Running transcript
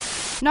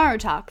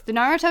Narutalk, the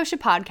Narutosha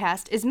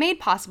podcast, is made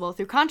possible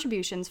through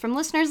contributions from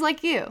listeners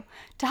like you.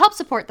 To help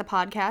support the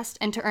podcast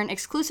and to earn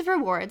exclusive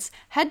rewards,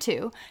 head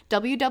to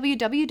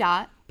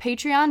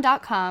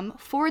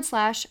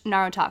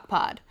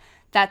www.patreon.com/NarutalkPod.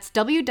 That's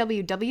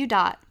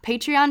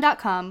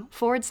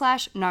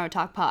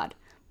www.patreon.com/NarutalkPod.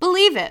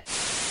 Believe it!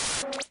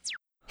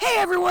 Hey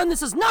everyone,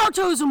 this is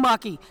Naruto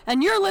Uzumaki,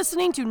 and you're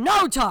listening to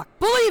Narutalk.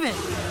 Believe it!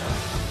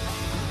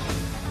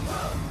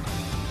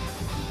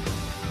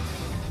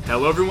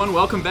 Hello everyone,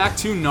 welcome back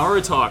to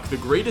Narutalk, the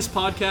greatest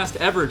podcast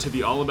ever to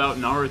be all about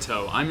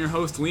Naruto. I'm your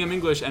host, Liam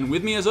English, and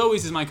with me as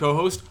always is my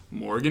co-host,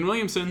 Morgan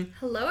Williamson.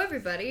 Hello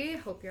everybody,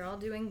 hope you're all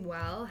doing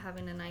well,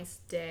 having a nice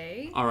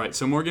day. Alright,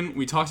 so Morgan,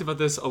 we talked about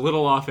this a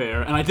little off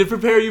air, and I did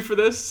prepare you for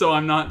this, so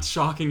I'm not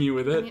shocking you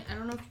with it. I mean, I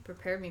don't know if you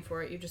prepared me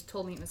for it, you just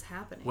told me it was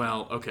happening.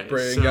 Well, okay.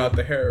 Bring out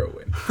the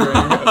heroin.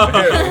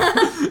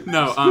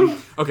 No,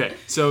 okay,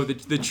 so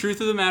the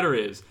truth of the matter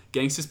is,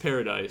 Gangsta's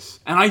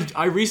Paradise, and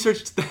I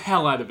researched the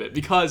hell out of it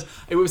because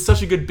it was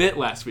such a good bit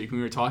last week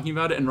when we were talking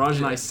about it, and Raj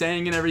and I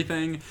sang and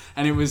everything,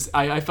 and it was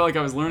I felt like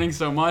I was learning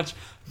so much,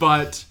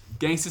 but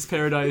Gangsta's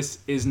Paradise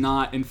is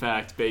not, in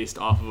fact, based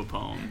off of a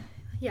poem.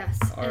 Yes,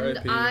 R.I.P.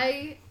 and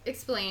I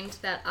explained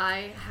that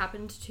I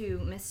happened to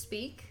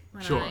misspeak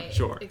when I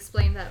Sure.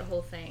 explained that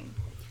whole thing.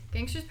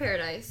 Gangsta's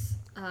Paradise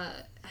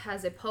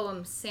has a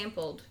poem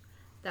sampled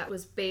that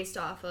was based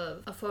off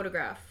of a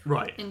photograph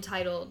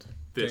entitled...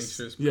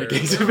 Gangsta's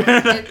Paradise.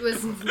 It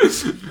was...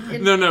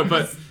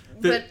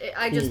 But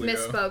I just Julio.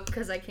 misspoke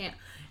because I can't...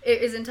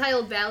 It is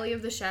entitled Valley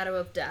of the Shadow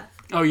of Death.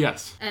 Oh,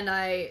 yes. And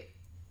I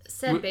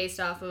said based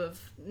off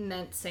of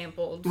meant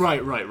sampled.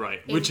 Right.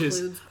 Which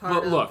is...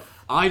 Well, look,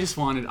 I just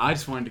wanted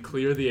to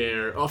clear the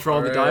air for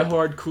all the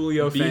diehard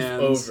Coolio Beef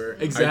fans. over.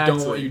 Exactly. I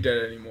don't want you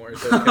dead anymore.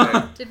 It's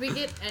okay. Did we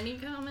get any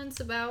comments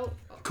about...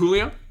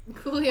 Coolio?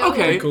 Coolio?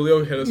 Okay. Did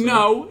Coolio hit us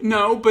up?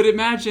 No, but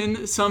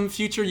imagine some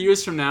future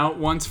years from now,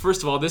 once,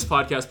 first of all, this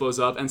podcast blows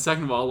up, and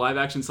second of all, a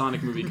live-action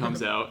Sonic movie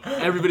comes out.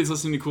 Everybody's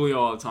listening to Coolio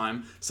all the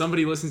time.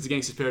 Somebody listens to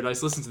Gangsta's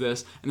Paradise, listens to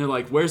this, and they're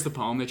like, where's the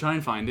poem? They try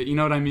and find it. You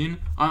know what I mean?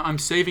 I'm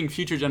saving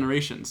future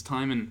generations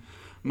time and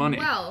money.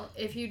 Well,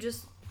 if you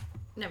just...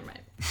 Never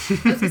mind. I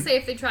was going to say,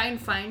 if they try and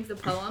find the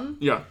poem...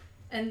 Yeah.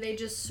 And they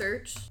just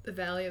search the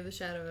Valley of the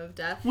Shadow of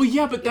Death. Well,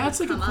 yeah, but that's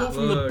like a quote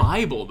from the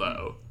Bible,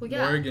 though. Well,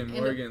 yeah, Morgan,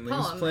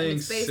 Liam's playing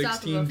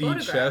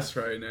 16D chess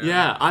right now.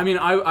 Yeah, I mean,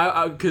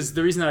 I because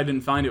the reason that I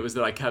didn't find it was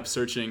that I kept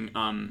searching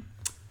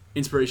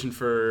inspiration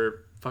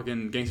for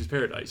fucking Gangsta's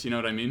Paradise. You know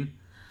what I mean?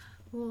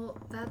 Well,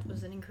 that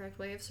was an incorrect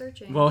way of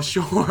searching. Well,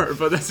 sure,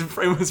 but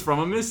it was from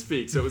a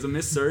misspeak, so it was a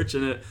missearch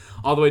and it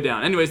all the way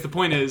down. Anyways, the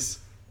point is...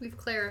 We've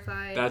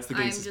clarified. That's the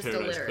Gangsta's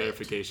Paradise illiterate.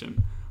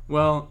 Clarification.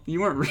 Well,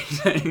 you weren't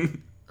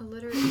reading...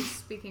 Illiterate is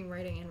speaking,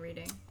 writing, and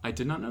reading. I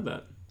did not know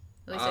that.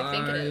 At least I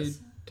think it is.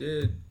 I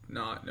did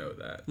not know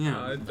that.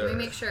 Yeah. Let me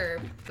make sure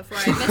before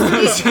I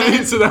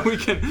misspeak. So that we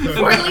can...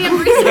 Before Liam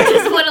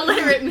researches what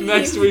illiterate means.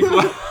 Next week,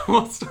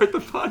 we'll start the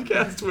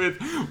podcast with,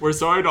 we're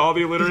sorry to all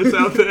the illiterates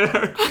out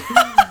there.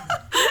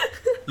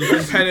 You've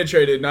been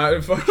penetrated, not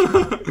in fucking...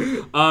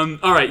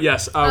 All right,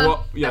 yes.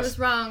 Well, yes. I was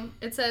wrong.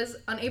 It says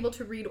unable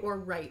to read or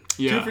write.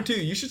 Yeah. 2 for 2.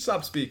 You should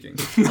stop speaking.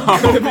 No.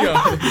 I'm gonna be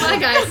honest. Bye,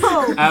 guys.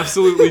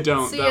 Absolutely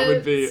don't. See That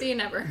would be see you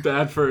never.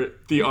 bad for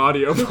the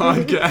audio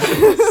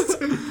podcast.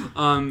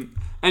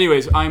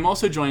 Anyways, I'm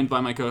also joined by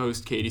my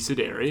co-host, Katie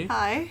Sideri.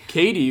 Hi.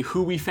 Katie,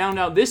 who we found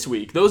out this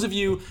week. Those of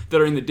you that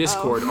are in the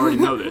Discord already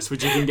know this,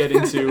 which you can get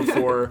into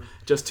for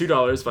just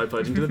 $2 by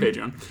pledging to the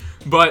Patreon.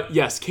 But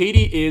yes,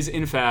 Katie is,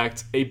 in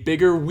fact, a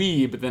bigger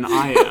weeb than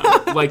I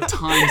am. Like,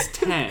 times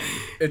 10.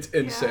 It's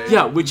insane.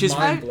 Yeah, which is...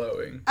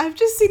 mind-blowing. I've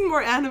just seen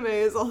more anime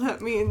is all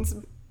that means.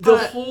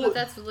 But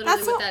that's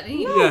literally what that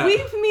means. No, Yeah.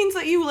 weeb means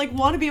that you like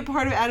want to be a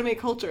part of anime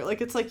culture.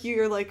 Like it's like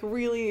you're like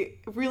really,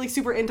 really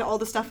super into all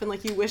the stuff and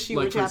like you wish you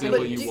were Like, for Japanese.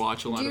 example, you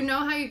watch a lot Do you of... know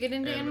how you get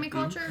into anime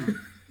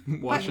culture?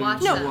 Watching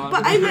Watch No, them. a lot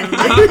but of- I meant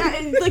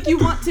like you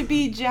want to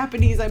be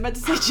Japanese. I meant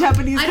to say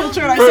Japanese I don't-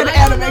 culture and I for- said I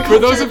don't anime know. culture. For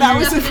those of that you-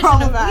 was Definition of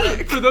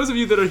problematic. For those of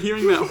you that are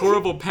hearing that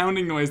horrible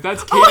pounding noise,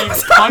 that's Katie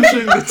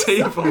punching the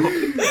table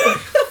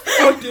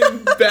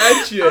Fucking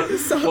bad shit.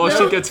 while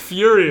she gets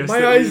furious.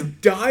 My that eyes we-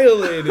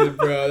 dilated,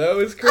 bro. That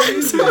was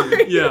crazy.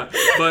 Yeah,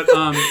 but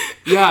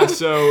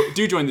so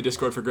do join the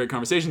Discord for great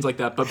conversations like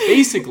that. But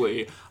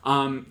basically,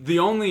 the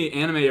only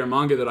anime or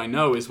manga that I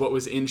know is what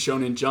was in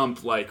Shonen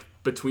Jump, like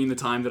between the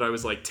time that I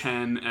was like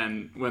 10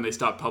 and when they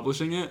stopped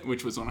publishing it,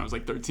 which was when I was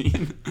like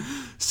 13.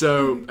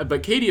 So,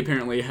 but Katie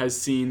apparently has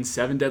seen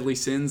 7 Deadly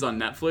Sins on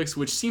Netflix,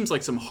 which seems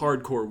like some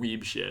hardcore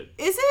weeb shit.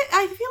 Is it?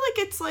 I feel like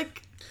it's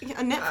like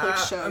a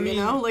Netflix show, I mean,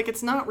 you know? Like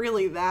it's not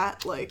really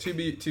that like. To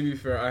be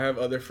fair, I have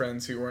other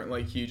friends who weren't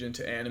like huge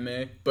into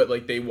anime, but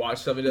like they watch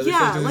stuff at other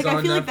Yeah, things like on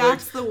I feel Netflix. like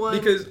that's the one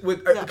because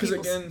that because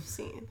people again,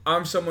 seen.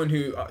 I'm someone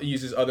who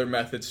uses other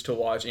methods to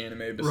watch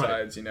anime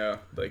besides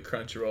like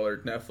Crunchyroll or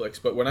Netflix.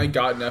 But when I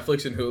got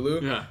Netflix and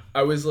Hulu,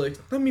 I was like,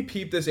 let me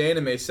peep this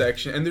anime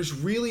section, and there's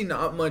really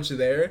not much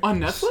there On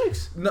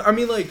Netflix? No, I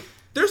mean like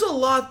There's a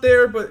lot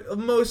there, but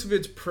most of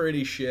it's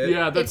pretty shit.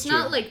 Yeah, that's true. It's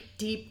not like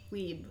deep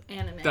weeb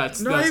anime.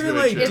 Not even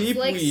like true. deep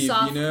like weeb,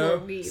 soft you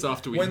know? weeb.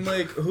 Soft weeb. When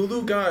like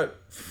Hulu got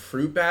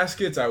Fruit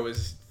Baskets, I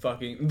was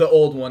fucking the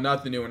old one,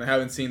 not the new one. I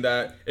haven't seen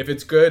that. If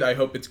it's good, I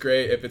hope it's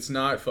great. If it's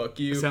not, fuck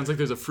you. It sounds like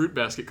there's a Fruit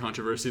Basket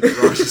controversy that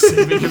Raj is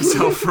saving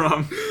himself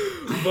from.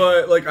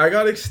 But like I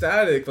got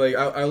ecstatic. Like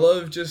I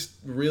love just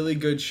really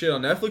good shit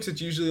on Netflix.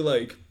 It's usually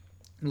like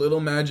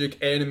Little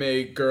Magic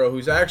anime girl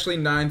who's actually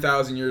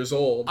 9,000 years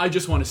old. I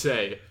just want to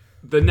say,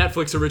 the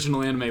Netflix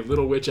original anime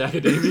Little Witch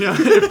Academia,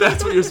 if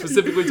that's what you're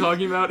specifically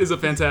talking about, is a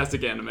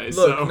fantastic anime.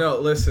 Look, no,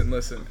 listen.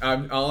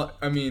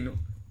 I mean,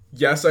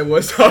 yes, I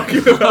was talking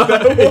about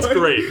that one. It's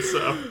great,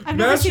 so.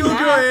 Magical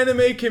Girl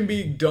anime can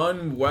be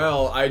done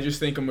well. I just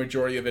think a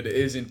majority of it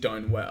isn't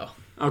done well.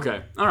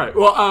 Okay, all right.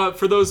 Well,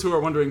 for those who are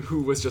wondering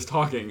who was just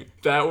talking,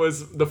 that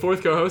was the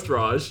fourth co-host,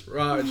 Raj.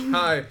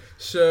 Hi.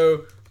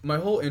 So my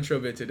whole intro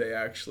bit today,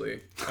 actually,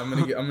 I'm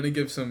gonna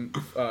give some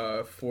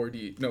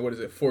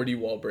 4D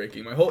wall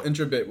breaking. My whole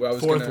intro bit,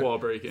 Fourth wall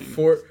breaking.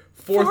 Fourth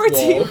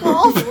 4D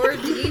wall.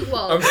 4D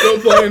wall. I'm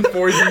still playing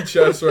 4D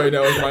chess right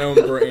now with my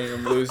own brain.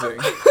 I'm losing.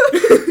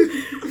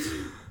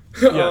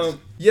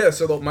 Yes.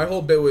 So my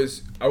whole bit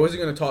was I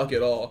wasn't gonna talk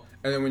at all,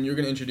 and then when you were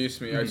gonna introduce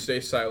me, I'd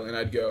stay silent and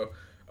I'd go,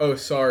 "Oh,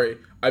 sorry,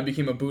 I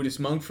became a Buddhist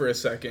monk for a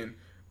second,"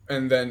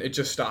 and then it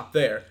just stopped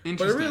there.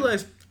 But I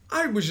realized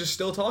I was just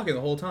still talking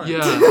the whole time. Yeah.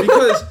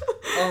 Because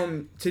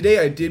today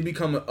I did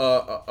become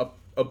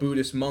a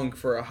Buddhist monk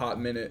for a hot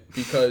minute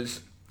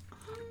because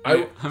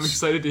I'm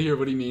excited to hear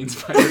what he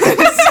means by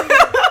this.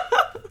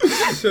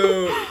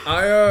 So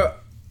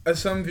as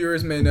some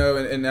viewers may know,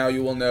 and now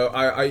you will know,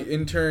 I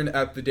intern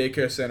at the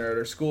daycare center at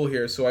our school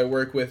here, so I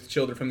work with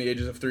children from the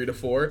ages of 3 to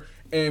 4,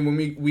 and when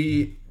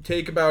we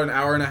take about an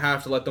hour and a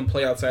half to let them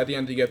play outside at the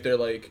end to get their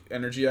like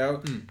energy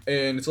out,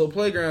 and it's a little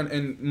playground,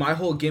 and my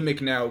whole gimmick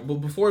now, but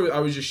before I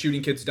was just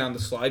shooting kids down the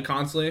slide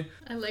constantly.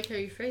 I like how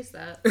you phrase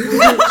that.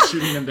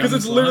 Shooting them down Because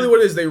it's literally what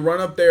it is. They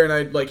run up there and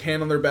I like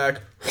hand on their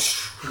back,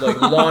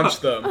 like launch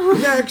them.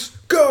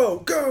 Next,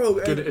 go.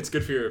 It's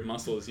good for your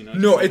muscles, you know.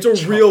 No, it's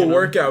a real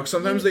workout.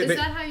 Sometimes Is that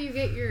how you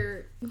get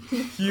your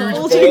huge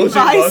bulging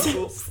biceps.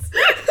 muscles.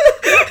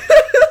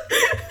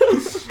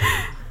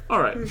 All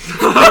right.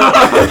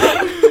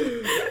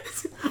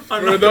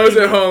 For those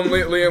at home,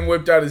 Liam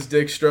whipped out his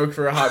dick stroke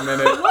for a hot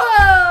minute.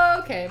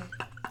 Whoa, okay.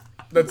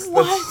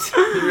 What?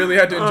 You really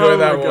had to enjoy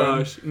that one. Oh my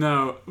gosh,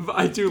 no.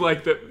 I do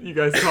like that you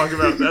guys talk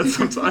about that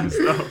sometimes,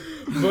 though.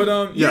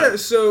 But, yeah,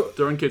 so...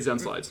 Throwing kids down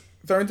slides.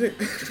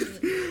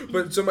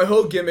 But so my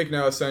whole gimmick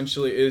now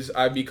essentially is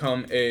I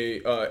become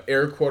a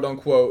air quote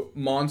unquote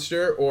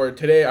monster, or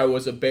today I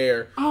was a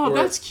bear. Oh,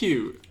 that's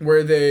cute.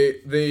 Where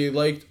they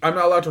like I'm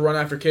not allowed to run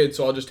after kids,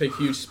 so I'll just take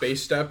huge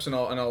space steps and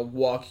I'll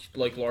walk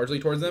like largely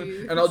towards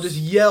them, and I'll just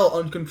yell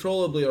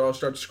uncontrollably, or I'll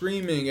start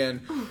screaming,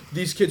 and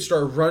these kids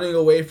start running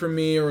away from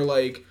me, or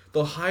like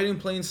they'll hide in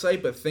plain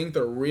sight but think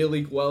they're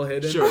really well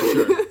hidden.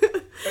 Sure.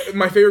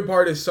 My favorite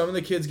part is some of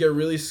the kids get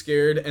really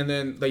scared, and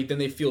then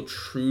they feel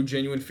true,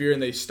 genuine fear,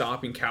 and they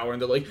stop and cower,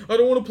 and they're like, "I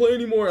don't want to play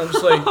anymore." I'm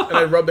just like, and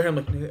I rub their hand,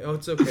 I'm like, "Oh,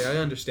 it's okay, I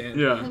understand.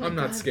 Yeah, I'm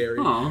not scary."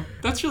 Aw,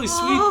 that's really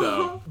sweet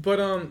though. But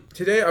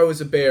today I was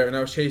a bear, and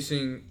I was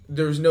chasing.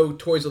 There was no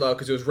toys allowed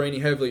because it was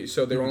raining heavily,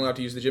 so they were only allowed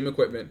to use the gym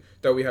equipment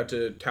that we had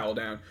to towel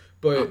down.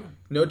 But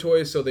no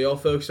toys, so they all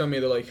focused on me.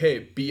 They're like, "Hey,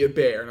 be a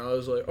bear," and I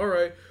was like, "All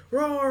right,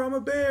 roar! I'm a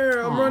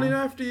bear. I'm running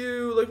after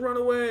you. Like, run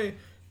away."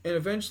 And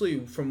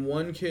eventually, from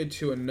one kid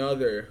to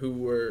another who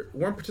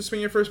weren't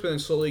participating at first, but then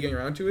slowly getting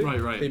around to it,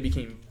 right. They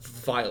became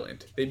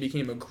violent. They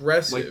became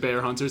aggressive. Like bear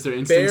hunters, their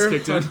instincts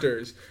kicked in. Bear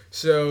hunters.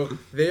 So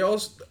they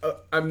all,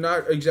 I'm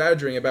not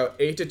exaggerating, about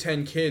 8 to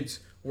 10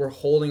 kids were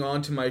holding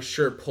onto my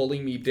shirt,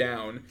 pulling me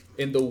down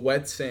in the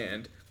wet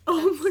sand.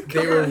 Oh my god.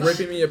 They were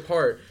ripping me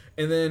apart.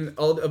 And then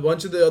a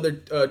bunch of the other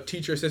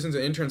teacher assistants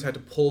and interns had to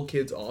pull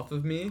kids off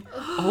of me.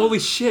 Holy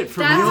shit!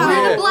 For That's real?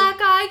 where the black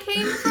eye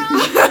came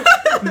from?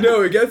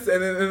 No, it gets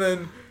and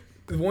then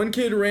one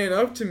kid ran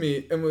up to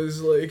me and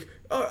was like,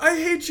 "Oh, I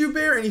hate you,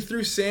 bear!" And he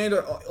threw sand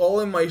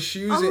all in my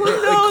shoes, and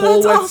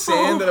cold wet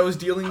sand that I was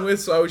dealing with.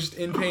 So I was just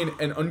in pain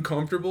and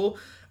uncomfortable.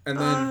 And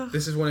then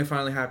this is when it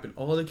finally happened.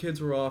 All the kids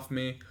were off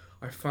me.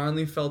 I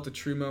finally felt the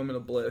true moment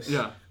of bliss.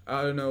 Yeah.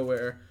 Out of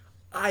nowhere,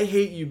 "I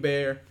hate you,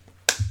 bear."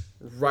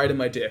 Right in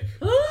my dick.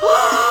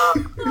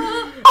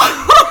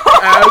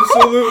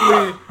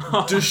 Absolutely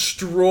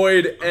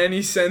destroyed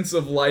any sense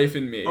of life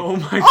in me. Oh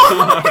my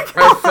god.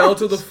 I fell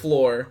to the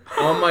floor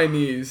on my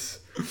knees.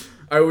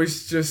 I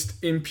was just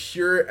in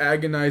pure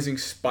agonizing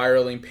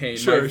spiraling pain.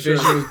 My vision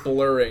was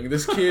blurring.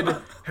 This kid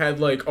had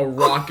like a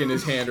rock in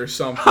his hand or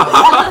something.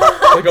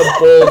 Like a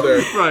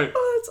boulder. Right.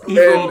 He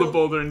rolled a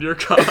boulder into your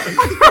cock.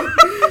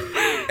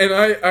 And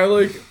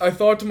I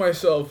thought to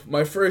myself,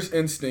 my first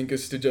instinct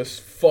is to just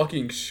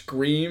fucking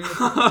scream,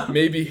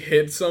 maybe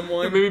hit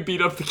someone. Maybe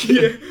beat up the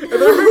kid. Yeah.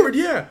 And I remembered,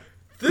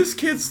 this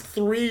kid's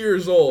 3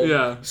 years old.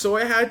 Yeah. So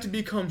I had to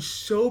become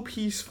so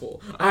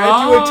peaceful. I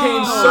had to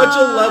attain such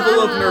a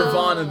level of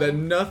nirvana that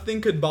nothing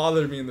could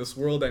bother me in this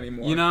world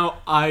anymore. You know,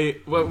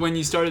 when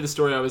you started the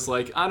story, I was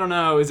like, I don't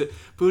know, is it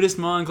Buddhist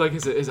monk? Like,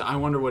 is it? I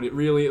wonder what it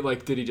really,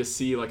 like, did he just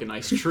see, like, a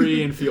nice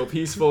tree and feel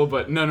peaceful?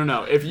 But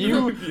no. If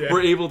you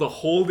were able to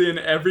hold in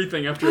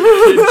everything after a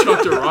kid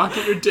chucked a rock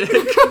at your dick,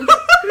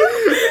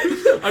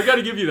 I've got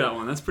to give you that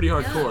one. That's pretty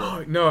hardcore.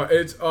 Oh, no,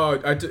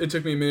 it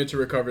took me a minute to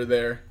recover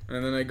there.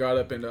 And then I got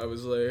up and I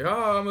was like,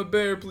 I'm a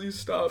bear, please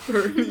stop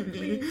hurting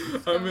me.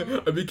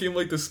 I became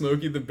like the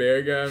Smokey the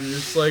Bear guy. I'm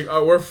just like,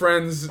 we're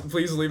friends,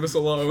 please leave us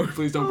alone.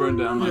 Please don't burn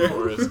down my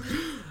forest.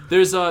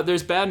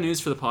 There's bad news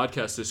for the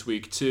podcast this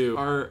week, too.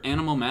 Our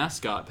animal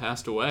mascot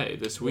passed away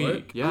this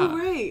week. What? Yeah. Oh,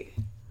 right.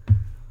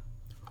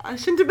 I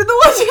shouldn't have been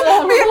the ones.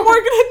 Me and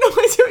Morgan had no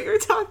idea what you were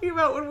talking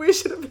about when we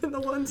should have been the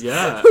ones who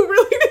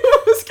really knew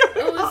what was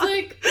going on. I was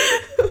like,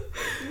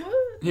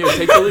 what? Here,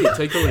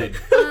 take the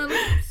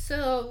lead.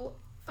 So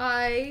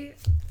I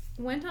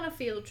went on a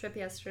field trip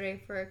yesterday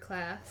for a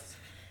class,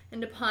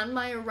 and upon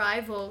my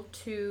arrival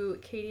to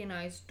Katie and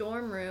I's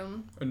dorm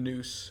room, A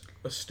noose,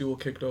 a stool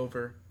kicked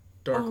over,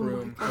 dark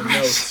room, a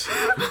note.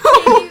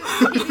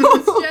 Katie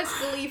was just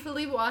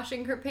gleefully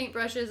washing her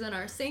paintbrushes in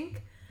our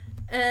sink.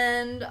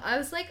 And I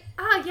was like,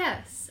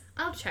 yes,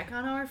 I'll check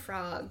on our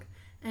frog.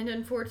 And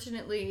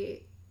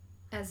unfortunately,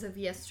 as of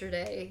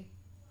yesterday,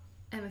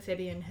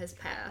 Amphibian has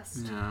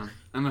passed. Yeah.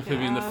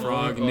 Amphibian the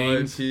frog,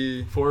 named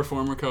for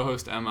former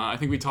co-host Emma. I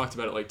think we talked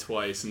about it like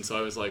twice, and so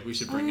I was like, we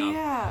should bring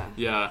up.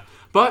 Yeah.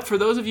 But for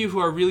those of you who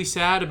are really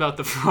sad about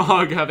the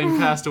frog having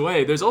passed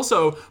away, there's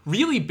also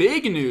really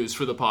big news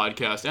for the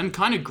podcast and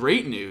kind of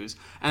great news,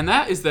 and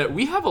that is that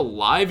we have a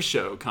live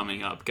show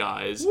coming up,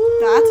 guys.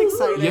 That's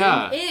exciting.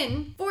 Yeah.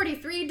 In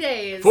 43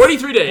 days.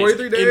 43 days.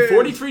 43 days. In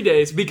 43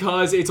 days,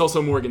 because it's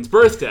also Morgan's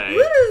birthday.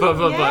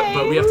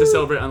 But we have to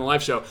celebrate on the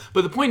live show.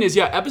 But the point is,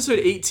 episode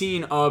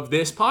 18 of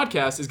this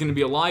podcast is going to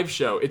be a live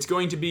show. It's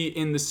going to be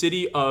in the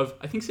city of,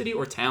 I think city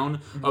or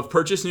town of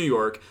Purchase, New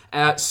York,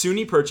 at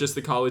SUNY Purchase,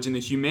 the college, in the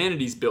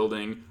Humanities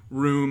building,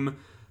 room...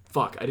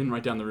 Fuck, I didn't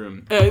write down the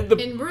room.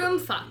 In room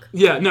fuck.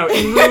 Yeah, no,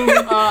 in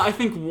room, I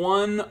think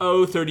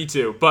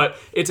 1032. But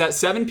it's at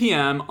 7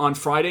 p.m. on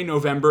Friday,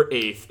 November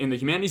 8th in the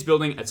Humanities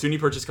building at SUNY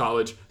Purchase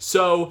College.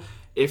 So...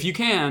 if you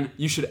can,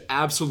 you should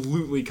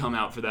absolutely come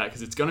out for that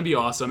because it's going to be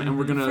awesome. And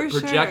we're going to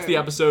project the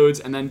episodes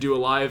and then do a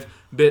live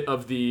bit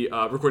of the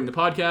recording the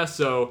podcast.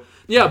 So,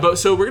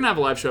 so we're going to have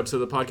a live show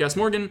episode of the podcast.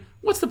 Morgan,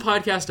 what's the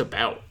podcast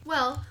about?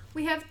 Well,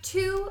 we have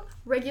 2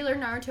 regular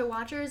Naruto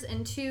watchers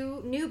and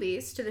 2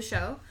 newbies to the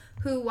show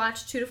who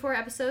watch 2 to 4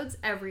 episodes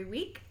every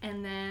week.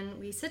 And then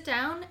we sit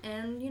down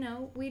and,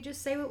 we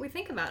just say what we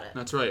think about it.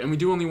 That's right. And we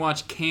do only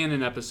watch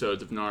canon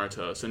episodes of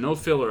Naruto, so no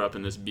filler up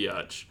in this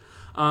biatch.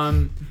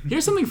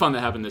 Here's something fun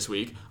that happened this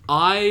week.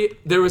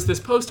 There was this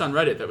post on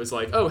Reddit that was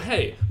like, oh,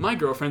 hey, my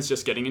girlfriend's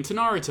just getting into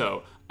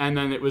Naruto. And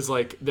then it was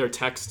like their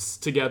texts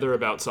together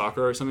about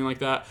soccer or something like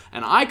that.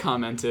 And I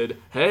commented,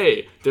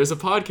 hey, there's a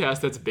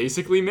podcast that's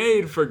basically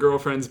made for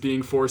girlfriends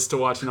being forced to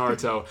watch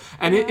Naruto.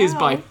 And it is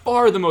by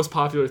far the most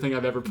popular thing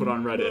I've ever put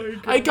on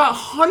Reddit. I got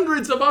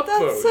hundreds of upvotes.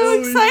 That's so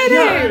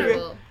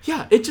exciting.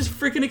 Yeah, it just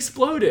freaking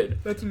exploded.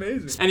 That's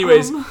amazing.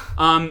 Anyways,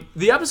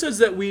 the episodes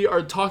that we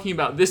are talking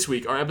about this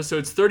week are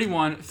episodes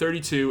 31,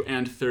 32,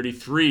 and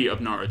 33 of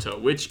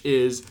Naruto, which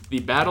is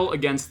the battle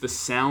against the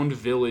Sound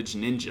Village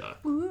Ninja.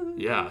 Ooh.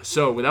 Yeah,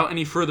 so without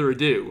any further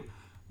ado,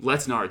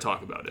 let's Naruto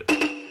talk about it.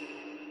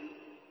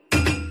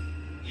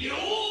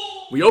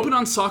 We open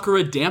on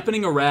Sakura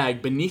dampening a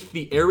rag beneath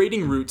the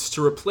aerating roots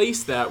to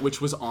replace that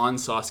which was on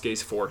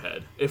Sasuke's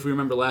forehead. If we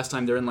remember last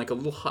time, they're in like a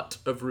little hut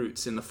of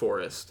roots in the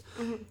forest.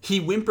 Mm-hmm. He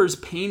whimpers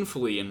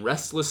painfully in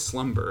restless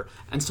slumber,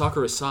 and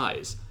Sakura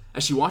sighs.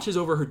 As she watches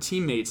over her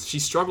teammates, she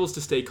struggles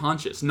to stay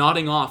conscious,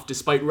 nodding off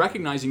despite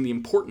recognizing the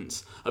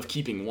importance of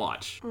keeping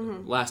watch.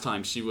 Mm-hmm. Last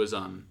time she was,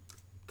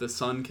 the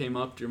sun came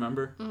up, do you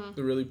remember? Mm-hmm.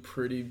 The really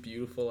pretty,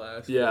 beautiful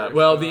ass. Yeah,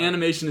 well, the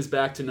animation is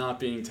back to not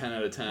being 10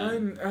 out of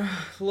 10.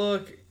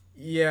 Look...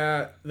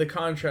 yeah, the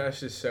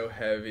contrast is so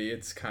heavy,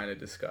 it's kind of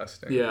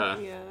disgusting. Yeah.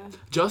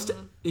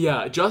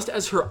 Just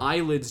as her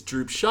eyelids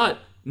droop shut,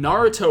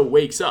 Naruto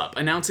wakes up,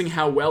 announcing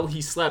how well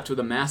he slept with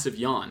a massive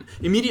yawn.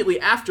 Immediately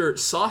after,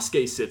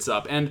 Sasuke sits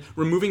up, and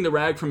removing the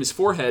rag from his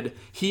forehead,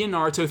 he and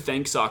Naruto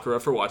thank Sakura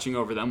for watching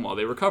over them while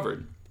they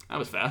recovered. That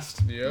was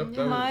fast. Yep.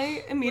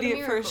 My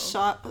immediate first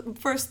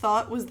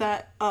thought was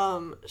that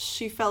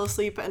she fell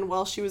asleep, and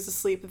while she was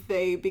asleep,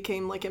 they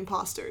became like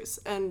imposters.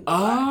 And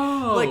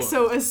when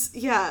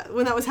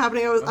that was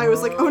happening, I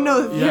was like, oh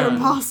no, they're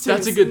imposters.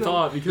 That's a good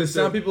thought because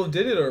some people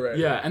did it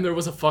already. Yeah, and there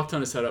was a fuck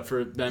ton of setup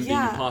for them being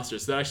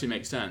imposters, so that actually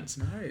makes sense.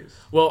 Nice.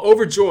 Well,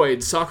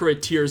 overjoyed, Sakura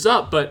tears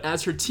up, but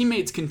as her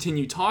teammates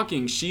continue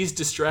talking, she's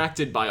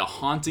distracted by a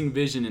haunting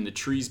vision in the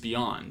trees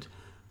beyond.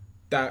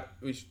 That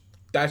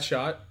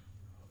shot.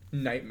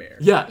 Nightmare.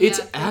 Yeah,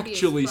 it's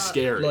actually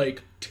scary.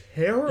 Like,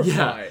 terrifying.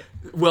 Yeah.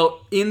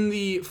 Well, in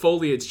the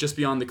foliage just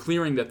beyond the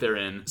clearing that they're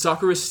in,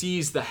 Sakura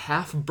sees the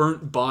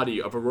half-burnt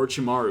body of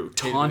Orochimaru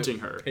taunting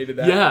her. Hated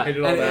that. Yeah,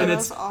 Hated all that. and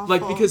it's awful.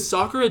 like because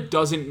Sakura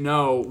doesn't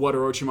know what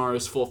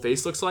Orochimaru's full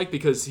face looks like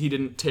because he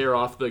didn't tear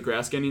off the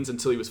grass genions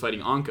until he was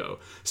fighting Anko.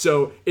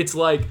 So it's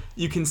like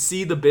you can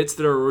see the bits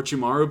that are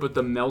Orochimaru, but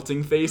the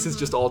melting face is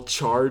just all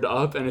charred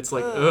up, and it's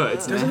like,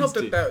 it's It doesn't help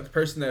nasty. that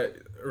person that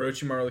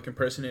Orochimaru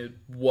impersonated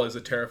was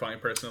a terrifying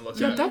person to look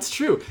at. Yeah, that's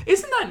true.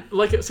 Isn't that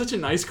like such a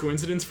nice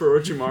coincidence for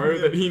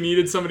Orochimaru that he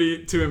needed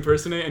somebody to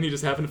impersonate and he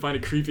just happened to find a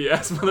creepy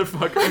ass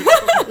motherfucker?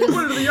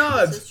 What are the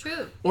odds? This is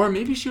true. Or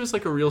maybe she was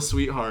like a real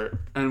sweetheart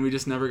and we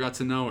just never got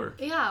to know her.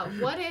 Yeah,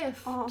 what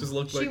if Just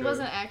looked she like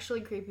wasn't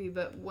actually creepy,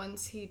 but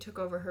once he took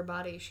over her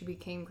body, she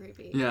became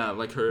creepy? Yeah,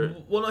 like her.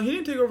 Well, no, he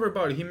didn't take over her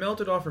body. He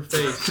melted off her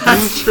face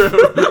That's true.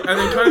 and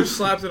then kind of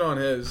slapped it on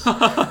his.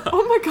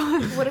 Oh my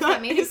god. What if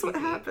that made it is what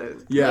creepy?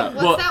 happened? Yeah.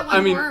 What's that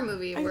one horror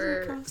movie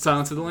where...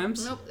 Silence of the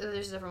Lambs? Nope,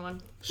 there's a different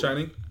one.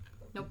 Shining?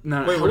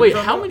 No. Wait, Wait, what are you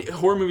how talking many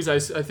horror movies I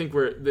think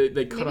where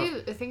they cut Maybe,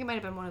 off I think it might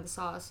have been one of the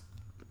Saws.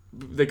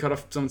 they cut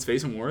off someone's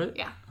face and wore it?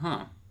 Yeah.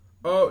 Huh.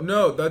 Oh,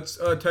 no, that's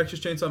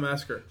Texas Chainsaw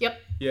Massacre. Yep.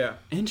 Yeah.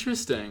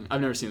 Interesting.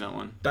 I've never seen that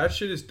one. That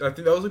shit is... I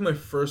think that was like my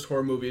first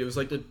horror movie. It was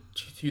like the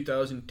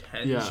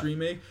 2010s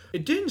remake.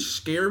 It didn't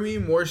scare me,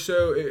 more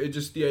so it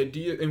just the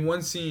idea... In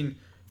one scene,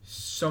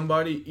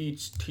 somebody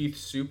eats teeth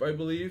soup, I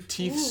believe.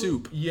 Teeth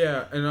soup.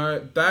 Yeah,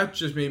 and that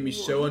just made me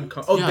so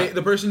uncomfortable. Oh, Yeah.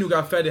 the person who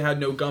got fed, it had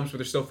no gums, but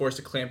they're still forced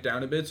to clamp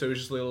down a bit, so it was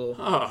just a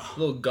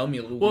little gummy,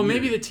 a little Well, weird.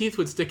 maybe the teeth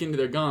would stick into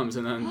their gums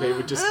and then they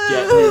would just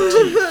get new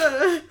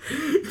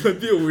teeth.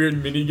 That'd be a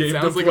weird mini game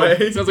Sounds to like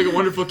play. sounds like a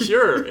wonderful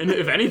cure,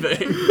 if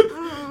anything.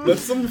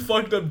 That's some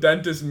fucked up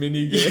dentist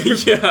mini game.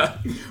 Yeah.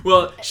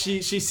 Well,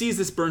 she sees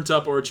this burnt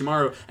up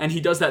Orochimaru, and he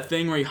does that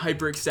thing where he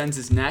hyperextends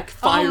his neck,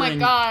 firing. Oh my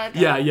god.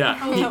 Yeah.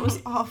 Oh, He that was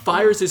awful.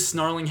 fires his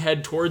snarling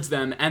head towards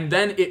them, and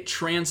then it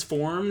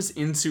transforms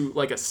into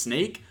like a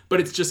snake, but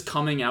it's just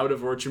coming out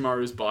of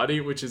Orochimaru's body,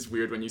 which is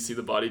weird when you see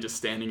the body just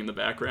standing in the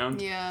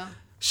background. Yeah.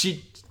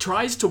 She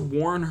tries to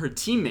warn her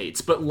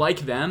teammates, but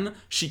like them,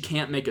 she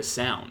can't make a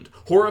sound.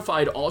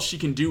 Horrified, all she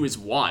can do is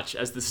watch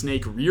as the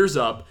snake rears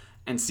up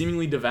and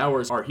seemingly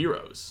devours our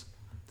heroes.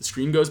 The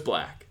screen goes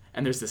black,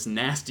 and there's this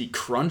nasty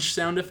crunch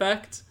sound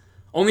effect,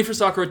 only for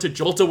Sakura to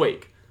jolt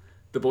awake.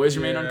 The boys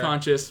remain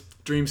unconscious.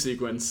 Dream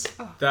sequence.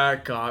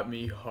 That got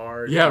me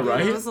hard. Yeah,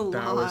 right? That was a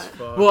That lot. was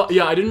fucked. Well,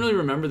 yeah, I didn't really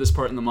remember this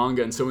part in the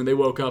manga, and so when they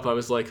woke up, I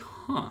was like,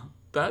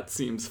 that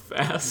seems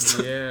fast.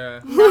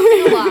 Yeah. Not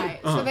gonna lie.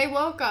 So they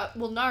woke up.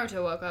 Well,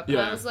 Naruto woke up, and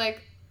Yeah. I was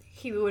like,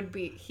 he would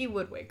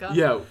wake up.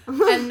 Yeah,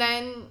 And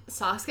then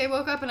Sasuke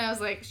woke up, and I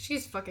was like,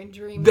 she's fucking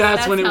dreaming.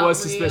 that's when it not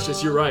was suspicious.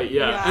 real. You're right,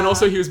 yeah. Yeah. And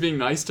also he was being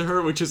nice to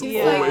her, which is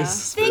Yeah. always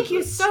suspicious. Thank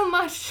you so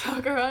much,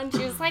 Sakura. And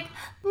she was like,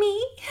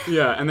 me?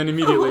 Yeah, and then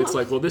immediately it's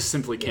like, well, this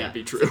simply can't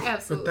be true.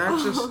 Absolutely.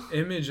 That just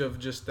image of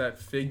just that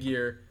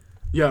figure.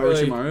 Yeah, Like,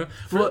 Orochimaru.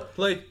 Well,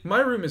 like my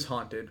room is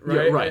haunted,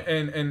 right? Yeah, right.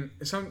 And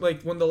some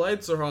like when the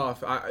lights are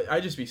off,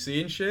 I just be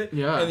seeing shit.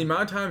 Yeah. And the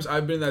amount of times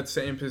I've been in that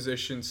same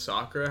position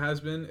Sakura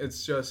has been,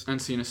 it's just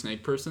and seen a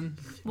snake person?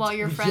 While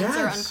your friends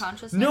are Yes.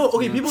 unconscious. No,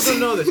 okay, Yeah. people don't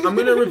know this. I'm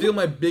gonna reveal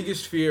my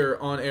biggest fear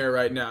on air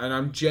right now, and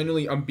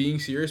I'm being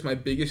serious. My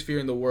biggest fear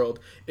in the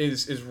world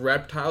is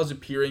reptiles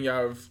appearing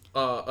out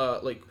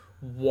of like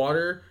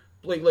water,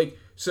 like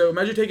so.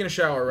 Imagine taking a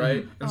shower,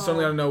 right, and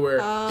suddenly out of nowhere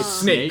it's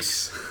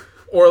snakes.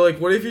 Or like,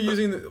 what if you're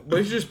what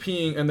if you're just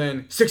peeing and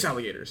then 6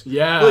 alligators?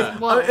 Yeah.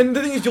 Like, Well- and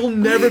the thing is, you'll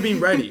never be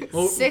ready.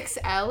 6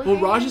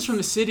 alligators? Well, Raj is from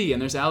the city,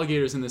 and there's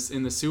alligators in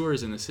the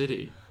sewers in the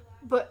city.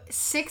 But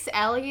 6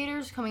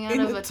 alligators coming out of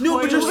a No,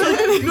 toilet? but just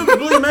like, no, but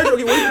really imagine.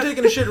 Okay, what if you're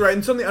taking a shit, right?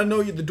 And suddenly, I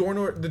know the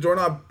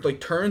doorknob like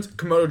turns.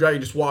 Komodo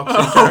dragon just walks in.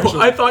 Oh,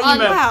 I thought you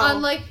meant. Wow.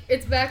 on like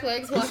its back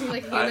legs, walking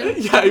like a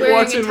human. Yeah, he wearing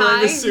walks in wearing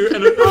tie. a suit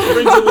and it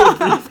brings a little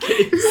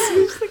briefcase.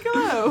 It's like,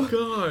 hello.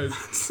 God,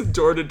 It's a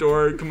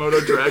door-to-door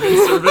Komodo dragon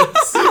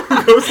service.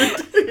 goes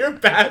into your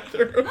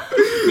bathroom.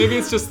 Maybe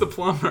it's just the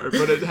plumber,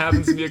 but it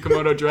happens to be a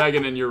Komodo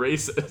dragon and you're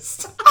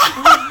racist.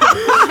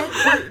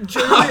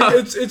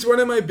 Generally, it's one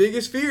of my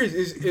biggest fears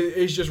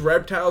is just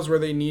reptiles where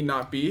they need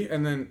not be,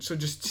 and then so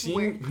just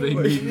seeing They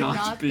like, need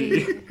not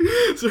be.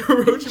 so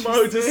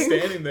Orochimaru just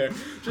standing there,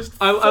 just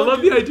I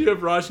love the idea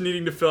of Raj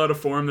needing to fill out a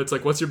form that's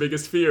like, what's your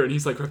biggest fear? And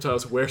he's like,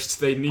 reptiles, worst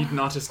they need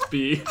nottest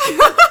be.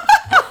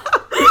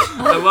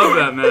 I love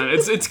that, man.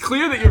 It's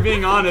clear that you're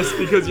being honest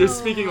because you're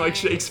speaking like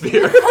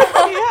Shakespeare.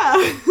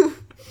 Yeah.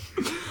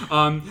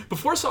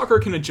 Before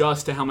Sakura can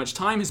adjust to how much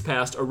time has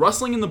passed, a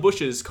rustling in the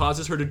bushes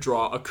causes her to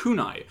draw a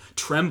kunai.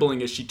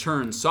 Trembling as she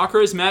turns,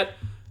 Sakura is met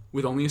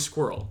with only a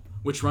squirrel,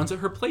 which runs at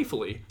her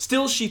playfully.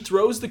 Still, she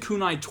throws the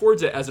kunai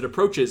towards it as it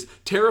approaches,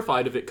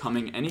 terrified of it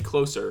coming any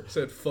closer.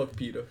 said fuck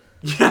PETA.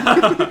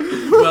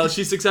 Well,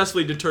 she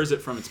successfully deters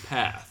it from its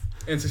path.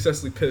 And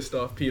successfully pissed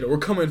off PETA. We're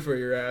coming for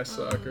your ass,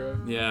 Sakura.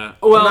 Yeah.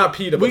 Well, not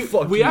PETA, but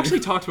fuck we you. actually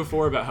talked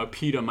before about how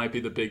PETA might be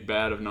the big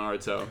bad of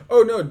Naruto.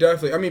 Oh no,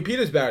 definitely. I mean,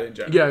 PETA's bad in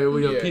general. Yeah,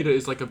 well, PETA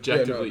is like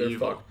objectively they're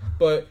evil. fucked.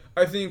 But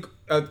I think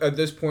at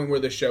this point where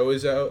the show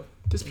is out,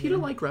 Does PETA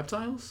like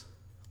reptiles?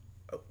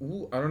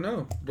 Ooh, I don't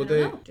know. I don't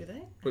know. Do they?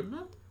 I don't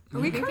know. Are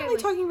we currently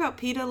talking about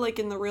PETA, like,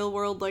 in the real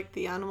world, like,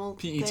 the animal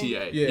PETA.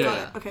 thing?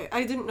 Yeah. Okay,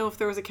 I didn't know if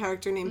there was a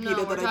character named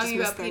PETA that I just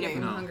missed their name.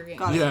 From Hunger Games.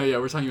 Got it. Yeah,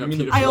 we're talking about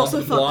PETA. I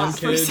also the thought blonde that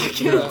for a kid,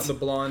 second. the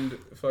blonde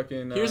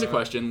fucking. Here's a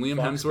question: Liam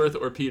Fox. Hemsworth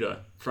or PETA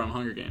from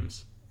Hunger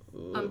Games?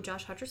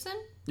 Josh Hutcherson?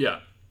 Yeah.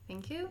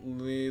 Thank you.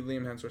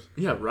 Liam Hemsworth.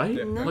 Yeah, right?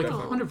 Yeah, No. Like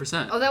definitely.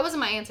 100%. Oh, that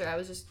wasn't my answer. I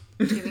was just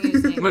giving you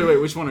his name. Wait,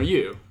 which one are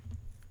you?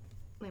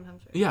 Liam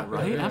Hemsworth. Yeah,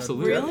 right? Yeah,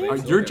 Absolutely.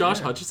 Really? You're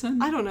Josh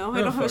Hutcherson? I don't know.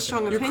 I don't have a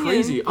strong You're opinion.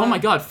 crazy. Oh but- my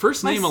god,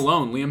 first my name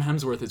alone, Liam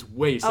Hemsworth is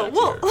way sexier.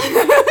 Oh, well.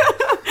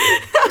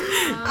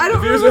 I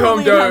don't Viewers at remember home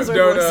Liam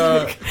Hemsworth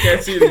looks like.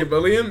 can't see it,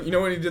 but Liam, you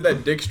know when he did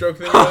that dick stroke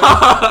thing?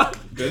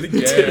 Did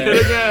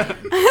it again.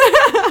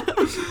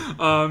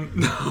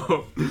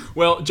 No.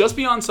 Well, just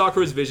beyond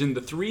Sakura's vision,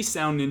 the three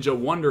sound ninja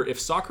wonder if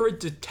Sakura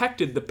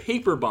detected the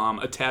paper bomb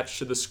attached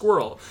to the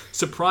squirrel,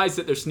 surprised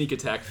that their sneak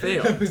attack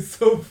failed. That was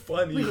so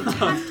funny.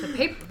 Attached the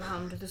paper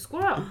bomb to the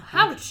squirrel.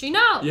 How did she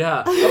know?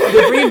 Yeah.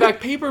 They're bringing back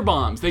paper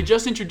bombs. They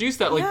just introduced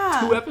that like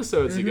Yeah. 2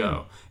 episodes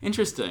ago.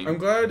 Interesting. I'm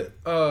glad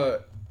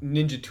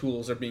ninja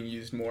tools are being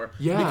used more.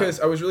 Yeah. Because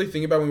I was really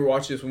thinking about when we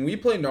watch this, when we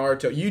play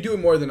Naruto, you do it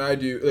more than I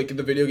do, like in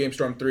the video game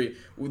Storm 3.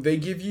 They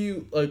give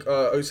you like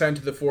assigned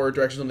to the 4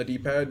 directions on the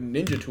D-pad,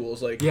 ninja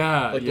tools, like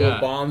Yeah, like yeah. little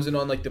bombs and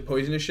on like the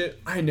poisonous shit.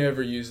 I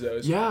never use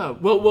those. Yeah,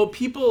 well,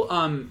 people.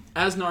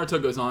 As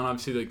Naruto goes on,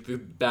 obviously, like the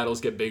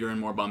battles get bigger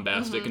and more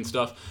bombastic and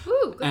stuff.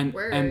 Ooh, good and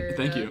word.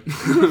 thank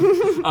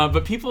you.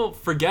 But people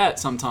forget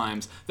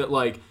sometimes that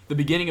like the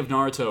beginning of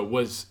Naruto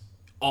was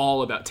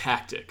all about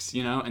tactics,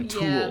 you know, and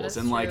tools, Yeah, that's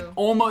and like true.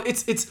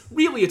 almost.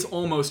 It's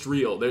almost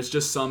real. There's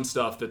just some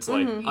stuff that's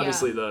like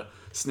obviously Yeah. the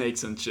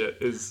snakes and shit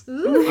is. I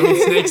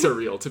mean, snakes are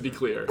real, to be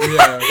clear.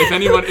 Yeah. If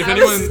anyone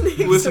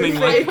listening,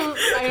 like,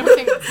 I don't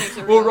think that snakes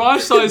are real. well,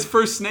 Raj saw his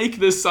first snake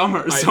this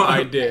summer, so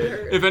I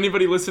did. if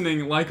anybody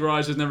listening, like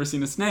Raj, has never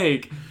seen a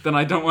snake, then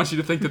I don't want you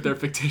to think that they're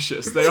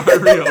fictitious. They are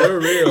real. They're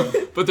real.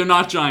 But they're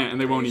not giant and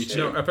they won't eat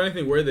No, you. if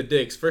anything, we're the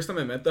dicks. First time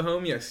I met the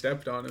homie, I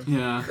stepped on him.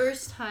 Yeah.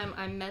 First time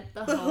I met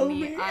the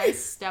homie, I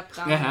stepped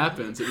on It him.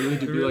 happens. It really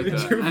do be like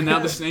that. And now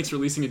the snake's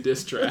releasing a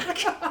diss track.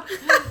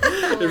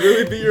 They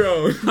really be your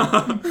own.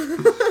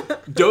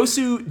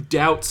 Dosu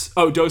doubts.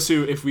 Oh,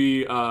 Dosu. If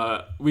we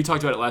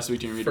talked about it last week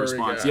during reader Furry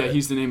response. guy. Yeah,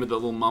 he's the name of the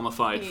little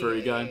mummified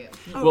furry guy. Yeah.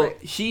 Oh, Well,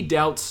 right. he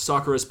doubts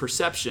Sakura's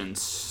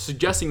perceptions,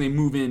 suggesting they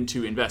move in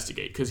to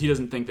investigate because he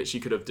doesn't think that she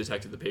could have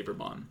detected the paper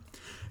bomb.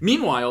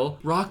 Meanwhile,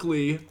 Rock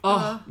Lee,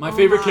 my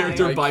favorite my.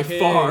 character My by king.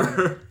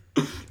 far,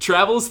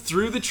 travels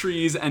through the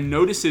trees and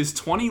notices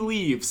 20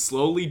 leaves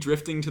slowly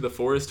drifting to the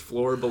forest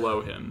floor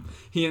below him.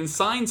 He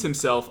assigns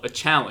himself a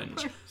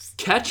challenge.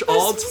 Catch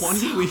all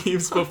 20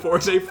 leaves before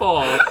they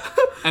fall,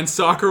 and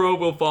Sakura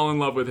will fall in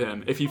love with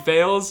him. If he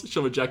fails,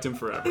 she'll reject him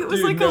forever. It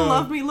was Dude, like no. a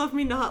love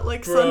me not,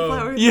 like Bro.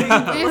 sunflower Yeah. thing.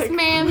 But This like,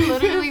 man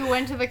literally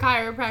went to the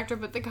chiropractor,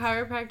 but the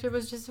chiropractor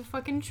was just a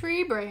fucking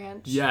tree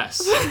branch.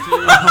 Yes.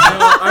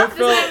 I This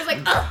man felt was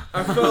like, ugh.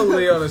 I felt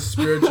Lee on a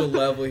spiritual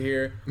level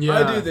here. Yeah.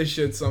 I do this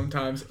shit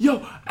sometimes.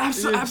 Yo,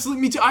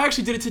 absolutely, me too. I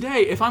actually did it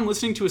today. If I'm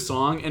listening to a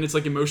song and it's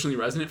like emotionally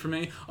resonant for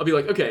me, I'll be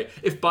like, okay,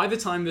 if by the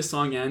time this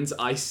song ends,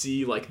 I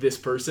see like this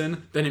person,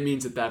 then it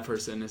means that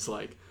person is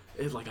like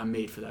I'm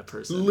made for that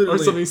person. Literally.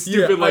 Or something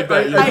stupid like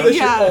that. you I know? do that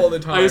yeah. shit all the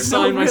time. I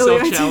assign No, myself really,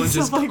 I do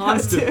challenges stuff like that,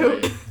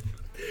 constantly. too.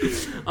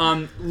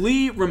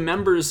 Lee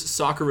remembers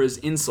Sakura's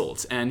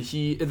insults, and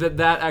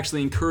that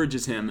actually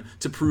encourages him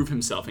to prove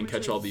himself and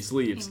catch all these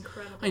leaves.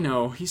 incredible. I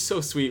know, he's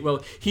so sweet.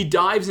 Well, he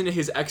dives into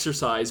his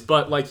exercise,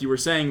 but like you were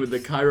saying with the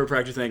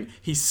chiropractor thing,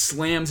 he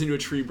slams into a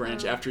tree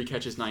branch after he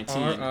catches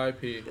 19.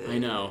 R.I.P. I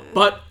know.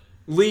 But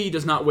Lee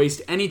does not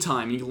waste any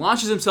time. He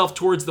launches himself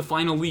towards the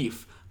final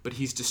leaf, but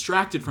he's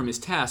distracted from his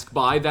task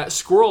by that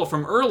squirrel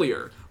from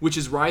earlier, which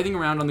is writhing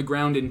around on the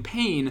ground in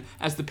pain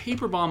as the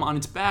paper bomb on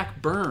its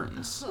back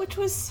burns. which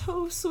was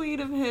so sweet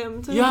of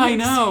him to Yeah, I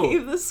know.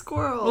 save the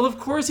squirrel. Well, of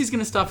course he's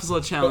gonna stop his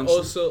little But challenge.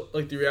 also,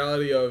 like, the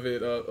reality of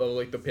it, of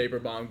like the paper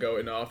bomb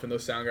going off and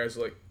those sound guys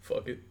are like,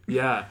 fuck it.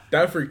 Yeah.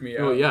 That freaked me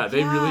out. Oh yeah,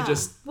 they really Yeah.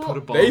 just Well, put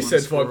a bomb They on said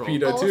a fuck squirrel.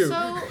 PETA too.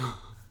 Also,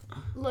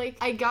 like,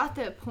 I got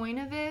the point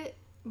of it,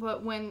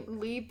 but when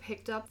Lee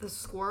picked up the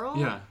squirrel,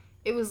 Yeah.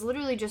 it was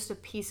literally just a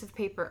piece of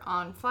paper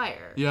on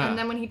fire. Yeah. And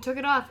then when he took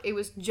it off, it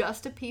was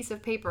just a piece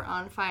of paper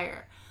on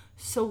fire.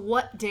 So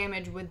what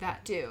damage would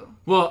that do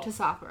Well, to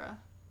Sakura?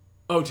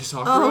 to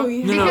Sakura? Oh,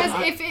 yeah. No, Because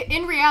I- if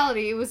in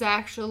reality it was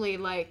actually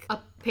like a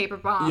paper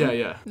bomb,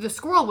 Yeah. the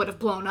squirrel would have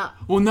blown up.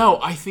 Well, no,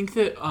 I think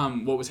that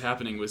what was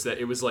happening was that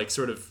it was like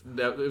sort of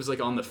that it was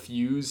like on the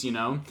fuse, you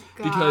know,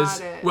 because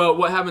it. well,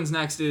 what happens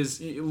next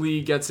is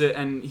Lee gets it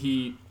and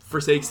he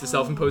forsakes the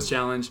self-imposed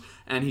challenge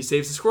and he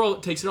saves the squirrel,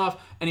 takes it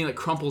off, and he like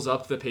crumples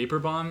up the paper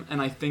bomb,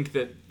 and I think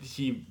that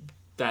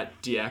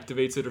that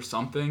deactivates it or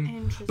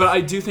something. But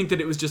I do think that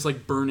it was just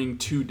like burning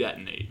to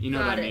detonate. You know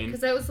what I mean?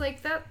 Because I was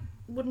like, that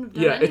wouldn't have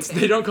done Yeah, anything.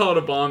 they don't call it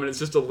a bomb, and it's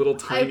just a little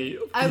tiny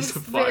I piece was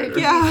of very fire.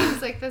 confused. Yeah. I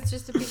was like, that's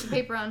just a piece of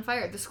paper on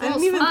fire. The I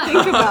squirrel's didn't even fine.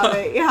 think about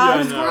it. Yeah. Yeah, I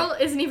The know. squirrel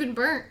isn't even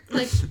burnt.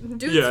 Like,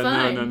 dude's Yeah,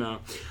 fine. no.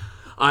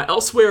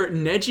 Elsewhere,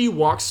 Neji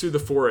walks through the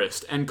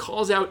forest and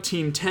calls out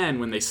Team 10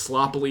 when they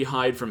sloppily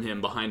hide from him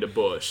behind a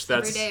bush.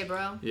 That's every day,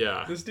 bro.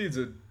 Yeah. This dude's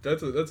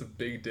that's a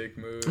big dick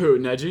move. Who,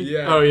 Neji?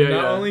 Yeah. Oh, yeah,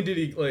 Not yeah. only did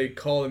he like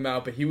call him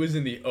out, but he was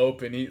in the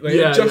open. He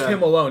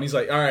him alone. He's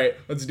like, all right,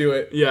 let's do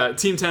it. Yeah,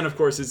 Team 10, of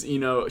course, is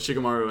Ino,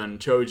 Shikamaru, and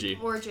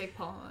Choji. Or Jake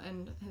Paul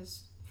and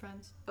his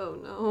friends. Oh,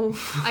 no.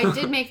 I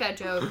did make that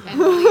joke, and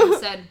Liam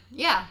said,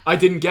 yeah. I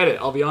didn't get it,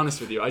 I'll be honest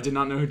with you. I did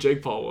not know who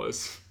Jake Paul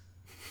was.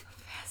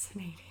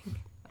 Fascinating.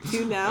 Do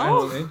you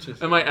now? That's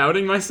interesting. Am I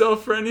outing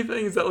myself for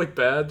anything? Is that, like,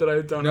 bad that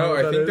I don't know No,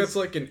 what I think is? that's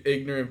like an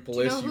ignorant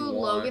bliss Do you know who you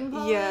want. Logan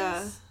Paul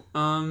Yeah. is?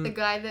 Um, The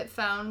guy that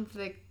found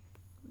the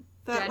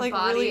That, dead like,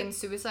 body really... in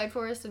Suicide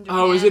Forest in Japan.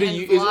 oh, is it and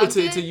it's vlogged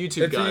a it?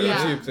 YouTube It's guy. a Yeah.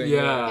 YouTube thing.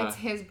 Yeah. It's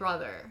his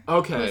brother.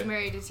 Okay. Who's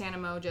married to Tana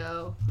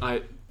Mojo.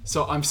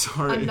 So I'm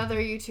sorry. Another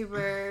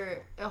YouTuber.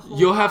 A whole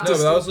You'll have lot. to No,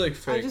 but that was like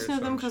fake. I just or know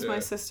them some because my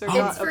shit. sister Oh.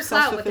 got It's for obsessed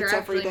clout, with but It's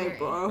they're Every Day, actually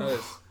bro.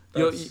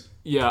 That's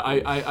Yeah,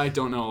 I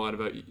don't know a lot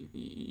about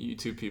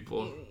YouTube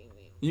people.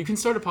 You can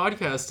start a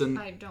podcast and...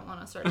 I don't want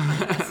to start a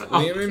podcast.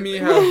 Liam and me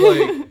have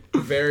like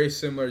very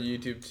similar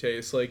YouTube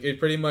tastes. Like it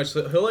pretty much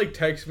he'll like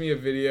text me a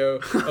video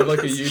of like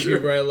a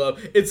YouTuber I love.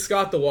 It's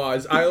Scott the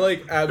Woz. I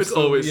like absolutely. It's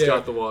always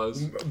Scott the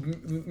Woz.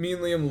 Me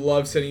and Liam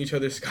love sending each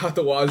other Scott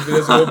the Woz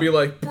videos. And we'll be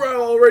like,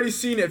 bro, already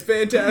seen it.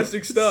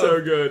 Fantastic stuff.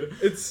 So good.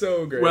 It's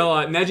so great. Well,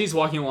 Neji's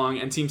walking along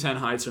and Team 10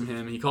 hides from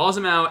him. He calls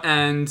him out,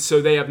 and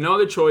so they have no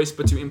other choice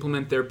but to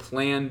implement their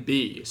plan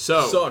B.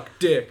 So suck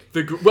dick.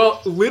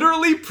 well,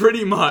 literally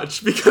pretty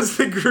much, because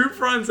the group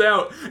runs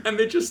out and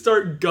they just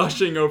start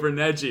gushing over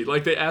Neji.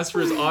 Like, they ask for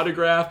his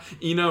autograph.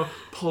 Ino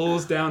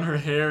pulls down her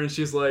hair and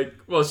she's like,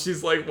 want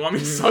me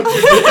to suck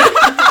your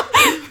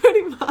dick?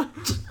 Pretty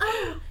much.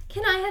 Oh,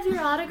 can I have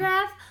your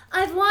autograph?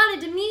 I've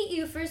wanted to meet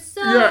you for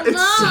so Yeah, long.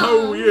 it's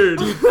so weird.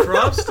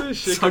 Props to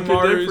Suck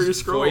your dick for your Shikamaru's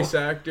scroll. voice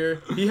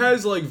actor. He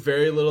has like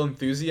very little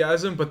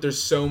enthusiasm, but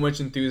there's so much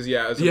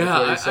enthusiasm. Yeah,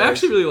 before he I says.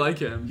 actually really like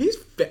him.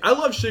 I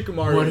love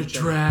Shikamaru. What a in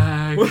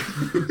general.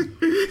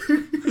 drag.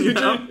 Your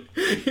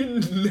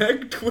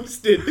neck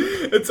twisted.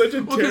 It's such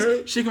a Well, because terror.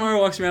 Shikamaru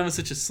walks around with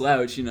such a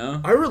slouch, you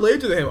know? I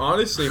relate to him,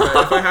 honestly.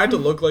 If I had to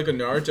look like a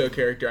Naruto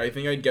character, I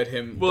think I'd get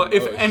him. Well, the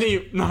if most. any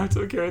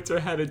Naruto character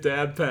had a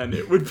dad pen,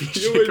 it would be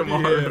It would be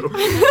Shikamaru.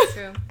 That's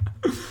true.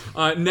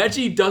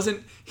 Neji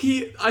doesn't.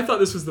 I thought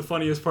this was the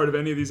funniest part of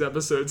any of these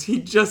episodes.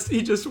 He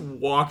just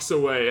walks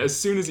away as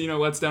soon as Ino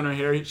lets down her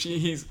hair.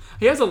 He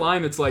has a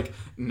line that's like,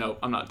 "No,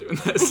 I'm not doing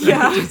this."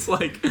 Yeah. And he just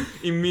like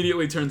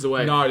immediately turns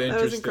away. Not was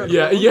interested.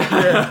 incredible.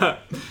 Yeah.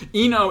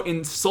 Ino,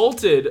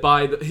 insulted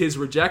by his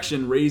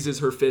rejection, raises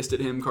her fist at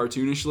him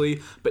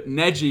cartoonishly, but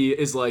Neji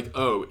is like,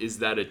 "Oh, is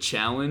that a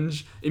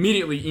challenge?"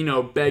 Immediately,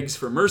 Ino begs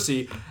for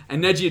mercy,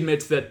 and Neji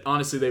admits that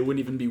honestly they wouldn't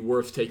even be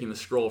worth taking the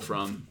scroll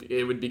from.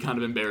 It would be kind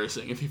of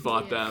embarrassing if he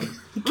fought them.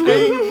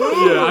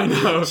 Yeah, I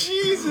know.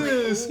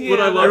 Jesus. Yeah,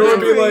 What I love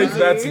Everyone is be like,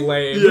 that's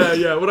lame.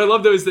 yeah. What I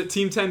love though is that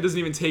Team 10 doesn't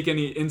even take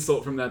any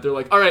insult from that. They're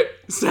like, "All right,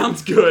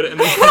 sounds good," and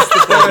they pass the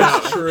phone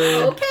That's out. true.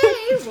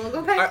 Okay, we'll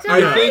go back to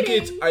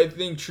I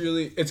think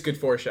truly it's good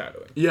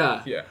foreshadowing.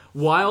 Yeah. Yeah.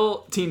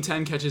 While Team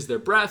 10 catches their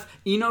breath,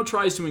 Ino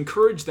tries to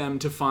encourage them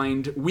to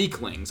find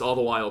weaklings, all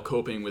the while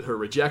coping with her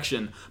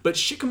rejection. But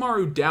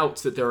Shikamaru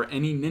doubts that there are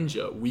any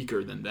ninja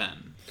weaker than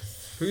them.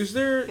 Who's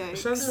their Yikes.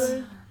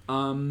 sensei?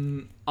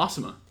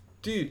 Asuma.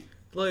 Dude,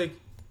 like,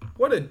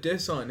 what a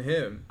diss on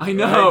him. I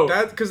know.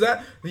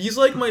 He's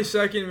like my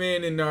second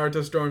man in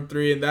Naruto Storm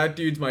 3, and that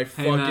dude's my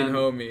Hey, fucking man.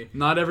 homie.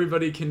 Not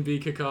everybody can be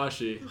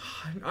Kakashi.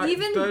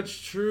 That's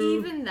true.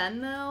 Even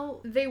then, though,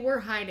 they were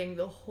hiding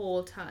the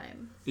whole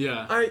time.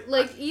 Yeah.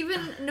 Like,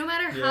 even no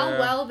matter how Yeah.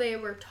 well they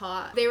were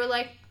taught, they were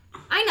like,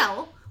 I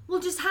know, we'll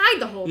just hide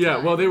the whole Yeah,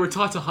 time. well, they were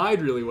taught to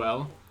hide really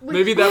well. Which-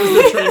 Maybe that was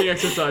their training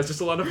exercise, just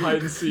a lot of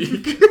hide and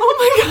seek.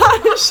 Oh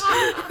my gosh.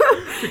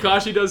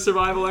 Kakashi does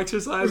survival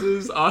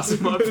exercises.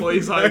 Asuma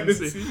plays hide and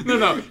seek.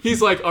 No.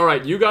 He's like, "All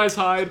right, you guys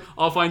hide.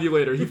 I'll find you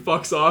later." He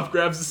fucks off,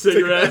 grabs a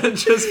cigarette, and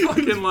just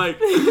fucking like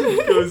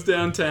goes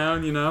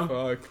downtown, you know?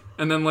 Fuck.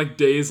 And then like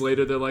days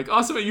later, they're like,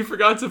 "Asuma, you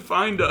forgot to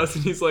find us."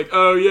 And he's like,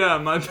 "Oh yeah,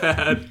 my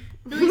bad."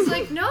 No, he's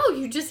like, no,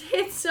 you just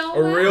hit so A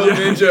well. real Yeah.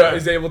 ninja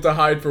is able to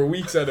hide for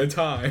weeks at a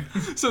time.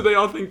 So they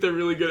all think they're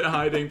really good at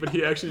hiding, but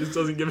he actually just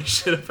doesn't give a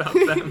shit about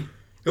them.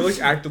 He'll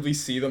like actively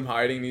see them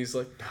hiding, and he's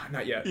like, nah,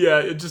 not yet. Yeah,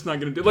 it's just not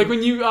gonna do. Like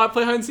when you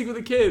play hide and seek with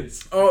the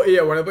kids. Oh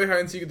yeah, when I play hide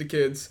and seek with the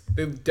kids,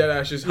 they dead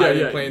ass just hide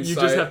in plain You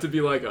sight. just have to be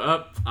like,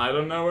 I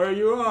don't know where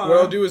you are. What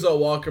I'll do is I'll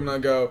walk them and I'll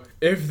go,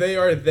 if they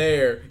are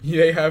there,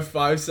 they have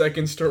 5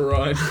 seconds to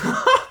run.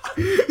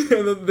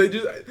 And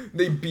then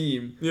they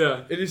beam.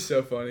 Yeah. It is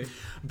so funny.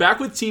 Back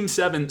with Team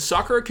 7,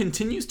 Sakura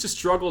continues to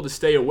struggle to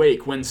stay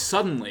awake when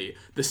suddenly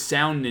the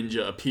sound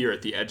ninja appear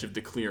at the edge of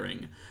the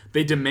clearing.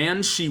 They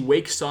demand she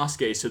wake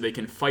Sasuke so they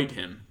can fight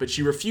him, but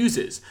she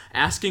refuses,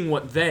 asking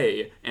what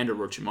they, and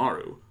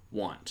Orochimaru,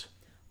 want.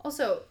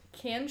 Also,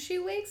 can she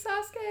wake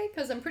Sasuke?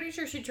 Because I'm pretty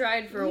sure she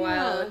tried for a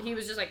while, and he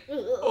was just like, ugh.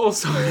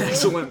 Also,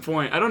 excellent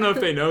point. I don't know if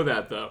they know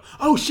that, though.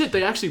 Oh, shit,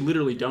 they actually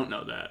literally don't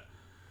know that.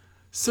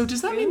 So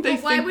does that mean they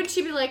why would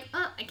she be like,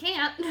 I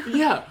can't?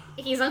 Yeah.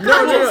 He's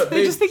unconscious. No,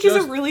 They just think he's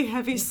a really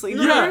heavy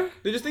sleeper. Yeah.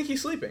 They just think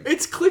he's sleeping.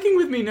 It's clicking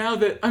with me now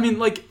that, I mean,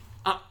 like,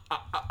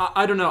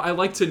 I don't know. I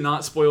like to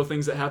not spoil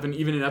things that happen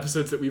even in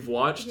episodes that we've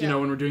watched, you know,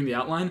 when we're doing the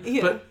outline.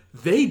 Yeah. But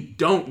they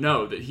don't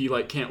know that he,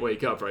 like, can't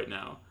wake up right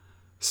now.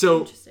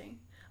 So... Interesting.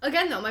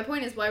 Again, though, my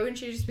point is, why wouldn't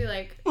she just be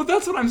like... Well,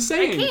 that's what I'm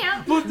saying. I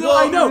can't. Well, no,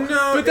 I know.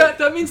 But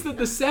that means that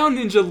the sound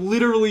ninja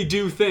literally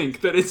do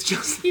think that it's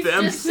just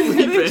them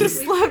sleeping. They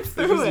just slept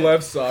through it.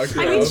 Left sock.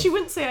 I mean, she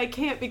wouldn't say I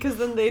can't because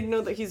then they'd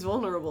know that he's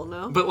vulnerable,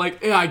 no? But,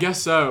 like, yeah, I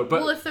guess so. But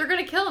well, if they're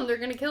gonna kill him, they're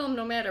gonna kill him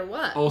no matter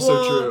what.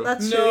 Also true.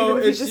 That's true. No, Even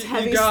if he's it's just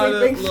heavy you gotta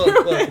sleeping look.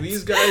 through it.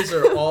 These guys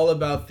are all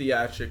about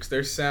theatrics.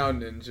 They're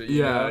sound ninja.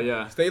 You know?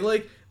 Yeah. They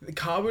like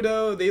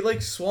Kabuto. They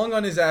like swung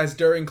on his ass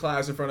during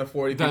class in front of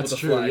 40 people That's to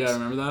true. flex. Yeah,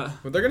 remember that?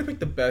 But they're gonna pick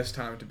the best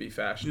time to be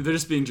fashion. They're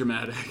just being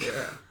dramatic.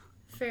 Yeah.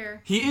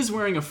 Fair. He is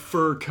wearing a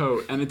fur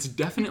coat, and it's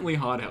definitely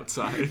hot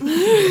outside.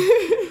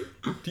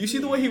 Do you see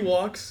the way he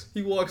walks?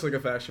 He walks like a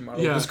fashion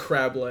model. Yeah. With his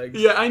crab legs.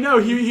 Yeah, I know.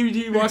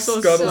 He walks all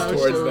scuttles slouched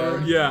towards over.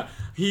 them. Yeah,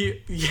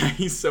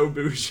 he's so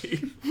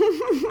bougie.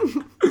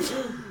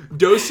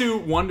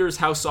 Dosu wonders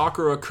how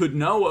Sakura could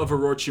know of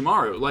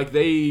Orochimaru. Like,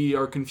 they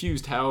are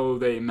confused how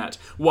they met.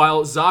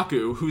 While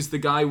Zaku, who's the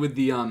guy with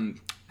the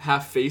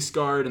half face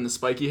guard and the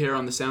spiky hair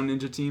on the Sound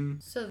Ninja team.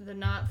 So the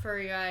not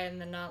furry guy and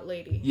the not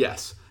lady.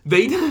 Yes.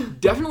 They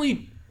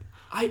definitely...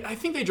 I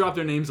think they dropped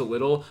their names a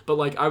little, but,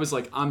 like, I was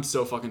like, I'm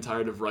so fucking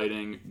tired of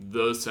writing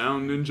the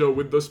Sound Ninja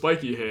with the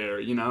spiky hair,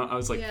 you know? I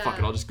was like, fuck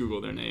it, I'll just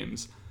Google their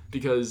names.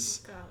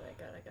 Because...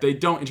 They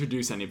don't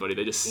introduce anybody,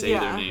 they just say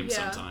their names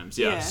sometimes.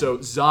 Yeah. So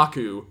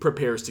Zaku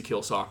prepares to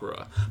kill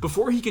Sakura.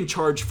 Before he can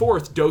charge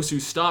forth,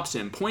 Dosu stops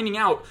him, pointing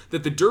out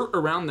that the dirt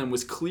around them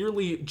was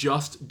clearly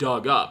just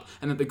dug up,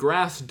 and that the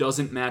grass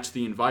doesn't match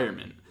the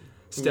environment.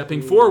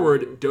 Stepping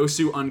forward,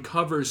 Dosu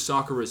uncovers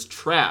Sakura's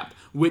trap,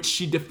 which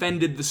she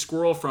defended the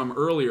squirrel from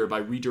earlier by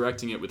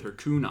redirecting it with her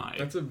kunai.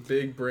 That's a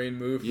big brain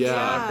move for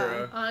Yeah.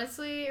 Sakura.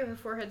 Honestly, her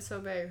forehead's so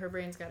big, her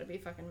brain's gotta be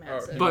fucking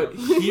massive. But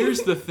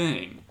here's the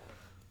thing.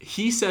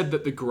 He said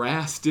that the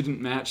grass didn't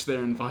match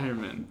their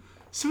environment.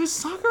 So is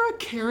Sakura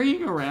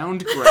carrying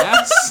around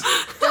grass?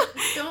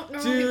 Don't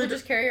normal people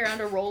just carry around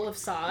a roll of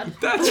sod?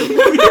 That's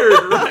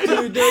weird, right?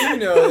 Dude, don't you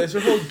know this? Her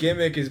whole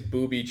gimmick is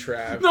booby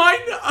trap. No,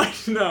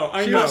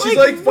 I know. She's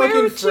like where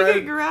fucking would she Fred.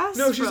 get grass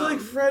No, she's from? like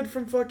Fred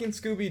from fucking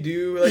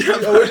Scooby-Doo. Like,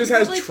 he always just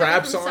has Like,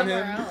 traps from on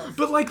him. somewhere else.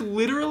 But, like,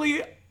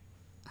 literally,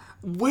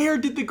 where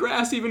did the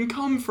grass even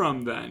come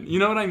from then? You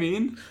know what I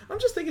mean? I'm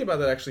just thinking about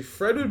that, actually.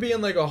 Fred would be in,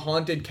 like, a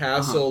haunted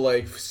castle,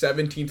 like,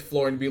 17th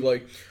floor, and be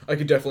like, I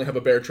could definitely have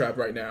a bear trap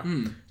right now.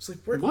 It's like,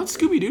 where... What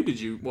Scooby-Doo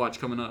did you watch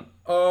coming up?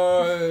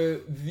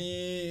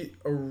 The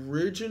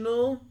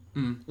original...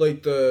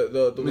 Like,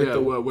 the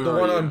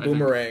one on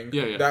Boomerang.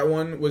 Yeah. That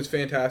one was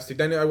fantastic.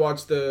 Then I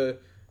watched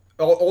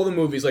all the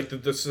movies, like the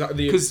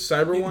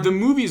cyber one. The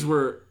movies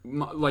were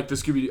like the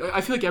Scooby-Doo. I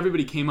feel like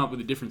everybody came up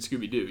with a different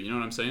Scooby-Doo. You know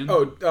what I'm saying?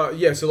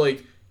 Yeah. So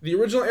like the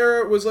original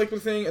era was like the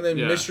thing, and then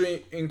Yeah.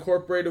 Mystery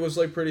Incorporated was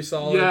like pretty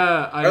solid.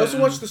 Yeah. I also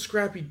watched the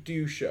Scrappy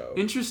Doo show.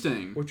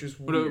 Interesting. Which is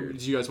weird.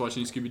 Did you guys watch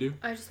any Scooby-Doo?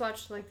 I just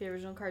watched like the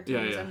original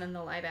cartoons Yeah. and then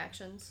the live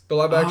actions. The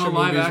live action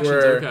live movies actions,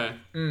 were okay.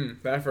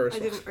 That first. I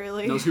one. didn't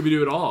really. No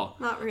Scooby-Doo at all.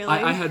 Not really.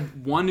 I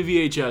had one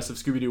VHS of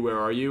Scooby-Doo Where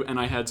Are You? And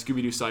I had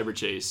Scooby-Doo Cyber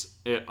Chase.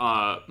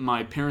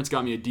 My parents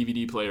got me a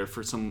DVD player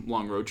for some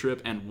long road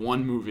trip and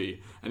one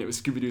movie, and it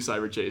was Scooby-Doo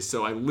Cyber Chase.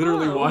 So I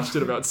literally watched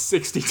it about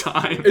 60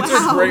 times. It's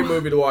a great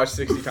movie to watch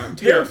 60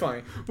 times.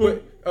 Terrifying. Well,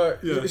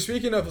 but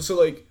speaking of, so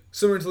like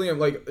similar to Liam,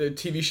 like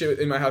TV shit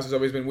in my house has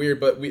always been weird.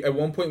 But we at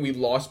one point we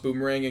lost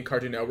Boomerang and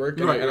Cartoon Network,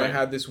 and, I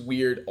had this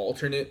weird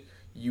alternate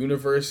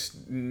universe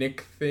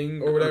Nick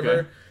thing or whatever.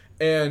 Okay.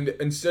 And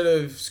instead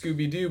of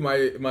Scooby-Doo,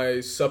 my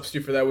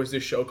substitute for that was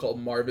this show called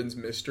Marvin's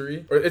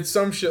Mystery, or it's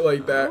some shit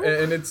like that.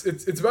 And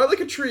it's about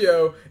like a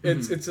trio.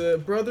 It's a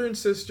brother and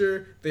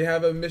sister. They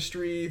have a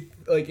mystery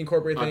like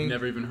incorporated thing. I've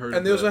never even heard of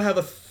And they also have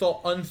a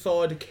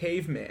unthawed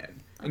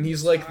caveman, and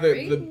he's like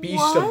the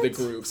beast of the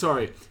group.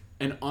 Sorry,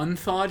 an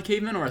unthawed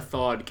caveman or a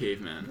thawed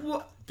caveman?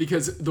 What?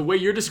 Because the way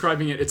you're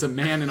describing it, it's a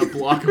man in a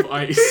block of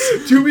ice.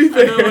 To be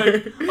fair, And they're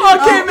like,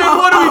 "Oh, caveman,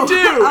 what do we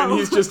do?" And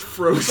he's just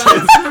frozen.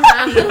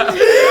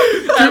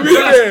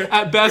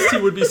 At best, he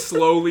would be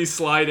slowly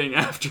sliding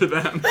after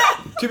them.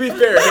 To be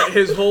fair,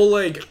 his whole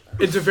like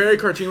it's a very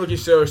cartoon-looking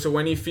show. So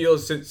when he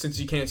feels since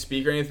he can't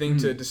speak or anything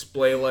to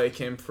display like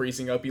him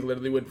freezing up, he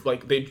literally would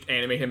like they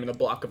animate him in a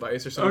block of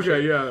ice or something.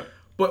 Okay, yeah.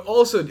 But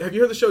also, have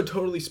you heard the show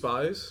Totally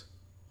Spies?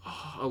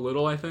 A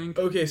little, I think.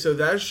 Okay, so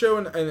that show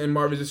and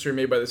Marvin's Mystery are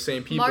made by the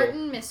same people.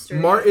 Martin's Mystery.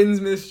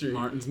 Martin's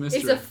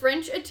Mystery. It's a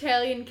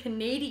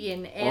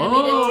French-Italian-Canadian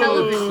animated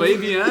television. Très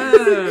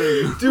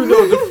bien. Dude,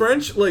 no, the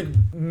French like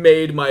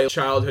made my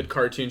childhood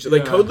cartoons.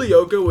 Like Code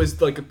Lyoko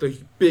was like the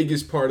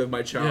biggest part of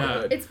my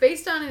childhood. It's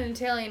based on an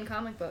Italian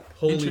comic book.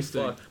 Holy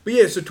fuck! But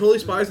yeah, so Totally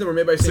Spies were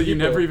made by the same So you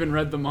people. never even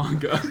read the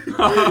manga?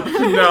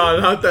 No,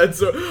 not that.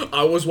 So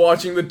I was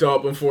watching the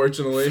dub,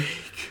 unfortunately.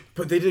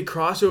 But they did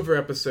crossover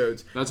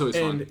episodes. That's always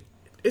fun.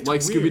 It's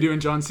like weird. Scooby-Doo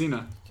and John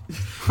Cena.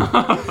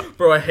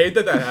 Bro, I hate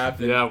that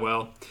happened. Yeah,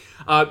 well.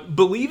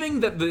 Believing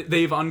that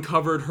they've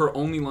uncovered her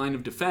only line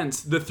of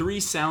defense, the three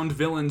sound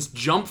villains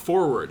jump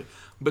forward.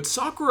 But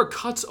Sakura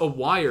cuts a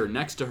wire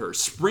next to her,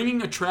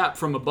 springing a trap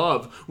from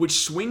above, which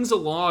swings a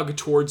log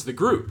towards the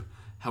group.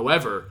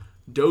 However,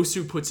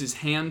 Dosu puts his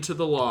hand to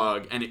the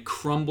log, and it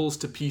crumbles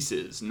to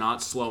pieces,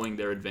 not slowing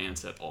their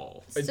advance at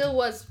all. Still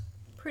was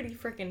pretty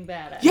freaking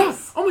badass. Yeah.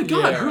 Oh my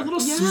god, Yeah. her little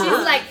She's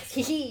smirk. like,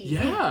 hee hee.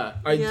 Yeah.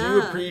 I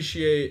do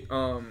appreciate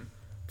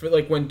for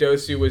like when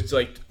Dosu was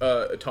like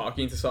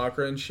talking to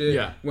Sakura and shit.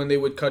 Yeah. When they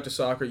would cut to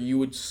Sakura, you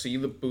would see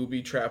the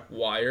booby trap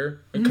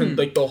wire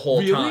like the whole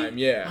Really? time.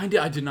 Yeah. I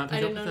did not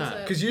pick up with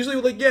that. Because usually,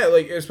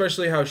 like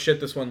especially how shit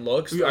this one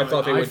looks, Yeah, I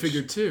thought they I would.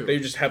 figured too. They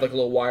just had like a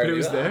little wire. But it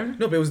was like, there?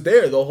 No, but it was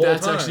there the whole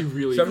That's time. actually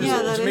really So cool. Yeah,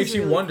 it that just is makes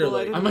you really wonder. cool. I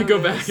Like, didn't I might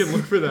go back and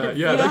look for that.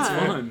 Yeah, that's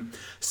Yeah. fun.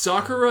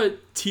 Sakura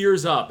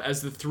tears up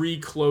as the three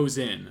close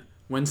in,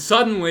 when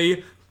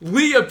suddenly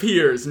Lee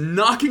appears,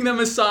 knocking them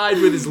aside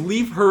with his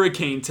leaf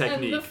hurricane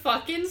technique. And the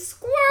fucking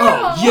squirrel.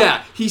 Oh,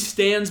 yeah. He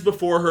stands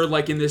before her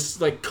like in this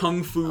like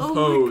kung fu Oh my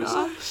pose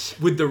gosh.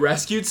 with the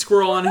rescued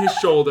squirrel on his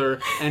shoulder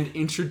and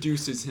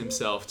introduces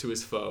himself to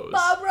his foes.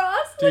 Bob Ross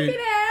Dude.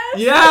 looking ass.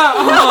 Yeah!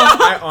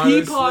 I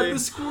honestly, Peapod the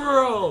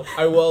squirrel!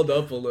 I welled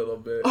up a little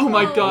bit. Oh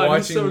my god,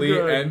 watching he's so Lee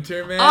good.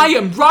 enter, man. I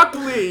am Rock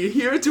Lee,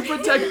 here to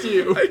protect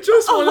you. I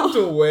just want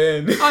him to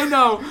win. I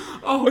know.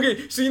 Oh,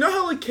 Okay, so you know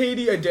how like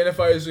Katie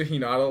identifies with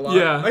Hinata a lot?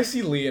 Yeah. I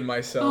see Lee in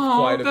myself Aw,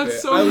 quite a that's bit.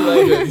 so I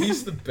love nice. him.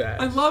 He's the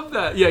best. I love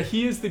that. Yeah,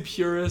 he is the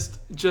purest,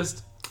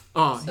 just,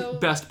 So-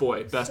 best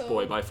boy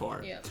so- by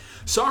far. Yeah.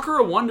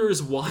 Sakura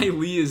wonders why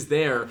Lee is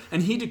there,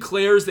 and he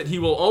declares that he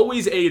will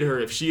always aid her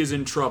if she is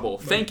in trouble,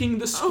 thanking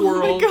the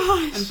squirrel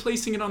gosh. and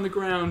placing it on the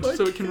ground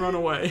so it can run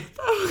away.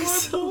 Oh,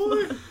 so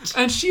much.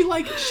 And she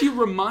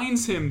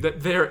reminds him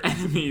that they're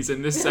enemies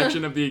in this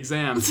section of the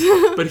exam,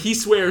 but he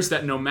swears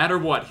that no matter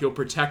what, he'll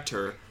protect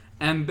her.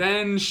 And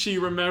then she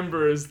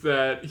remembers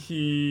that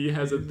he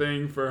has a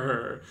thing for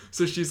her.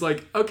 So she's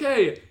like,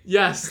 okay,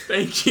 yes,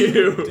 thank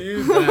you.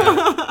 Do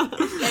that.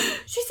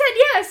 She said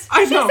yes.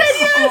 I She know. said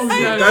yes. Oh,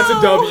 yes. That's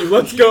a W.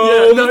 Let's go.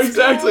 Yeah, no, Let's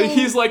exactly. go.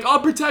 He's like, I'll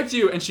protect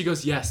you. And she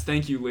goes, yes,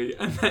 thank you, Lee.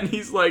 And then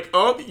he's like,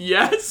 oh,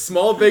 yes.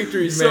 Small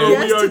victories, man. So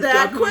Yes we are to that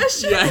definitely-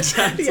 question? Yeah,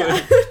 exactly.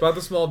 Yeah. It's about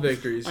the small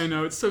victories. I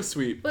know, it's so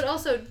sweet. But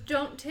also,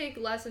 don't take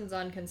lessons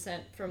on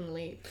consent from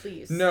Lee,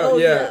 please. No, Oh,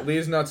 yeah, yeah.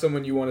 Lee's not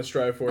someone you want to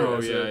strive for Oh,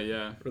 as yeah, a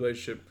yeah.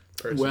 relationship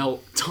person. Well,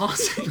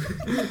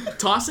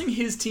 tossing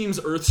his team's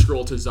Earth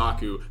Scroll to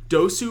Zaku,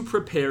 Dosu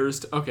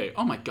prepares to... Okay,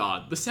 oh my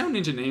god, the Sound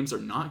Ninja names are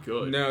not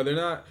good. No, they're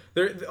not.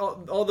 They're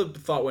all the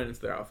thought went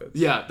into their outfits.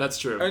 Yeah, that's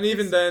true. And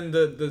even then,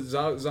 the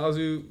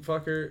Zazu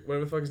fucker,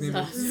 whatever the fuck his name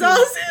is.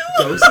 Zazu.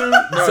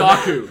 Dosu?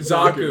 Zaku.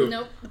 Zaku.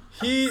 Nope.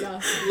 He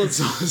Zazu. looks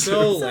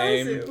so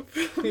lame.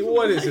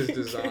 What is his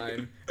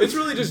design? It's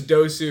really just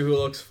Dosu who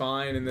looks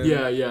fine, and then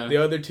Yeah. the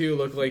other two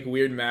look like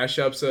weird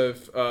mashups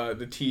of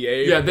the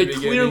TA. Yeah, from they the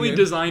clearly beginning.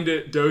 designed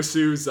it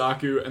Dosu,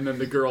 Zaku, and then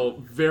the girl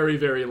very,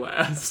 very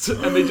last.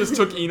 And they just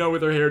took Ino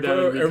with her hair down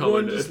Bro, and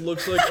everyone recolored just it.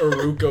 looks like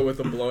Aruka with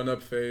a blown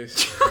up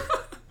face.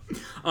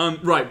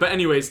 Right, but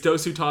anyways,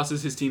 Dosu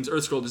tosses his team's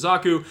Earth Scroll to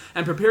Zaku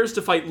and prepares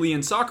to fight Lee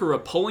and Sakura,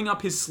 pulling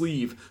up his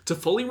sleeve to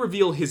fully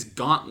reveal his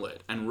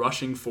gauntlet and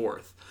rushing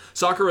forth.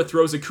 Sakura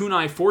throws a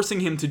kunai, forcing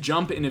him to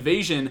jump in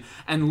evasion,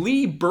 and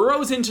Lee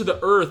burrows into the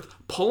earth,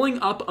 pulling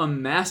up a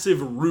massive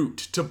root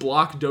to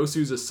block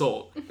Dosu's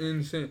assault.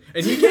 Insane.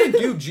 And he can't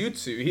do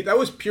jutsu. That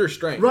was pure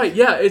strength. Right,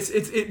 yeah,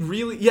 it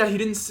really, yeah, he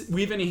didn't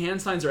weave any hand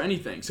signs or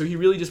anything, so he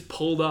really just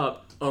pulled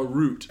up a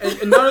root.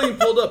 And not only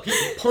pulled up,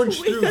 he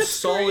punched through that's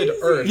solid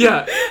crazy. earth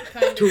Yeah,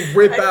 to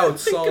rip I didn't out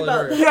think solid about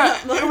earth.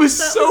 that. yeah, it was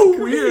That so was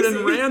weird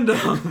and crazy.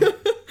 random.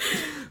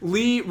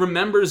 Lee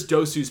remembers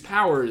Dosu's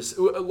powers,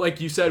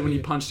 like you said, when he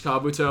punched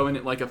Kabuto and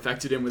it like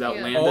affected him without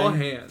Yeah. landing. All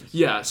hands.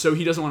 Yeah, so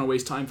he doesn't want to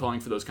waste time falling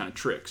for those kind of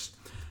tricks.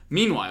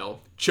 Meanwhile,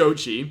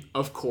 Chochi,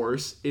 of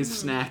course, is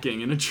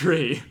snacking in a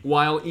tree,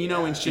 while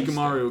Ino and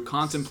Shikamaru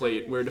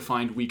contemplate where to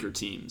find weaker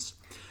teams.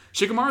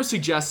 Shikamaru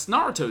suggests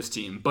Naruto's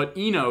team, but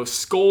Ino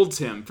scolds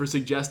him for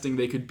suggesting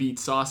they could beat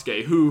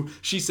Sasuke, who,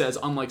 she says,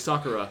 unlike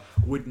Sakura,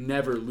 would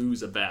never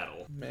lose a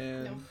battle.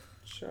 Man, No.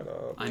 shut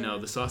up. I know,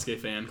 the Sasuke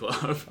fan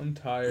club. I'm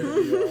tired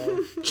of y'all.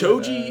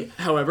 Choji,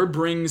 however,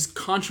 brings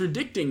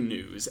contradicting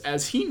news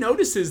as he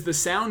notices the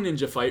Sound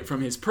Ninja fight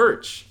from his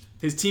perch.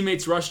 His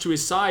teammates rush to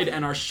his side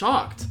and are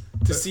shocked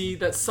to see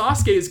that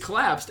Sasuke is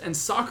collapsed and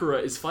Sakura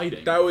is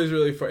fighting. That was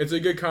really fun. It's a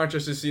good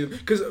contrast to see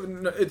because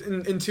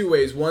in two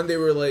ways. One, they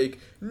were like,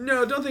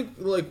 no, don't think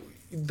like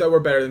that we're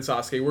better than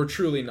Sasuke. We're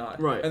truly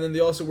not. Right. And then they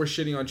also were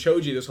shitting on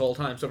Choji this whole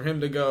time. So for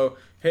him to go,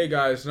 hey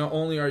guys, not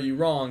only are you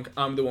wrong,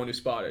 I'm the one who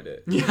spotted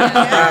it. Yeah.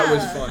 That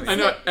was funny. I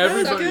know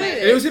everybody. good.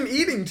 And it was him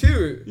eating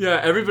too. Yeah,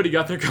 everybody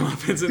got their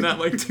comeuppance in that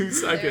like 2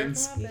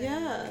 seconds.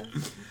 Yeah.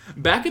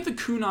 Back at the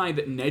kunai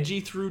that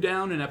Neji threw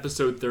down in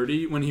episode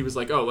 30 when he was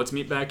like, oh, let's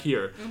meet back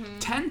here,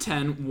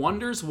 1010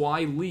 wonders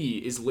why Lee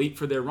is late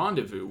for their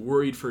rendezvous,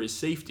 worried for his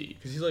safety.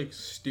 Because he's like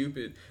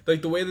stupid.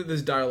 Like the way that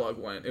this dialogue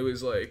went, it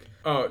was like,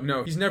 oh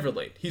no, he's never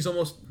late. He's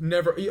almost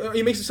never.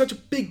 He makes such a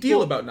big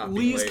deal about not being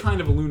Lee's late.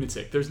 kind of a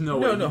lunatic. There's no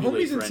way. No, he'd be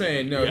late homie's for insane.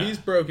 anything. No, Yeah. he's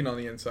broken on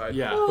the inside.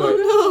 Yeah.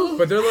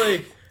 But they're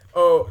like,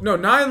 oh no,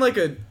 not in like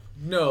a.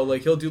 No,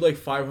 like he'll do like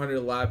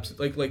 500 laps,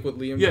 like what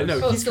Liam does. Yeah,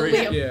 no, he's so crazy.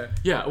 Liam. Yeah.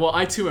 Yeah, well,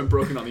 I too am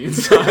broken on the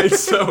inside,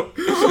 so.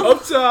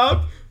 Up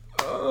top.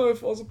 Oh, it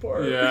falls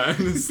apart. Yeah,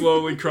 and then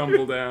slowly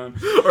crumble down.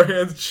 Our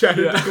hands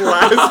shattered to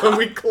glass when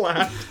we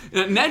clapped.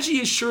 Now,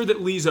 Neji is sure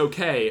that Lee's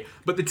okay,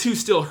 but the two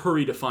still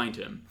hurry to find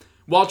him.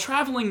 While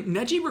traveling,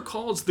 Neji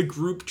recalls the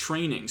group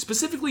training,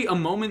 specifically a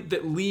moment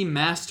that Lee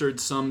mastered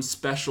some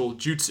special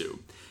jutsu.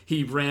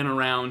 He ran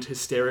around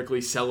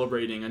hysterically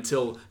celebrating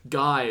until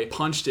Guy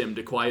punched him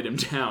to quiet him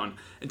down.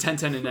 And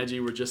 1010 and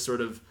Neji were just sort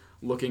of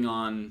looking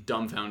on,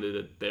 dumbfounded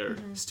at their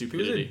He was a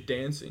stupidity.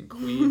 dancing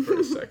queen for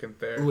a second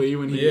there. Lee,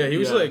 when he he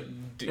was like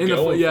in the,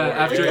 going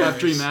yeah, for it.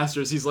 after he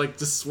masters, he's like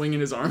just swinging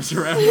his arms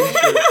around,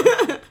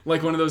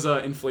 like one of those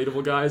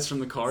inflatable guys from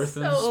the car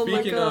thing. Oh my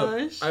Speaking of,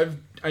 gosh.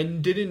 I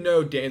didn't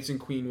know Dancing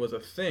Queen was a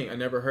thing. I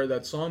never heard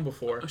that song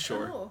before.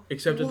 Sure. Oh.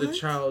 Except that the What?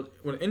 child,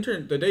 when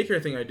intern, the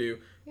daycare thing I do,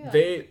 Yeah.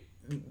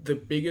 the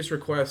biggest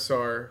requests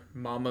are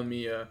Mamma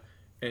Mia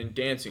and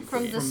Dancing From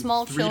Queen. the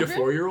small 3 to children?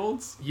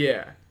 4-year-olds.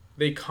 Yeah.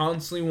 They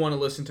constantly want to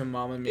listen to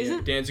Mamma Mia,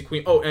 Isn't- Dancing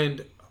Queen. Oh,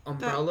 and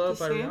Umbrella the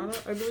by same?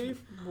 Rihanna, I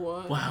believe.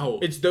 What? Wow.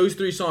 It's those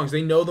 3 songs.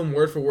 They know them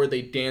word for word.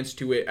 They dance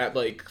to it at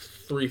like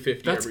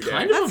 3:50 That's every day.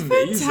 kind of That's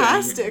amazing.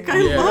 fantastic. I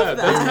Yeah, love that.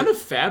 That's kind of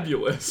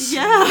fabulous.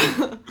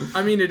 Yeah.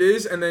 I mean, it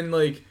is, and then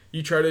like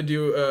you try to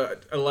do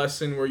a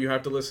lesson where you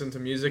have to listen to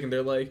music, and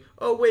they're like,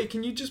 "Oh wait,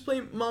 can you just play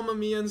Mamma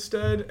Mia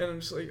instead?" And I'm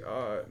just like,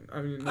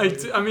 I mean,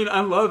 I mean, I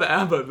love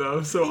ABBA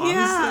though, so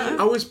Yeah. honestly,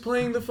 I was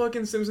playing the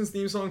fucking Simpsons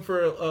theme song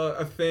for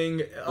a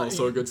thing.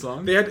 also a good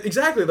song. They had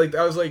exactly like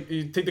I was like,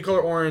 you take the color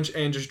orange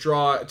and just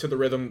draw to the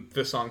rhythm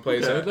this song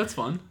plays Okay, at. that's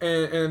fun.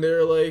 And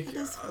they're like,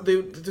 That's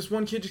this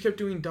one kid just kept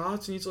doing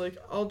dots, and he's like,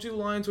 I'll do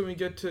lines when we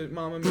get to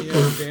Mamma Mia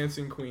and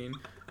Dancing Queen.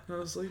 And I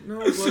was like, no,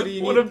 buddy,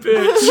 you What a need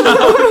bitch.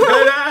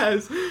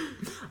 that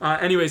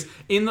ass. Anyways,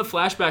 in the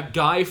flashback,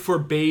 Guy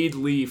forbade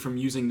Lee from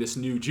using this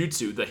new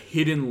jutsu, the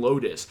Hidden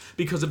Lotus,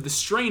 because of the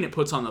strain it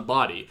puts on the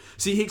body.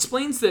 See, he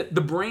explains that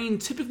the brain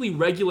typically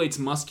regulates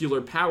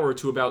muscular power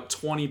to about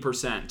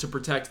 20% to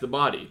protect the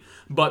body,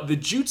 but the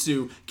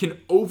jutsu can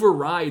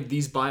override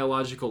these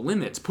biological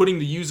limits, putting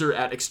the user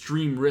at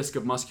extreme risk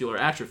of muscular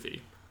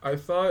atrophy. I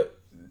thought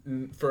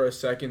for a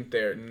second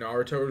there,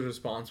 Naruto was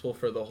responsible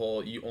for the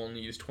whole you only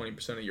use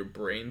 20% of your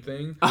brain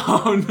thing.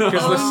 Oh no.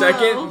 Because the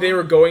second they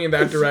were going in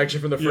that direction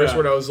from the first Yeah.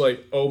 word, I was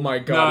like, oh my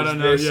god,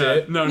 No, is this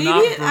it? No, Maybe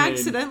not it brain.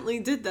 accidentally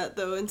did that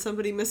though, and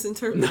somebody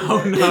misinterpreted No,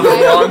 it. no. The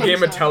I wrong don't game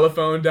think of so.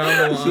 telephone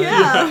down the line.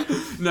 Yeah.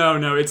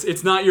 No,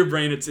 it's not your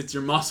brain, it's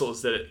your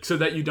muscles so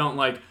that you don't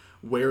like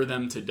wear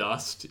them to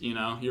dust, you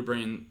know? Your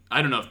brain,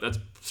 I don't know if that's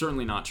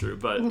certainly not true,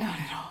 but Not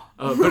at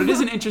all. but it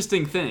is an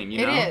interesting thing, you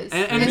It know? is.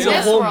 And In There's it's a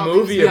this whole world,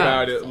 movie it's-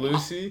 about Yeah. it,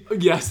 Lucy.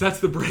 yes, that's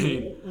the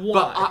brain. Why?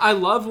 But I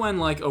love when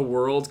like a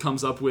world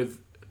comes up with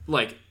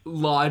like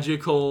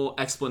logical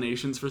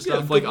explanations for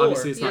stuff. the Like lore,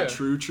 obviously it's not yeah.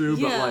 true,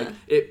 but Yeah. like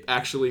it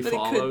actually But it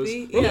could follows.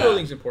 be. World Yeah.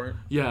 building's important.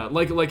 Yeah,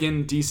 like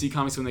in DC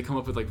Comics when they come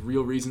up with like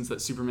real reasons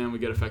that Superman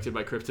would get affected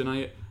by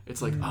kryptonite,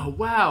 it's like, oh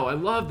wow, I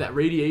love that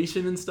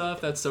radiation and stuff.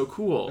 That's so In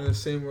cool. the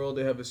same world,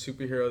 they have a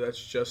superhero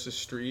that's just a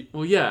street.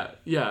 Well, yeah.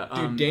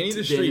 Dude, Danny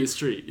the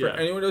Street. Yeah. For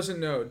anyone who doesn't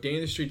know, Danny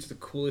the Street's the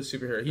coolest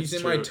superhero. He's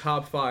It's in my true.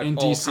 top 5 In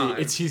all DC,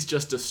 time. he's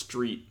just a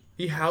street.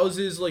 He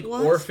houses like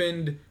What?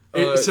 orphaned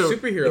So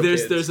superhero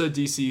there's kids. there's a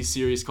DC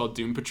series called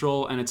Doom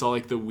Patrol, and it's all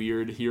like the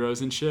weird heroes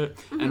and shit.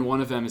 And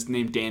one of them is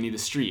named Danny the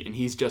Street, and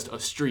he's just a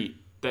street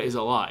that is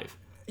alive,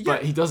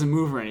 but he doesn't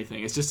move or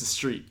anything. It's just a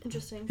street.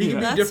 Interesting. He can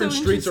be That's different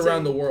so streets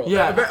around the interesting. world.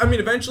 Yeah. I mean,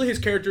 eventually his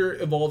character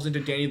evolves into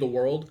Danny the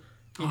World.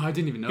 Oh, I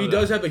didn't even know He that.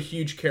 does have a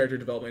huge character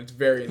development. It's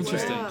very insane.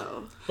 Interesting.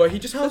 Wow. But he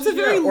just That's houses a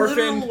very orphaned.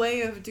 literal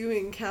way of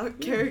doing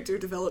character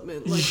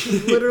development. Like, he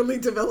literally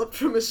developed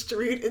from a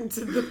street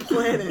into the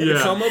planet. Yeah.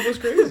 Come up was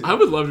crazy. I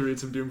would love to read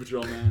some Doom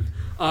Patrol, man.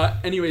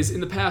 Anyways,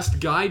 in the past,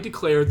 Guy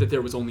declared that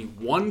there was only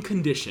one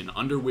condition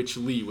under which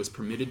Lee was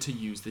permitted to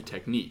use the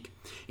technique.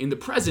 In the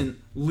present,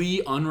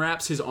 Lee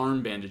unwraps his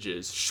arm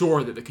bandages,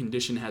 sure that the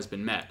condition has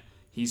been met.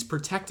 He's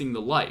protecting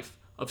the life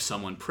of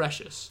someone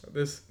precious.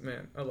 This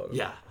man, I love it.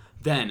 Yeah.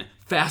 Then,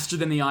 faster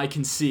than the eye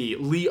can see,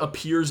 Lee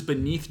appears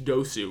beneath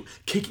Dosu,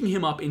 kicking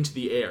him up into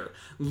the air.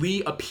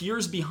 Lee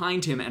appears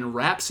behind him and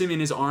wraps him in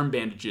his arm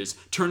bandages,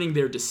 turning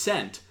their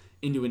descent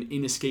into an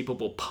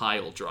inescapable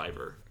pile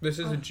driver. This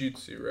is a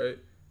jutsu, right?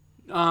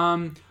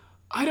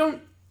 I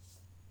don't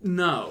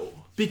know.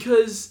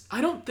 Because I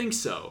don't think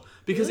so.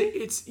 Because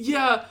Really?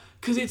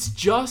 because it's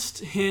just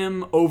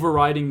him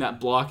overriding that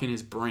block in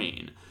his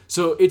brain.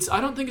 So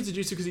I don't think it's a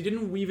jutsu because he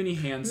didn't weave any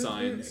hand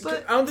signs.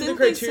 But I don't think the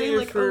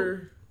criteria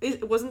for...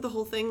 It wasn't the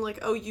whole thing like,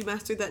 oh, you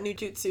mastered that new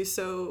jutsu,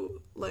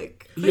 so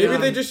like... Maybe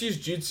they just use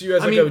jutsu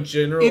as a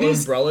general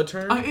umbrella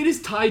term. It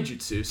is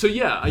taijutsu, so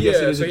I guess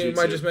it is a jutsu. So he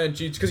might just meant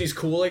jutsu because he's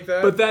cool like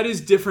that. But that is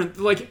different.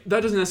 Like,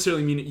 that doesn't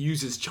necessarily mean it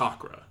uses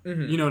chakra.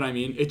 You know what I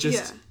mean? It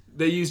just...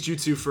 They use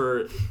jutsu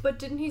for... But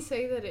didn't he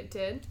say that it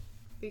did?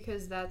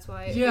 Because that's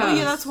why...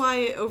 that's why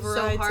it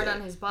overrides so hard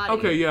on his body.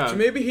 Okay, yeah. So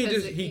maybe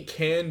he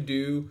can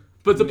do...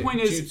 But the point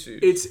is, jutsu.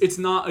 it's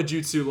not a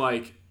jutsu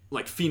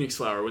like Phoenix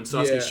Flower when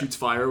Sasuke shoots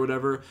fire or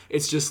whatever.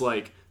 It's just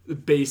like the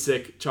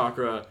basic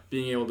chakra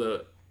being able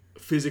to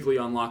physically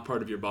unlock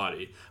part of your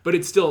body. But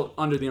it's still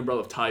under the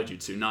umbrella of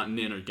taijutsu, not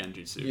nin or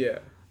genjutsu. Yeah.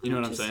 You know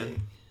what I'm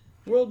saying?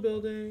 World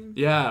building.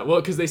 Yeah, well,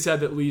 because they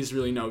said that Lee's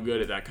really no good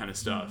at that kind of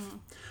stuff. Mm-hmm.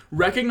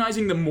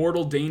 Recognizing the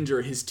mortal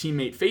danger his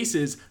teammate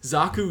faces,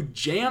 Zaku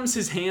jams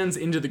his hands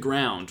into the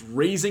ground,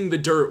 raising the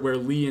dirt where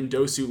Lee and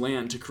Dosu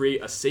land to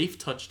create a safe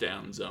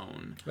touchdown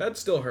zone. That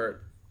still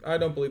hurt. I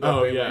don't believe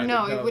that.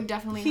 No, it would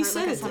definitely hurt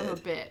like a son of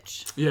a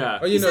bitch. Yeah.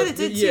 He said it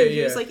did too.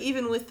 He was like,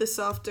 even with the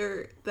soft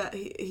dirt, that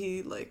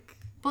he like...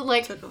 But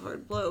like, took a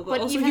hard blow, but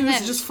also even he was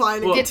then, just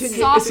fine and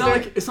continued. It's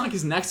not like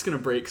his neck's gonna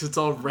break because it's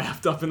all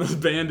wrapped up in those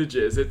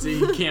bandages.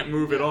 He can't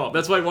move at all.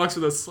 That's why he walks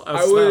with a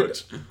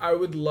slouch. I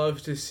would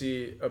love to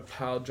see a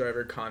pile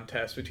driver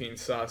contest between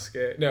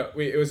Sasuke. No,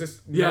 wait, it was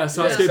this.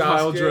 Sasuke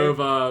pile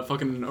drove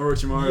fucking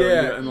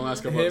Orochimaru in the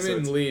last couple episodes. Him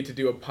and Lee to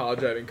do a pile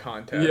driving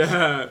contest.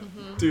 Yeah,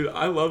 dude,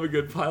 I love a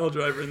good pile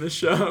driver in this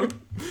show.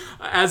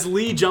 As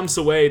Lee jumps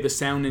away, the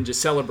Sound Ninjas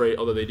celebrate,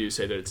 although they do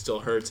say that it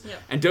still hurts. Yeah.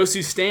 And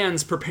Dosu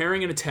stands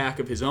preparing an attack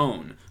of his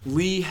own.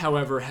 Lee,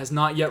 however, has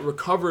not yet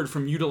recovered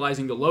from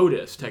utilizing the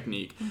Lotus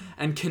technique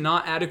and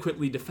cannot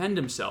adequately defend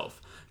himself.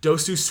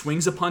 Dosu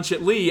swings a punch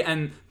at Lee,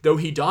 and though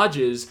he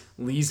dodges,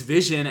 Lee's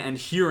vision and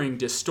hearing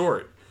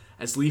distort.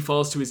 As Lee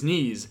falls to his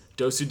knees,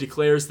 Dosu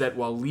declares that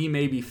while Lee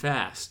may be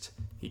fast,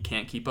 he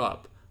can't keep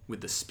up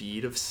with the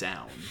speed of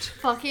sound.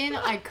 Fucking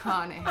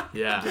iconic.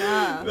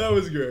 Yeah. That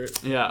was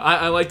great. Yeah,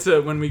 I like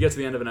to, when we get to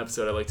the end of an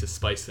episode, I like to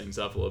spice things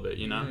up a little bit,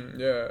 you know?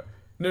 Yeah.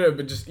 No,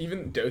 but just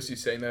even Dosu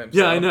saying that himself.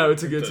 Yeah, I know,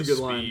 it's a good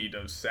line. Speed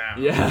of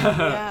sound.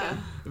 Yeah.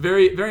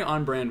 Very, very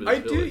on brand with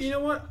his village. You know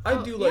what?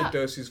 I do like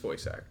Dosu's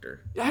voice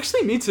actor.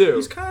 Actually, me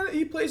too.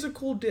 He plays a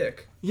cool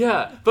dick.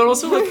 Yeah, but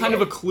also like kind of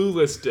a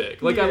clueless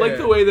dick. Like I like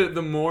the way that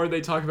the more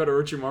they talk about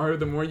Orochimaru,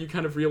 the more you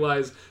kind of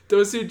realize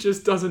Dosu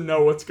just doesn't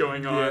know what's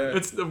going on. Yeah.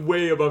 It's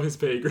way above his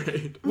pay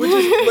grade. Which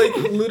is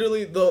like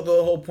literally the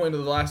whole point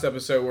of the last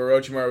episode where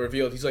Orochimaru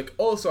revealed he's like,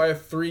 oh, so I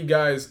have 3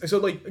 guys. So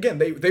like again,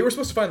 they were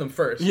supposed to find them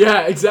first.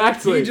 Yeah,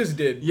 exactly. He just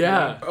did.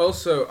 Yeah.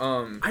 Also,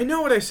 I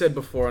know what I said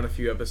before on a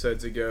few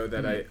episodes ago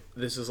that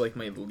this is like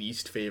my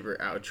least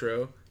favorite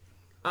outro.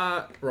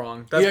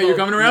 Wrong. You're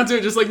coming around to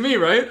it just like me,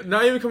 right?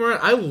 Not even coming around.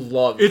 I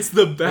love it. It's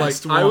the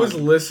best one. I was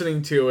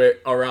listening to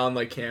it around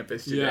like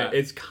campus today. Yeah.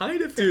 It's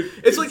kind of... Dude,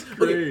 it's like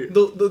great.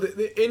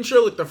 The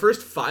intro, like the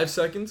first 5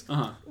 seconds,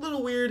 a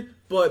little weird,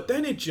 but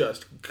then it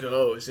just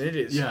goes. And it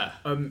is... Yeah.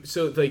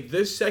 So like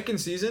this second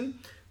season...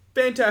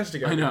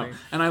 Fantastic. I know,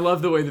 and I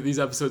love the way that these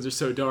episodes are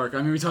so dark.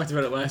 I mean, we talked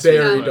about it last week.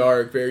 Very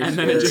dark, very. And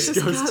scary. then it just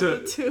goes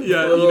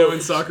to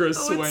when Sakura's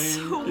swaying.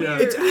 So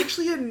it's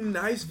actually a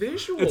nice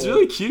visual. It's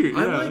really cute.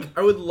 Yeah.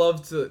 I would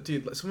love to,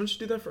 dude. Someone should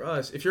do that for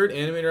us. If you're an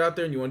animator out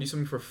there and you want to do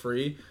something for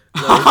free,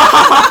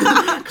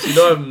 because you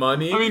don't have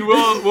money. I mean,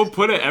 we'll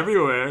put it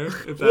everywhere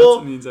if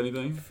that means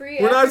anything. Free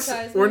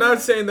we're not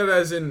saying that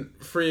as in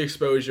free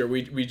exposure.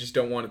 We just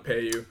don't want to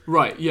pay you.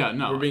 Right? Yeah.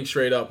 No. We're being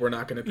straight up. We're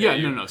not going to pay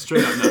you. Yeah. No.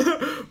 Straight up.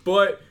 No.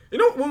 But. You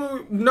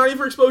know, not even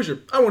for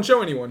exposure. I won't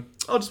show anyone.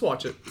 I'll just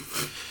watch it.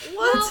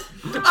 What?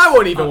 I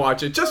won't even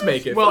watch it. Just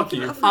make it. Well, fuck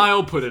you.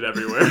 I'll put it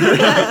everywhere.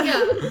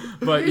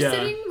 But You're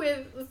sitting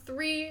with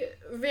 3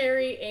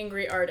 very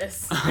angry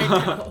artists right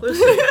now.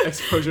 Listen,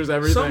 exposure's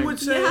everything. Some would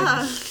say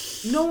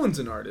no one's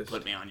an artist.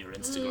 Put me on your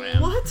Instagram.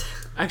 What?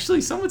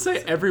 Actually, some would say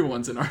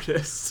everyone's an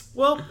artist.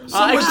 Well,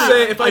 some would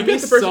say if I beat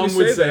the person some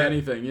would say say that,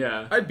 anything.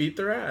 Yeah, I'd beat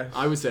their ass.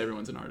 I would say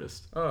everyone's an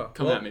artist. Oh,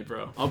 come at me,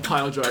 bro. I'll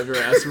pile drive your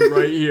ass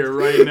right here,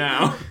 right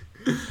now.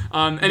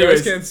 Anyways, you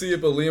guys can't see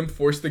it, but Liam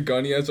forced the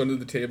gun he has under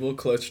the table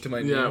clutched to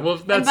my knee. Yeah, well,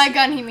 that's... And by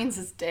gun, he means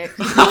his dick.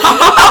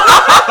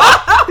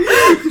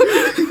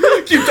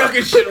 Keep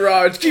talking shit,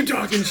 Raj. Keep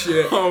talking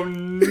shit.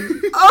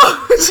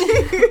 Oh,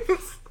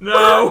 jeez.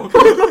 No,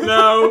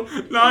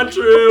 not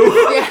true.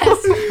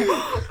 Yes.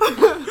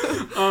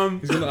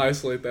 He's gonna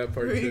isolate that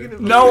part too.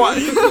 No,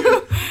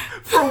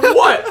 for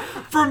what?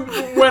 For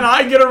when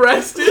I get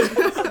arrested?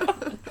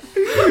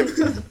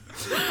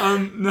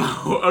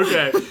 No,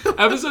 okay.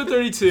 Episode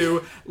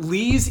 32,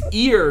 Lee's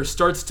ear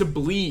starts to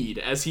bleed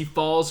as he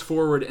falls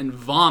forward and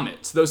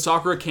vomits, though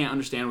Sakura can't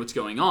understand what's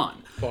going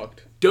on.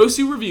 Fucked.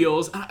 Dosu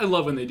reveals, I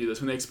love when they do this,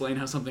 when they explain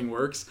how something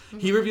works.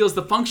 He reveals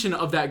the function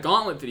of that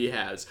gauntlet that he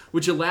has,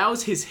 which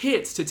allows his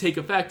hits to take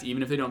effect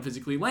even if they don't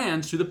physically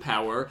land through the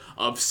power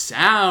of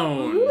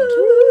sound.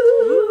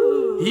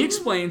 He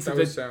explains that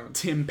the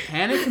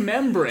tympanic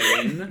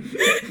membrane...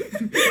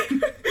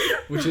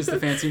 which is the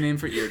fancy name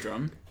for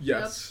eardrum.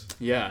 Yes.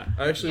 Yeah.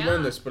 I actually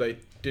learned this, but I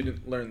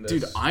didn't learn this.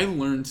 Dude, I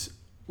learned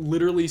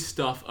literally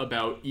stuff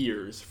about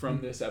ears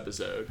from this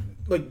episode.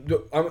 Like,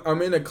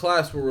 I'm in a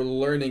class where we're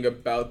learning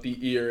about the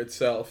ear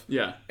itself.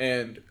 Yeah.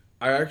 And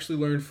I actually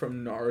learned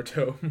from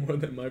Naruto more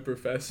than my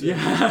professor.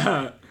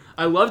 Yeah.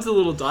 I loved the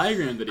little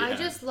diagram that he had. I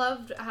just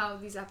loved how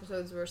these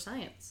episodes were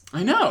science.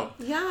 I know.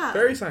 Yeah.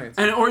 Very science.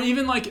 And or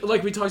even like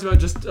we talked about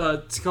just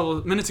a couple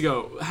of minutes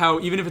ago, how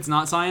even if it's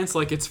not science,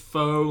 like it's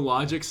faux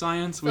logic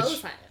science, which Faux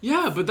science.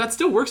 yeah, but that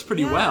still works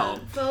pretty well.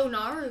 Faux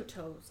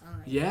Naruto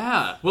science.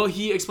 Yeah. Well,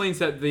 he explains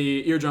that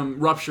the eardrum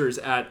ruptures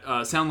at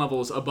sound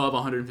levels above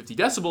 150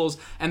 decibels,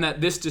 and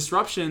that this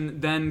disruption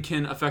then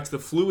can affect the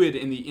fluid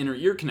in the inner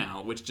ear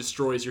canal, which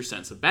destroys your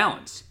sense of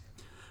balance.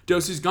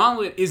 Dosu's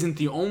gauntlet isn't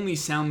the only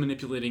sound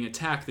manipulating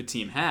attack the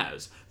team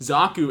has.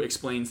 Zaku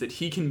explains that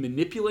he can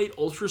manipulate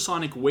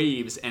ultrasonic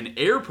waves and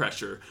air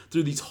pressure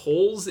through these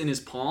holes in his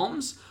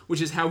palms,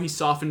 which is how he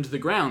softened the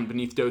ground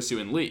beneath Dosu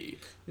and Lee.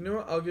 You know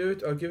what? I'll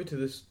give it to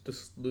this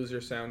loser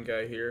sound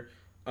guy here.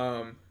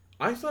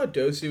 I thought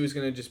Dosu was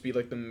gonna just be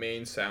like the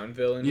main sound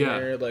villain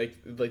here.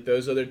 Like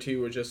those other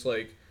two were just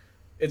like.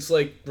 It's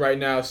like right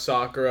now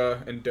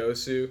Sakura and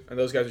Dosu, and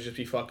those guys would just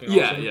be fucking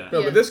awesome. Yeah.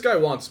 No, but this guy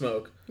wants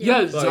smoke.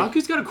 Yeah, Like,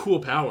 Zaku's got a cool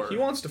power. He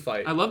wants to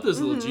fight. I love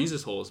those little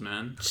Jesus holes,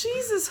 man.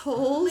 Jesus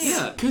holes.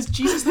 Yeah, because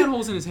Jesus had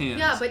holes in his hands.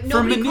 Yeah, but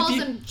nobody calls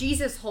them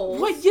Jesus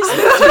holes. What? Yes,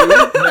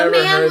 they do. Never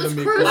man heard was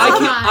them be crucified.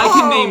 called. I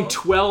can name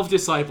 12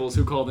 disciples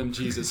who call them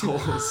Jesus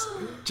holes.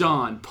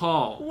 John,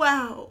 Paul,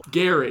 Wow.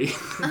 Gary.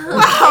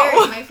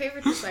 Wow. My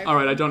favorite disciple. All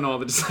right, I don't know all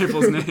the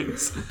disciples'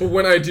 names. But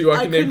when I do,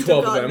 I can name couldn't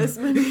 12 have of them. gotten as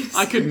many.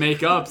 I could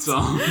make up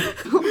some.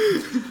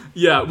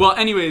 Yeah, well,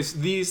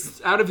 anyways,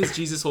 these out of his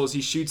Jesus holes,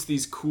 he shoots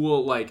these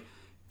cool, like,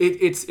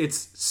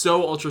 it's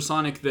so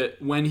ultrasonic that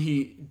when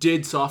he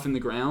did soften the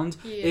ground,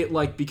 it,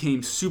 like,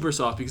 became super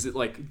soft because it,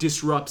 like,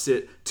 disrupts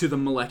it to the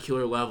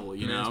molecular level,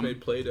 you know? It's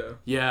made Play-Doh.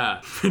 Yeah,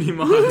 pretty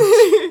much.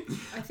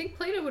 I think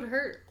Play-Doh would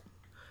hurt.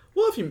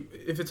 Well,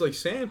 if it's like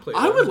sand Play-Doh.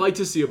 I would like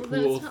to see a Well,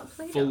 then pool it's not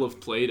Play-Doh. full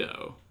of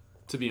Play-Doh,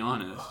 to be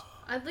honest.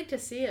 I'd like to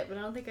see it, but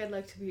I don't think I'd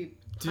like to be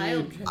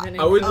pile-driven.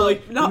 I would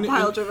like... Not you know-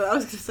 pile driven. I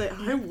was gonna say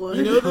I would.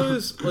 You know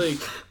those, like,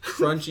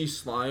 crunchy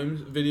slime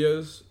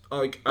videos?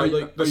 Like, I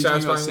like the Are you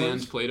talking about satisfying sand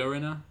ones? Play-Doh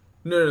right now?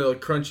 No,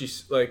 like crunchy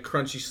slime.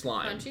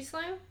 Crunchy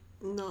slime?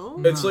 No.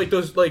 It's like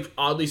those, like,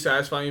 oddly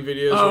satisfying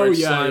videos Oh, where it's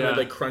yeah, slime yeah. and,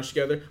 like, crunch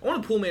together. I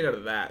want a pool made out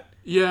of that.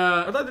 I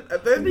Yeah. thought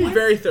that'd be What?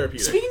 very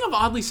therapeutic. Speaking of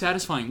oddly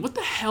satisfying, what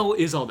the hell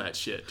is all that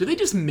shit? Do they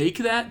just make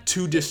that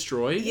to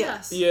destroy?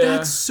 Yes. Yeah.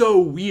 That's so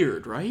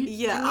weird, right?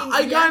 Yeah.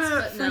 I Yes,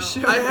 kinda... but no. for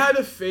sure. I had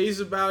a phase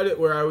about it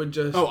where I would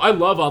just... Oh, I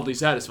love oddly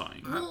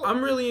satisfying.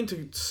 I'm really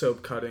into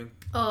soap cutting.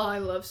 Oh, I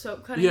love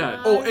soap cutting.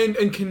 Yeah. Oh,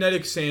 and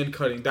kinetic sand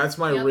cutting. That's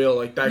my Yep. real,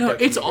 like, that No,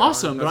 gets it's me going.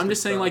 awesome, but That's I'm good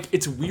just saying, stuff. like,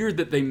 it's weird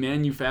that they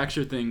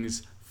manufacture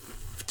things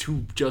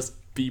to just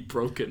be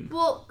broken.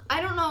 Well,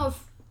 I don't know if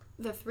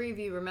the three of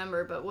you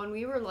remember, but when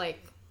we were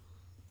like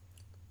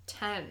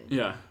 10,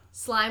 Yeah.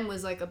 slime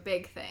was like a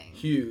big thing.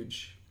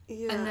 Huge.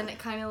 Yeah. And then it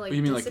kind of like What,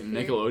 you mean like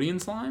disappeared. Nickelodeon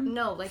slime?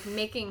 No, like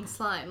making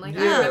slime. Like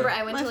Yeah. I remember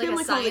I went My to like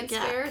family a called it science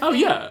gap. fair. Oh,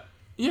 thing, yeah.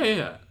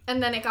 Yeah.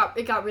 And then it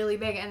got really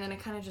big, and then it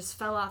kind of just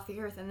fell off the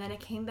earth, and then it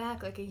came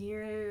back like a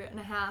year and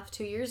a half,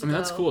 2 years I ago. mean,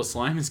 that's cool.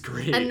 Slime is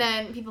great. And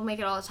then people make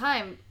it all the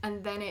time,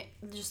 and then it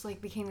just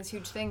like became this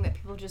huge thing that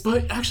people just.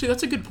 But actually,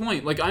 that's a good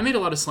point. Like, I made a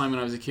lot of slime when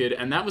I was a kid,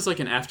 and that was like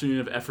an afternoon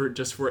of effort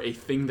just for a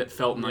thing that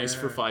felt nice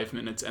for 5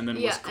 minutes and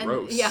then was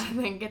gross. And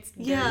then it gets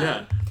dirty. Yeah.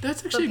 Yeah.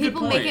 That's But actually a good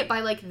people point. make it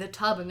by like the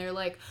tub, and they're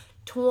like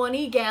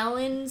 20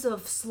 gallons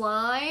of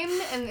slime,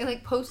 and they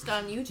like post it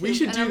on YouTube. We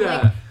should and do I'm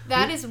that. Like,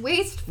 that is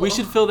wasteful. We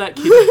should fill that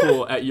kiddie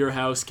pool at your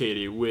house,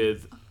 Katie,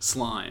 with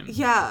slime.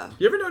 Yeah.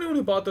 You ever know anyone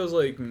who bought those,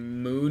 like,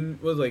 moon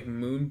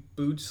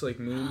boots? Like,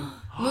 moon...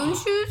 moon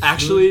shoes.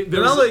 Actually,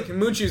 They're not, like,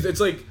 moon shoes. It's,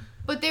 like,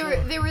 But they were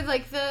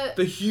like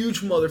the huge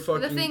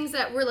motherfucking... the things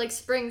that were like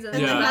springs, and then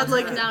Yeah. they had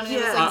Like, like down, and it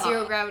was yeah. like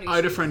zero gravity. I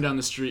had a shoes. friend down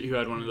the street who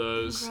had one of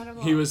those.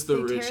 Incredible. He was the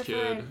They rich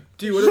terrified. kid.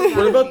 Dude,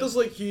 what about those,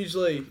 like, huge,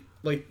 like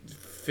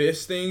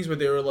fist things, but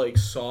they were, like,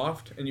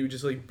 soft, and you would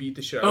just, like, beat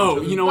the shit out of Oh,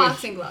 them? you know what?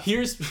 Boxing gloves.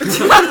 Here's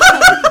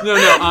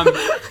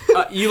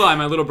Eli,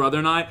 my little brother,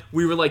 and I,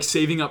 we were like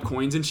saving up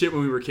coins and shit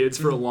when we were kids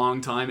for a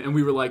long time, and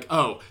we were like,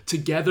 oh,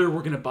 together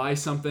we're gonna buy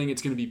something.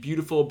 It's gonna be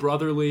beautiful,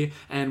 brotherly,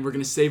 and we're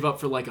gonna save up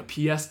for like a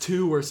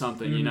PS2 or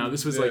something. You know,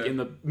 this was like Yeah. in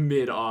the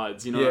mid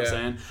odds. You know what I'm Yeah.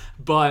 saying?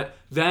 But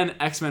then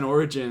X-Men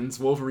Origins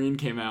Wolverine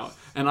came out,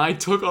 and I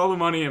took all the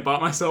money and bought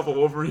myself a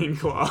Wolverine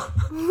claw.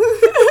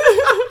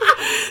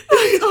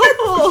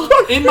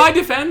 In my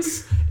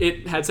defense,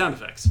 it had sound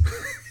effects.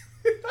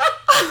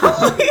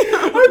 What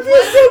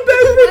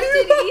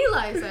did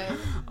Eli say?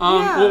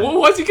 Yeah. Well,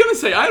 what's he gonna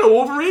say? I had a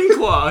Wolverine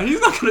claw.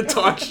 He's not gonna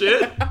talk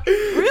shit.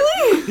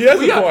 Really? He has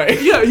a Yeah,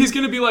 point. yeah, he's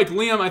gonna be like,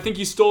 Liam, I think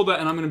you stole that,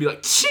 and I'm gonna be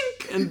like,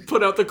 chink, and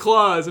put out the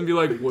claws and be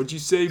like, what'd you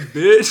say,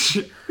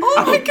 bitch?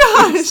 Oh my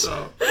gosh.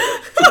 So,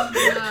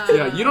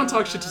 Yeah, you don't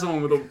talk shit to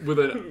someone with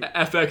an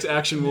FX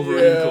action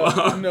Wolverine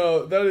claw.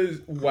 No, that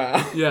is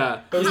wow.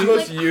 Yeah. That's the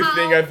most you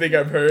thing I think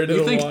I've heard.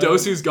 You think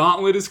Dosu's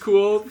gauntlet is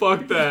cool?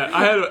 Fuck that.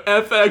 I had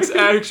an FX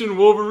action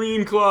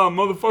Wolverine claw,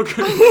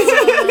 motherfucker.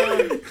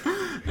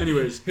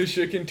 Anyways, his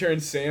shit can turn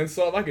sand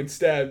salt. I can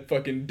stab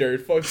fucking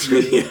dirt. Fuck you.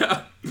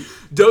 Yeah.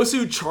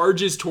 Dosu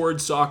charges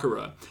towards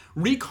Sakura.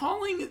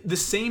 Recalling the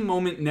same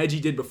moment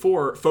Neji did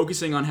before,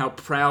 focusing on how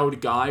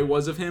proud Guy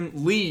was of him,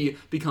 Lee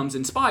becomes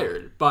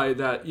inspired by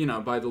that,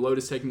 by the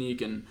Lotus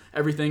technique and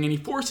everything, and he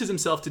forces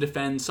himself to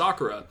defend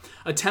Sakura.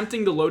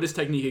 Attempting the Lotus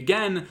technique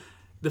again,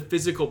 the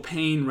physical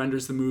pain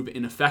renders the move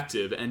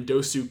ineffective, and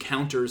Dosu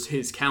counters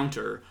his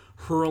counter,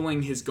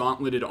 hurling his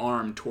gauntleted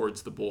arm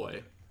towards the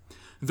boy.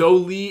 Though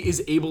Lee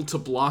is able to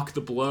block the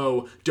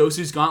blow,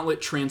 Dosu's gauntlet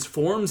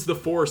transforms the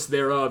force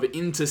thereof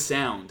into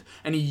sound,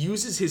 and he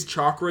uses his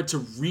chakra to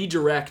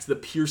redirect the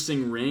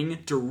piercing ring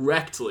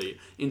directly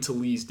into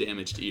Lee's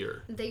damaged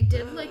ear. They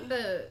did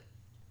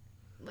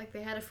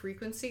they had a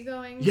frequency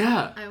going.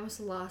 Yeah. I almost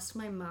lost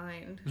my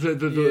mind.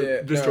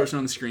 The distortion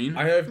on the screen?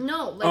 I have...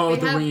 No,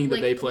 ringing that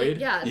they played?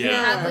 Yeah. Yeah. They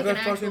had, I have that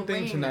an fucking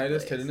thing,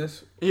 tinnitus,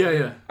 tinnitus.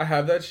 Yeah. I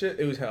have that shit.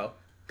 It was hell.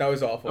 That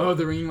was awful. Oh,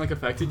 the ringing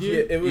affected you?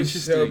 Yeah, it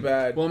was so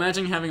bad. Well,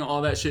 imagine having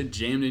all that shit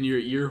jammed in your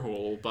ear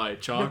hole by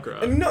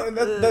chakra. No,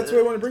 that's what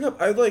I want to bring up.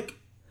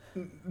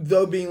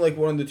 Though being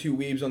one of the two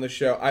weebs on the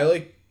show,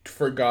 I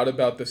forgot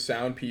about the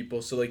sound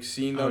people. So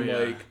seeing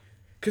them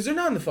because they're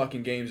not in the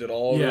fucking games at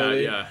all. Yeah,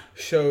 really. yeah.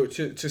 So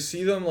to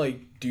see them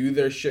do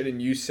their shit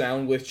and use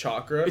sound with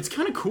chakra, it's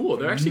kind of cool.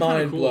 They're actually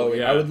kind of cool. Mind blowing.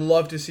 Yeah. I would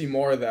love to see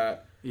more of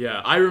that.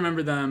 Yeah, I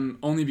remember them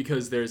only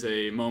because there's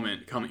a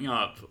moment coming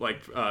up,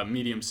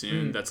 medium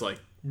soon, that's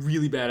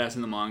really badass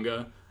in the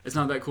manga. It's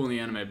not that cool in the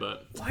anime,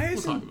 but why we'll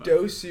isn't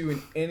Dosu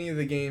in any of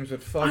the games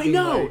that fucking... I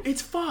know,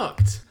 it's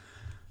fucked.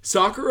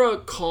 Sakura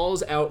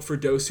calls out for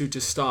Dosu to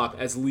stop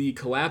as Lee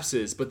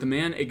collapses, but the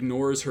man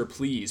ignores her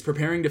pleas,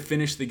 preparing to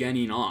finish the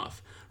genin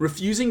off.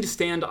 Refusing to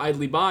stand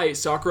idly by,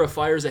 Sakura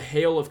fires a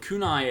hail of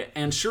kunai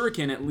and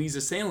shuriken at Lee's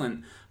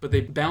assailant, but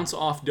they bounce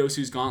off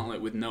Dosu's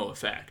gauntlet with no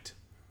effect.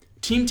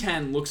 Team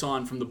 10 looks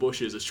on from the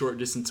bushes a short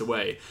distance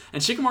away,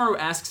 and Shikamaru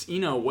asks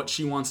Ino what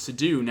she wants to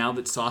do now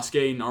that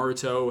Sasuke,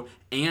 Naruto,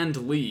 and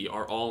Lee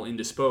are all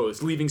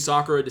indisposed, leaving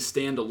Sakura to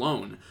stand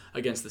alone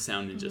against the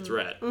Sound Ninja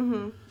threat.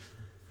 Mm-hmm.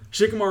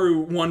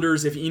 Shikamaru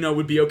wonders if Ino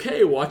would be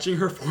okay watching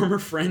her former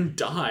friend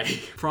die,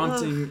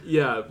 prompting,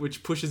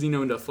 which pushes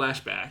Ino into a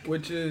flashback.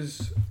 Which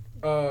is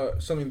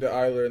something that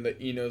I learned, that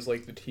Ino's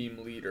the team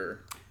leader.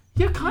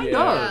 Yeah, kind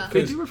of.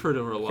 They do refer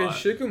to her a lot. Because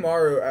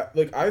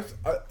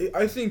Shikamaru,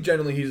 I think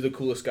generally he's the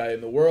coolest guy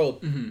in the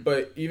world. Mm-hmm.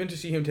 But even to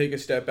see him take a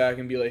step back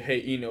and be like,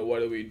 "Hey, Ino, what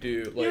do we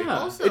do?"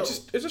 Also, it's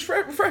just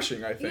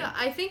refreshing. I think. Yeah,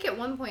 I think at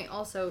one point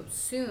also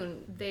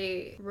soon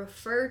they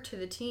refer to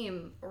the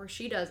team, or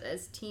she does,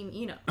 as Team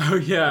Ino. Oh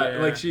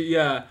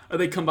yeah. Or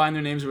they combine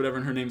their names or whatever,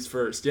 and her name's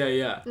first.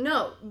 Yeah.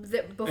 No,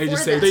 before They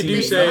just say that they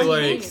do say I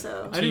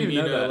I didn't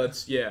even know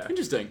that.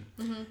 Interesting.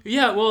 Mm-hmm.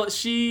 Yeah, well,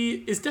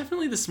 she is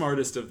definitely the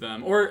smartest of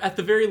them, or at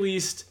the very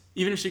least,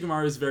 even if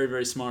Shikamaru is very,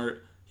 very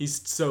smart,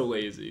 he's so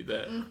lazy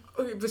that...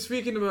 Okay, but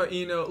speaking about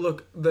Ino,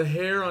 look, the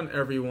hair on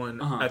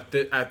everyone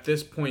at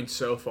this point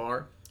so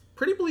far,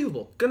 pretty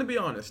believable, gonna be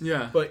honest.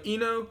 Yeah. But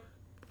Ino,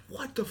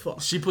 what the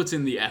fuck? She puts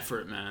in the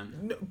effort, man.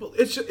 No, but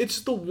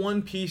it's the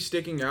one piece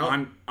sticking out.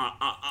 I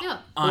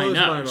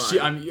know. It's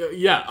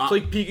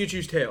like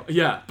Pikachu's tail.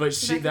 Yeah, but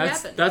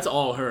That that's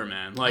all her,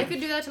 man. I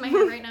could do that to my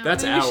hair right now.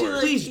 That's Maybe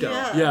ours. Please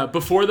don't. Yeah,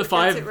 before the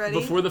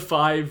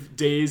 5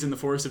 days in the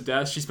Forest of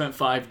Death, she spent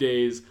 5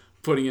 days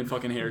putting in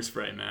fucking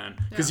hairspray,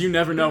 man. Because you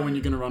never know when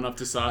you're gonna run up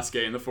to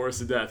Sasuke in the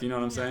Forest of Death. You know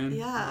what I'm saying?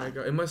 Yeah. Oh my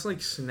God. It must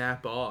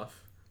snap off.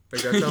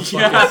 That's how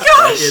fucking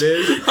sick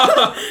it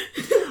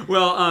is.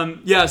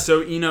 Well,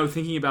 so Ino,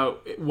 thinking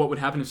about what would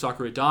happen if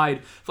Sakura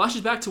died,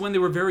 flashes back to when they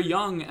were very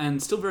young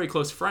and still very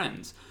close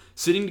friends.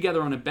 Sitting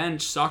together on a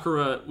bench,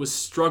 Sakura was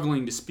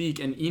struggling to speak,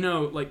 and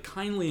Ino,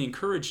 kindly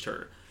encouraged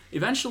her.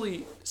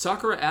 Eventually,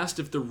 Sakura asked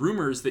if the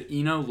rumors that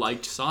Ino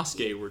liked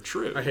Sasuke were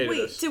true. I hated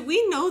this. Did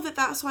we know that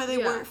that's why they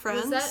weren't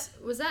friends?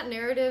 Was that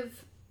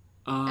narrative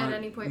at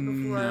any point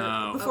before?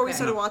 No. Before we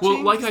started watching?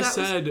 Well, like I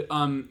said,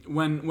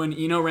 when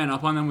Ino ran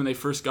up on them when they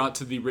first got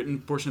to the written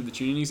portion of the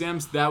tuning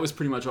exams, that was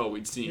pretty much all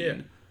we'd seen.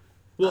 Yeah.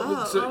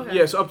 Well, so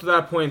up to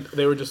that point,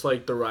 they were just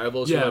the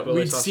rivals. Yeah,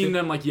 we'd seen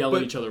them yell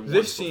at each other once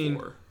this scene,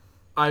 before.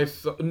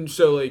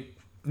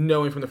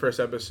 Knowing from the first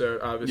episode,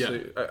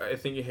 obviously, I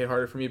think it hit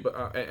harder for me,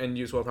 but and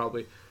you as well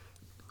probably.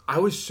 I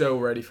was so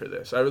ready for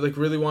this. I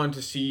really wanted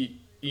to see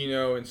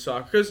Ino and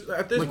Sakura, because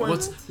at this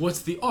point,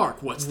 what's the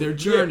arc? What's their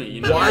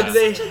journey? Why do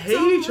they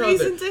hate each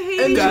other?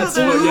 That's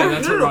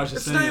what Raj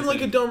is saying. It's not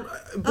even a dumb.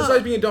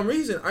 Besides being a dumb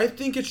reason, I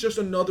think it's just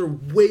another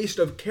waste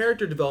of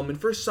character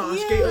development for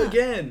Sasuke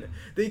again.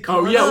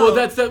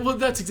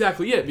 That's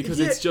exactly it,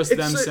 because it's just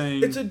them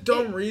saying it's a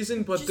dumb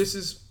reason, but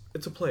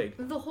it's a plague.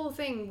 The whole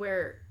thing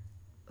where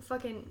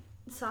fucking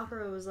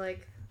Sakura was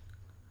like,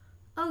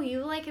 "Oh,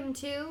 you like him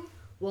too?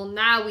 well,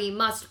 now we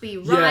must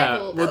be Yeah,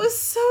 rivals. That was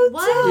so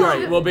What? dumb.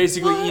 Right. Well,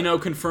 basically, What? Ino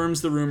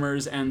confirms the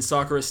rumors, and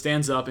Sakura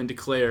stands up and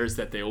declares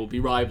that they will be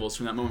rivals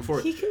from that moment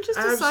forward. He can just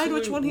decide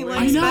which one he Absolute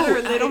likes I know, better,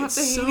 and they don't have it's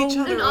to hate so- each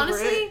other And over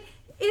honestly, it.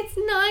 it's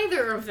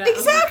neither of them.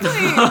 Exactly.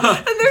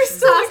 And they're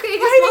still Sasuke just fighting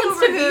wants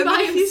over to be him.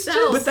 by and he's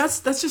himself. But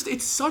that's just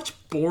it's such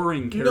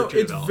boring character No, it's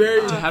development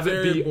very to have it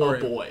very be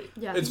boring. a boy.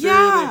 Yeah. It's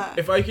Yeah. very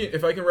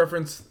if I can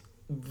reference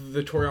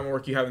the Toriyama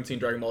work you haven't seen,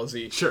 Dragon Ball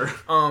Z. Sure.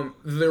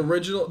 The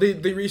original they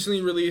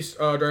recently released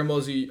Dragon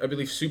Ball Z, I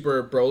believe,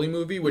 Super Broly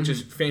movie, which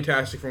is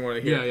fantastic from what I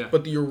hear. Yeah, yeah.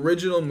 But the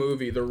original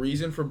movie, the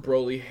reason for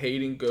Broly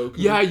hating Goku,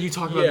 Yeah, you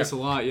talk about this a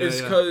lot. Yeah, is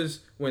yeah. because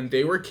when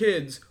they were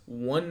kids,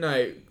 one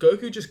night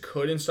Goku just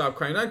couldn't stop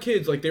crying. Not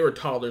kids, like they were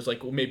toddlers,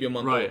 like maybe a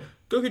month Right. old.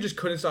 Goku just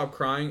couldn't stop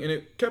crying, and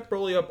it kept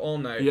Broly up all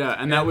night. Yeah,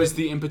 and that was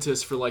the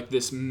impetus for like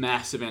this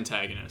massive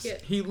antagonist. Yeah.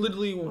 He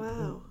literally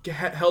Wow.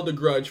 held a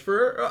grudge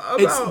for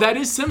about. That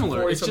is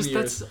similar. It's 40-something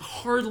just that's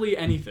hardly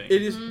anything.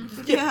 It is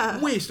Yeah.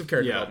 waste of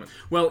character Yeah. development.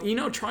 Well,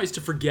 Ino tries to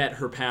forget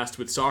her past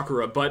with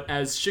Sakura, but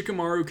as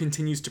Shikamaru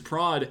continues to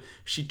prod,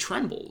 she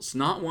trembles,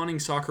 not wanting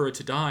Sakura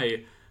to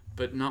die,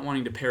 but not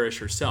wanting to perish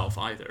herself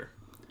either.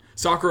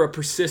 Sakura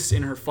persists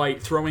in her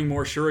fight, throwing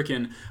more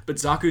shuriken, but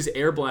Zaku's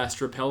air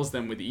blast repels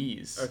them with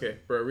ease. Okay,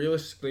 bro,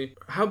 realistically,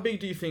 how big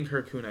do you think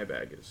her kunai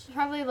bag is?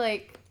 Probably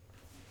like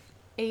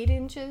 8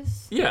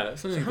 inches. Yeah,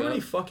 something like How that. many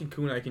fucking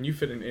kunai can you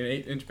fit in an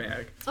 8-inch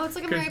bag? Oh, it's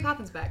like a Could- Mary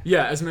Poppins bag.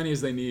 Yeah, as many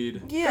as they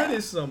need. Yeah. That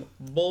is some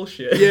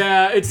bullshit.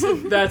 Yeah,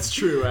 that's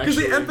true, Because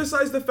actually. they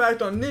emphasize the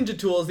fact on Ninja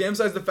Tools, they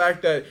emphasize the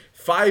fact that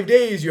 5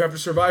 days you have to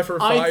survive for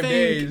 5 I think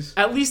days.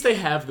 at least they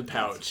have the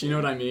pouch. You know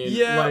what I mean?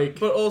 Yeah, Like,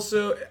 but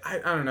also, I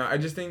don't know. I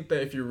just think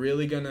that if you're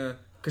really gonna...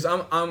 Because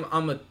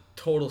I'm a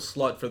total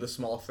slut for the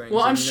small things.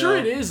 well, I'm and, sure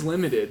you know, it is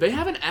limited. They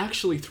haven't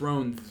actually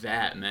thrown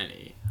that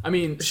many. I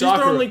mean, She's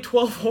Sakura, thrown like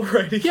 12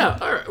 already. yeah.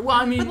 All right, well,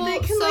 I mean, But they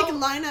can so- like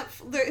line up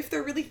if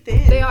they're really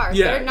thin. They are.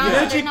 Yeah, They're not,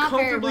 yeah. they're Neji not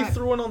very comfortably wide.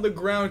 threw one on the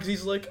ground because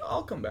he's like,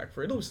 I'll come back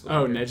for it. It'll still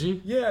oh, work."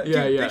 Neji. Yeah,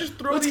 Yeah, dude, yeah. They just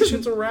throw Well, it's these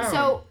 'cause- shits around.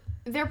 So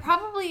they're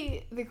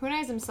probably the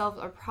kunais themselves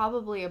are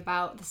probably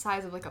about the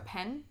size of like a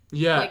pen.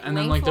 Yeah, like, and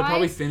then like they're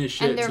probably lengthwise, thin as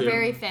shit and they're too.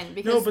 very thin no,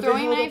 because but they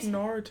throwing held knives up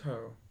Naruto.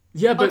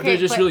 Yeah, but Okay, they're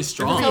just but- really They're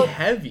strong. So-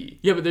 heavy.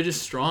 Yeah, but they're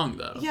just strong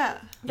though. Yeah.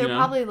 they're you know?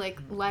 probably like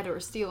lead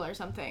or steel or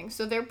something.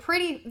 So they're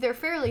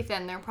fairly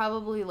thin. They're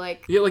probably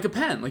like Yeah, like a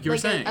pen, like you were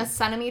like saying. a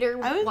centimeter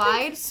I would wide,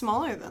 think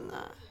smaller than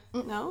that.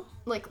 No?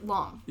 like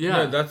long. Yeah.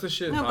 No, that's the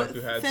shit No, but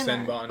Haku had.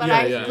 thinner. Senbon. But Yeah,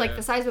 I yeah. like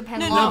the size of a pen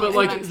No, long. No, but is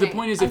what like I'm the saying.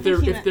 point is I if think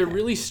he they're meant they're thin.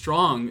 really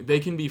strong, they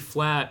can be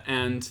flat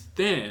and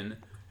thin,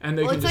 and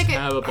they Well, can it's just like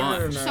have a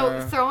bunch. know.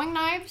 So throwing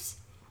knives,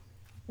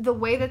 the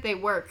way that they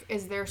work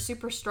is they're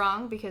super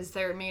strong because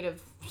they're made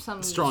of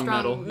some Strong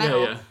metal. Yeah,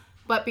 yeah.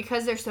 But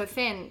because they're so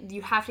thin,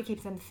 you have to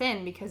keep them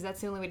thin because that's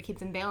the only way to keep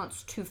them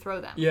balanced to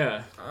throw them.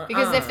 Yeah.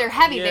 Because if they're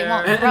heavy, they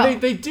won't And, throw.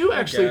 and they do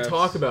actually guess.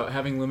 talk about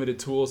having limited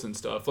tools and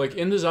stuff. Like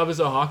in the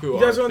Zabuza Haku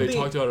That's arc, one they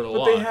thing. talked about it a but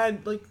lot. they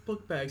had like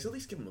book bags. At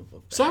least give them a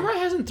book bag. Sakurai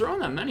hasn't thrown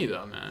that many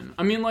though, man.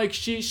 I mean, like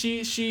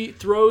she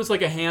throws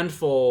like a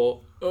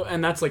handful,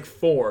 and that's like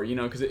 4, you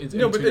know, because it's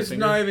No, in but between it's the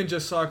not fingers. even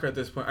just soccer at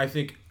this point. I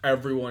think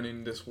everyone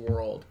in this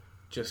world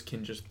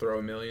can throw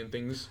a million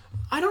things.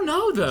 I don't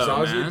know though,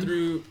 Zazu man.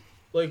 threw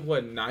like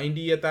what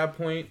 90 at that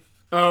point.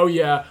 Oh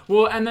yeah.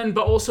 Well, and then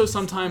but also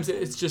sometimes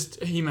it's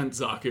just he meant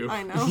Zaku.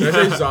 I know. Did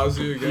I say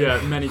Zazu again? Yeah,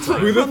 many Who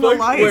times. the From the fuck?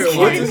 Lion Wait,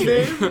 what's his King.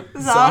 name?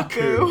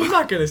 Zaku. I'm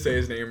not gonna say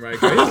his name right.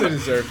 'Cause He doesn't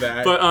deserve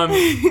that. But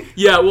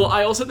yeah. Well,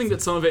 I also think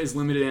that some of it is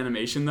limited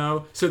animation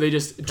though, so they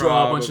just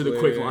draw a bunch of the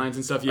quick Probably. lines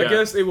and stuff. Yeah. I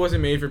guess it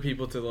wasn't made for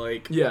people to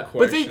like. Yeah,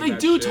 but they question that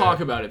do shit.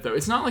 talk about it though.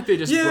 It's not like they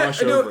just Yeah,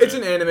 brush I know over it's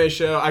it. an anime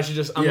show. I'm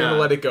Yeah. gonna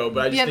let it go.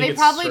 But I just Yeah, think they it's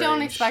probably don't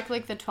strange. expect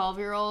like the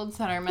 12-year-olds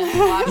that are meant to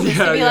watch this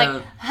Yeah, to be yeah.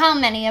 like, how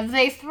many have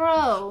they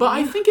thrown?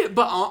 But I think it.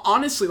 But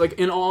honestly, like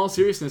in all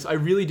seriousness, I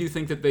really do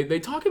think that they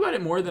talk about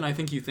it more than I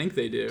think you think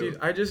they do. Dude,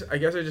 I guess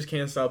I just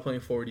can't stop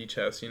playing 4D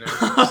chess. You know,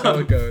 that's how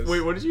it goes.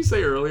 Wait, what did you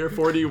say earlier?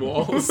 4D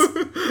walls.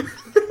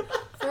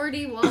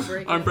 4D wall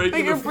breaking. I'm breaking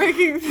Like you're the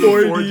breaking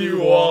 4D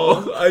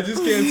wall. I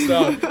just can't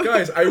stop.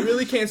 Guys, I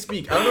really can't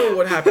speak. I don't know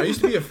what happened. I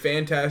used to be a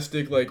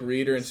fantastic like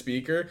reader and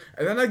speaker,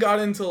 and then I got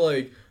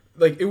into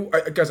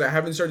guys, I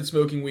haven't started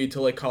smoking weed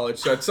till like college.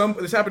 So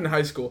this happened in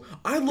high school.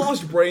 I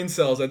lost brain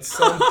cells at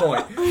some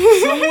point.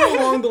 Somewhere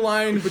along the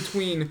line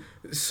between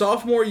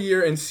sophomore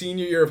year and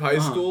senior year of high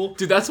school.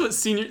 Dude, that's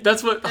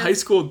what high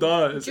school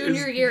does.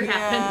 Junior is- year Yeah.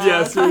 happened.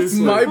 Yeah,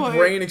 seriously. My point.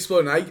 brain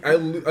exploded. I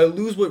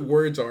lose what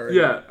words are.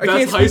 Yeah, I that's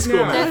can't high speak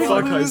school, now. man. That's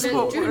Fuck high lose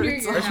school. what Junior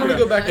words year are. I just want to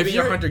go back to If being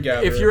you're a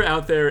hunter-gatherer. If you're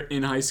out there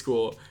in high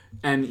school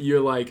and you're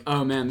like,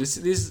 oh man,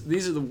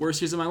 these are the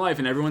worst years of my life,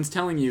 and everyone's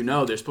telling you,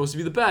 no, they're supposed to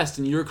be the best,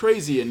 and you're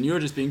crazy, and you're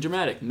just being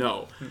dramatic.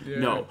 No, Yeah.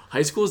 no,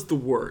 high school is the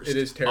worst. It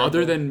is terrible.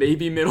 Other than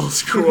maybe middle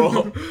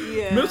school.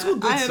 Yeah. Middle school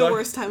did I had suck. a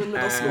worse time in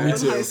middle school Me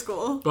than too. high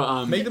school.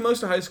 But Make the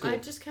most of high school. I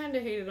just kind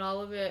of hated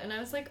all of it, and I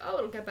was like, oh,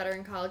 it'll get better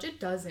in college. It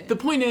doesn't. the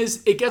point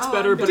is, it gets Oh,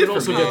 better, but it different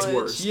also gets college.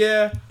 worse.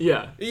 Yeah,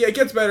 Yeah. it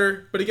gets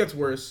better, but it gets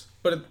worse.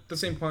 But at the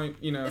same point,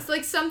 you know. It's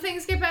like some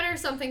things get better,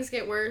 some things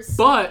get worse.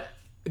 But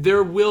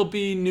there will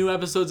be new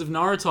episodes of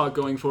Naruto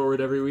going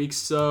forward every week,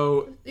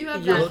 so your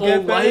that.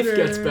 whole life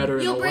gets better.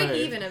 You'll in a break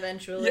way. even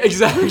eventually. Yeah,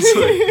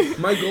 exactly.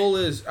 My goal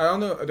is, I don't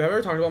know, have I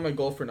ever talked about my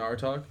goal for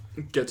Naruto?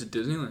 Get to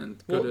Disneyland.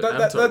 Well,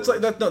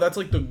 that's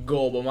like the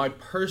goal, but my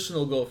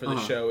personal goal for the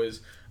show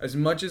is, as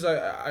much as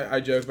I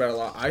joke about it a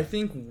lot, I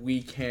think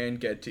we can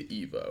get to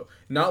Evo.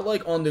 Not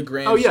like on the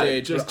grand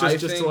stage, just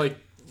to like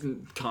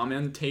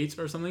commentate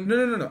or something.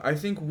 No. I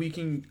think we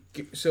can.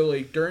 So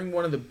like during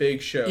one of the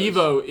big shows,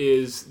 Evo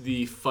is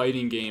the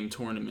fighting game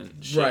tournament.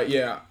 Shit. Right?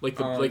 Yeah. Like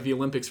the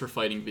Olympics for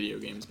fighting video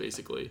games,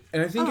 basically.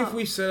 And I think if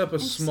we set up a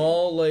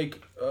small like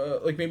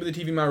maybe the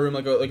TV in my room,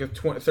 like a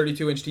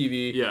 32-inch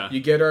TV. Yeah. You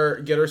get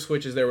our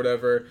switches there,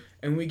 whatever,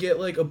 and we get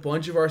like a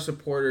bunch of our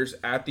supporters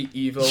at the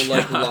Evo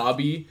like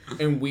lobby,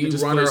 and we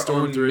run our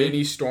own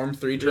mini Storm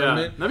 3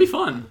 tournament. Yeah, that'd be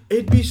fun.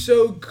 It'd be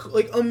so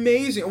like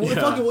amazing.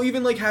 We'll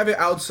even like have it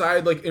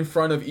outside like in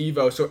front of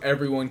Evo so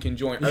everyone can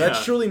join.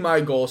 That's truly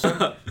my goal.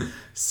 So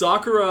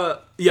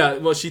Sakura,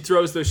 she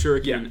throws the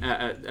shuriken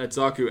at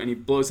Zaku, and he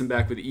blows him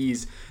back with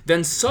ease.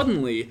 Then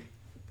suddenly,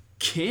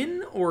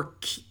 Keen or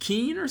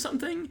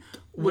something?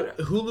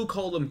 Hulu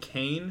called him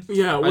Kane?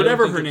 Yeah,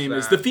 whatever her name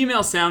is. The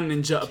female sound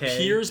ninja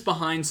appears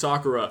behind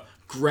Sakura,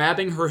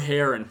 grabbing her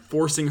hair and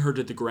forcing her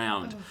to the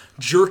ground,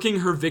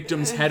 jerking her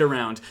victim's head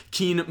around.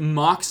 Keen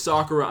mocks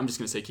Sakura, I'm just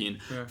going to say Keen,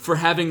 for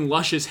having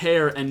luscious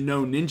hair and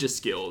no ninja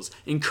skills,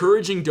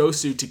 encouraging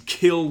Dosu to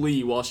kill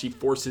Lee while she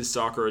forces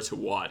Sakura to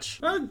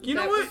watch. You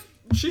know what?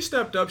 She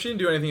stepped up. She didn't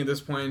do anything at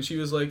this point. She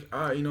was like,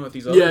 you know what,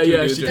 these other two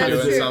dudes are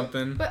doing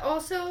something. But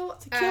also,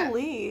 to kill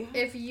Lee.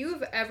 If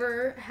you've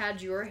ever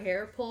had your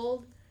hair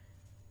pulled,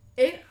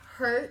 it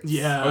hurts.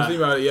 Yeah. I was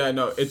thinking about it. Yeah,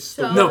 no, it's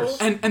so the worst.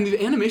 No, and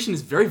the animation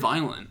is very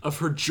violent of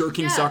her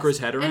jerking Sakura's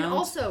head around. And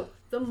also,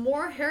 the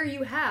more hair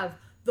you have,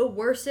 the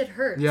worse it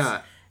hurts.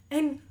 Yeah.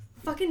 And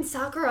fucking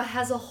Sakura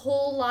has a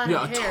whole lot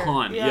of hair. Yeah, a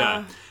ton.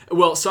 Yeah.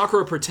 Well,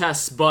 Sakura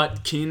protests,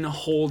 but Kin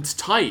holds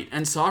tight,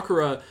 and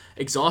Sakura,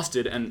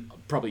 exhausted and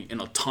probably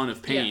in a ton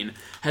of pain,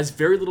 has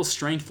very little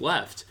strength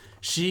left.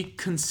 She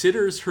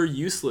considers her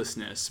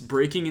uselessness,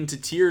 breaking into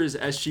tears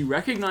as she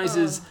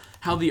recognizes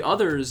how the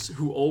others,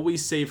 who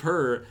always save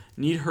her,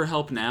 need her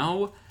help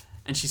now,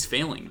 and she's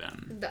failing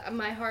them.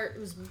 My heart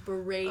was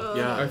breaking.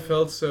 Yeah. I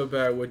felt so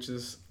bad, which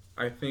is,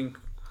 I think,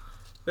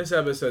 this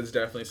episode's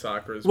definitely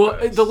Sakura's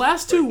best. The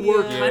last two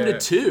were kind of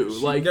too.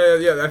 Like, I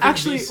think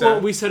actually,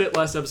 we said it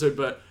last episode,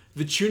 but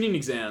the tuning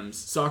exams,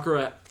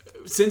 Sakura,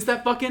 since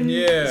that fucking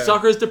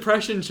Sakura's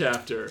depression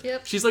chapter,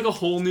 she's like a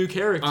whole new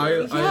character. I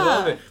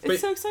love it. But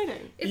it's so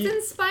exciting. It's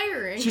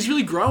inspiring. She's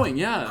really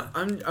growing,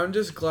 I'm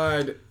just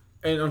glad,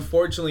 and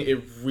unfortunately,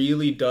 it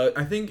really does.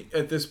 I think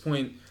at this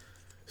point,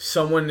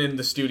 someone in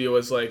the studio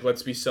was like,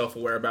 let's be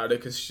self-aware about it,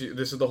 because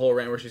this is the whole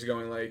rant where she's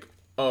going like,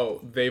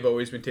 oh, they've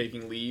always been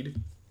taking lead.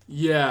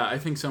 Yeah, I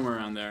think somewhere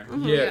around there.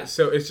 Mm-hmm. Yeah,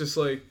 so it's just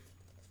like,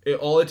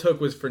 all it took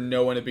was for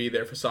no one to be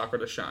there for Sakura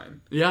to shine.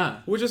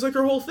 Yeah. Which is like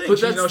her whole thing. But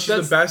she's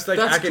the best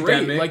academic.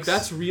 Great. Like,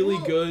 that's really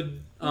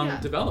good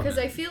development. Because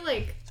I feel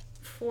like,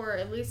 for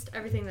at least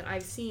everything that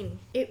I've seen,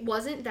 it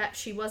wasn't that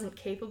she wasn't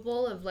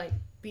capable of, like,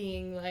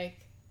 being, like,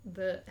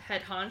 the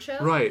head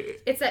honcho. Right.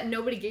 It's that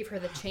nobody gave her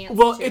the chance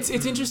Well, to. it's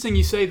interesting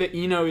you say that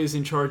Ino is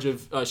in charge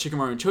of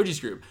Shikamaru and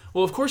Choji's group.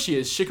 Well, of course she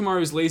is.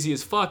 Shikamaru's lazy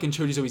as fuck and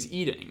Choji's always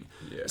eating.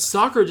 Yeah.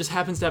 Sakura just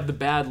happens to have the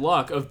bad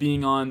luck of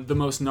being on the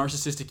most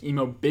narcissistic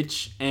emo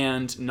bitch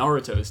and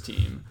Naruto's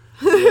team.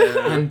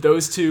 Yeah. And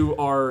those two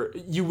are,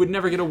 you would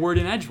never get a word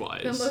in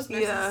edgewise. The most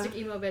narcissistic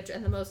emo bitch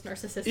and the most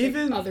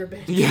narcissistic other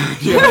bitch.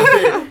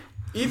 Yeah.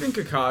 Even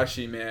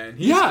Kakashi, man,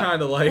 he's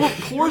kind of like... Well,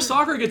 poor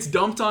Sakura gets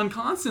dumped on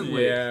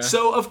constantly. Yeah.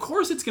 So, of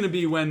course, it's going to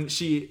be when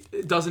she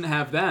doesn't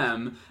have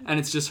them, and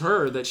it's just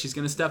her that she's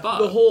going to step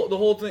up. The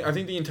whole thing, I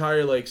think the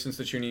entire, like, since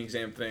the tuning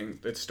exam thing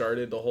that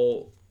started, the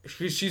whole...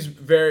 She's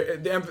very...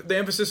 The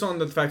emphasis on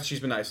the fact that she's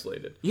been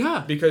isolated.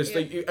 Yeah. Because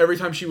like, every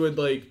time she would,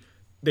 like...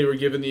 They were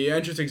given the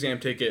entrance exam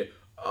ticket...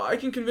 I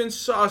can convince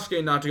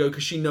Sasuke not to go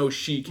because she knows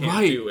she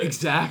can't do it. Right,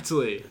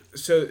 exactly.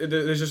 So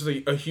there's just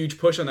like a huge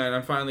push on that, and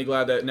I'm finally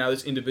glad that now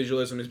this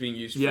individualism is being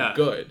used for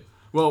good.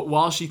 Well,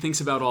 while she thinks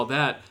about all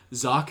that,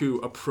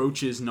 Zaku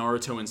approaches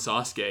Naruto and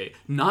Sasuke,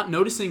 not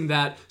noticing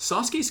that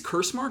Sasuke's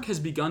curse mark has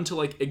begun to,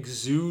 like,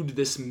 exude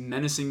this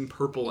menacing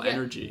purple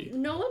energy.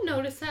 No one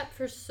noticed that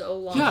for so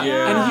long. Yeah,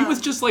 and he was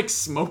just, like,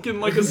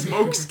 smoking like a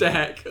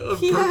smokestack of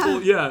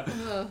purple. Yeah.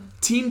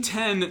 Team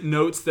 10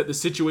 notes that the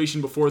situation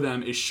before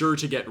them is sure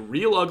to get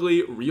real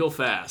ugly real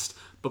fast.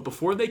 But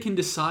before they can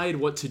decide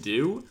what to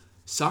do,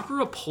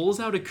 Sakura pulls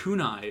out a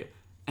kunai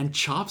and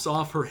chops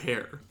off her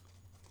hair.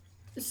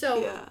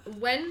 So,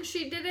 when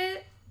she did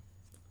it,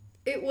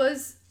 it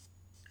was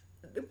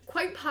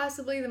quite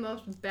possibly the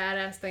most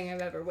badass thing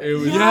I've ever witnessed. It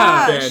was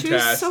fantastic. She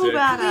was so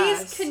badass.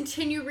 Please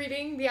continue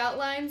reading the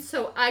outline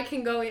so I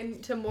can go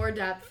into more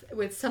depth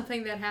with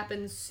something that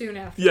happens soon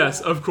after. Yes,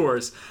 of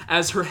course.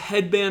 As her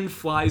headband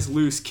flies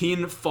loose,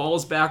 Kin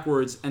falls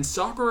backwards, and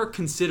Sakura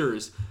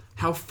considers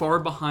how far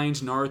behind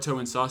Naruto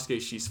and Sasuke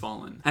she's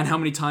fallen, and how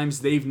many times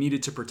they've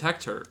needed to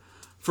protect her.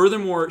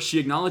 Furthermore, she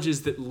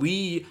acknowledges that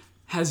Lee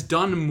has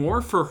done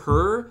more for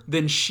her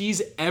than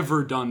she's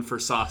ever done for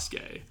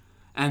Sasuke.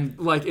 And,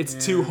 like, it's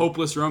two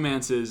hopeless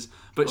romances,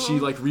 but she,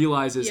 like,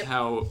 realizes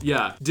how,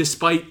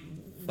 despite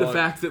the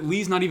fact that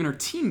Lee's not even her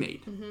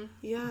teammate,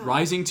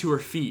 rising to her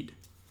feet,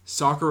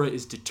 Sakura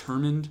is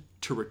determined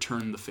to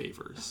return the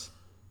favors.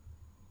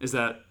 Is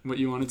that what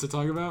you wanted to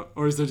talk about?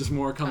 Or is there just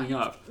more coming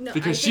up? No,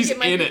 because she's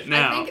in it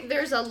now. I think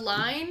there's a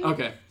line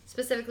Okay.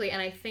 specifically,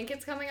 and I think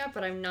it's coming up,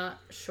 but I'm not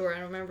sure. I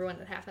don't remember when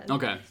it happened.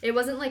 Okay. It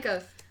wasn't like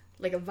a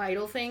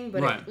vital thing,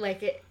 but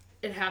Right.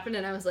 it happened,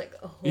 and I was like,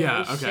 oh,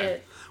 holy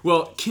shit.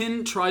 Well,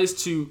 tries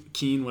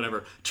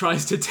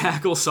to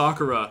tackle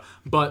Sakura,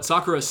 but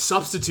Sakura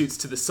substitutes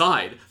to the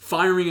side,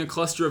 firing a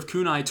cluster of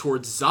kunai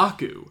towards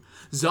Zaku.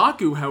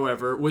 Zaku,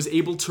 however, was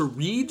able to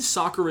read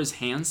Sakura's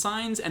hand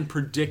signs and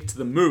predict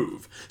the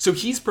move, so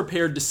he's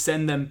prepared to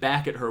send them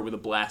back at her with a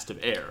blast of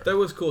air. That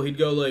was cool. He'd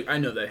go like, I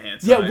know that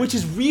hand sign. Yeah, which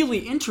is really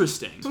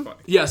interesting.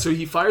 Yeah, so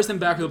he fires them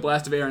back with a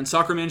blast of air, and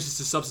Sakura manages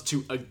to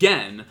substitute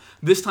again,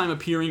 this time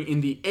appearing in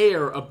the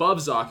air above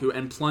Zaku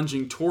and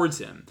plunging towards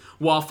him.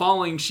 While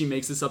falling, she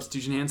makes the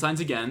substitution hand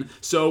signs again,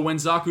 so when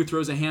Zaku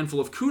throws a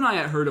handful of kunai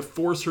at her to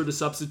force her to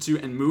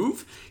substitute and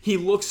move, he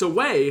looks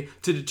away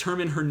to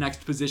determine her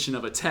next position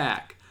of attack.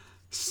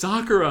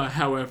 Sakura,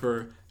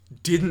 however,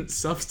 didn't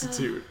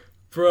substitute.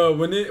 Bro,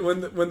 when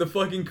the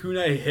fucking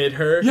kunai hit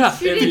her Yeah,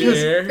 in the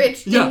air.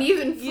 Bitch didn't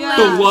even flinch.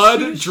 Yeah. Blood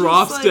She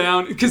drops like-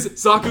 down because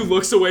Zaku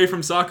looks away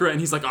from Sakura and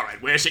he's like, all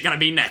right, where's she gonna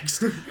be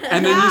next?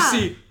 And then you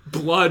see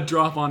blood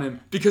drop on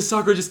him because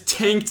Sakura just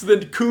tanked the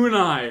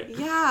kunai.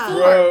 Yeah.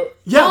 Bro,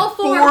 Yeah, All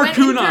four four went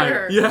into kunai.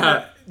 her.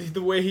 Yeah.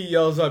 the way he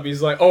yells up,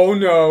 he's like, oh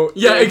no.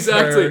 Yeah, it's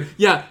exactly. her.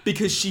 Yeah,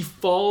 because she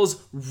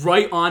falls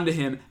right onto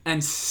him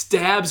and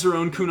stabs her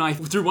own kunai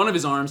through one of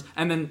his arms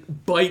and then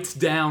bites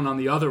down on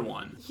the other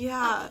one.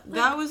 Yeah,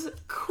 that was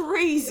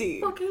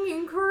crazy. Fucking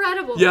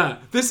incredible. Yeah,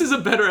 this is a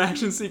better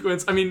action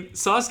sequence. I mean,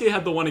 Sasuke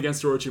had the one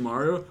against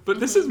Orochimaru,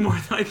 but this is more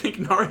than I think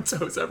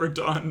Naruto's ever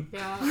done.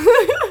 Yeah.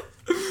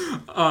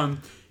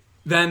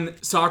 Then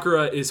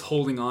Sakura is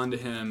holding on to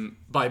him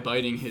by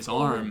biting his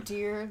arm,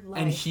 Dear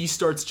life. and he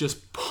starts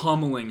just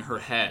pummeling her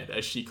head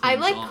as she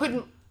clings on.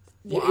 couldn't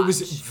Yeah, it was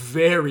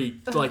very,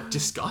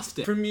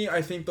 disgusting. For me,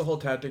 I think the whole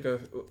tactic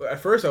of, at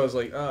first I was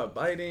like,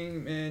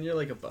 biting, man, you're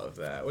like above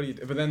that. What do you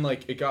do? But then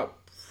it got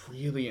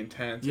really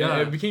intense. Yeah.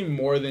 And it became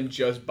more than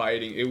just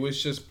biting. It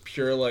was just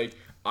pure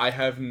I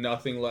have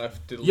nothing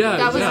left to Yeah, lose.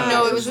 That was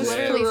yeah. it was Just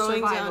literally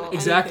throwing down survival.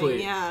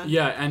 Exactly. anything,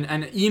 Yeah,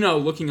 and Ino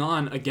looking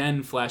on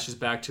again flashes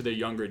back to their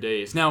younger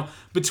days. Now,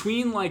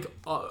 between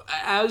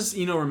as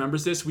Ino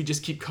remembers this, we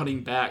just keep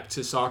cutting back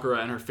to Sakura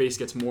and her face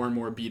gets more and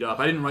more beat up.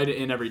 I didn't write it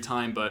in every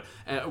time, but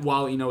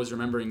while Ino was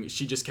remembering,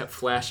 she just kept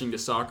flashing to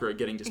Sakura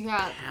getting just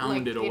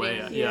pounded away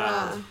at.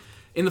 Yeah.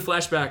 In the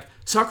flashback,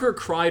 Sakura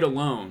cried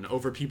alone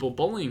over people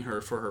bullying her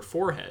for her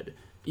forehead.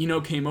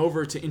 Ino came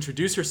over to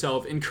introduce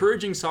herself,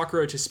 encouraging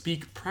Sakura to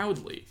speak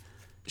proudly.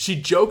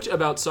 She joked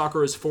about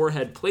Sakura's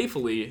forehead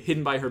playfully,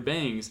 hidden by her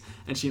bangs,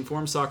 and she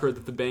informed Sakura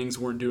that the bangs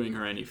weren't doing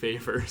her any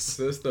favors. Is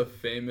this the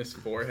famous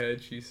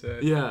forehead, she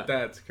said? Yeah.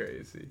 That's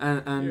crazy.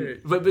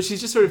 But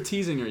she's just sort of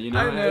teasing her, you know?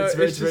 I know, it's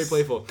very just-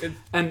 playful.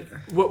 And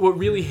what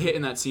really hit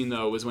in that scene,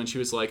 though, was when she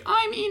was like,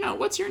 I'm Ino,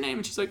 what's your name?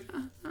 And she's like,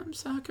 I'm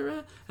Sakura.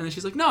 And then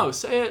she's like, no,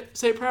 say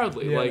it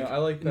proudly. Yeah, no, I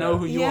like that. Know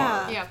who you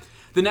Yeah. are. Yeah.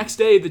 The next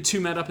day, the two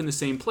met up in the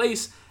same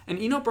place,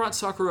 and Ino brought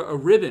Sakura a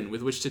ribbon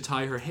with which to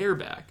tie her hair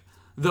back.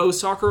 Though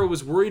Sakura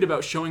was worried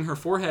about showing her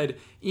forehead,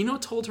 Ino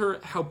told her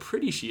how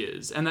pretty she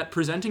is, and that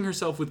presenting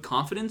herself with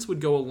confidence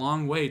would go a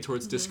long way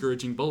towards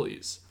discouraging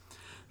bullies.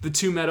 The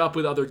two met up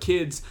with other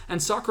kids,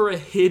 and Sakura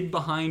hid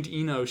behind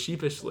Ino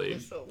sheepishly.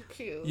 So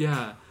cute.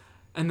 Yeah.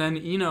 And then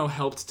Ino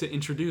helped to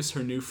introduce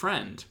her new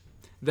friend.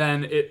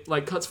 Then it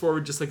cuts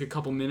forward just a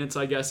couple minutes,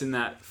 I guess, in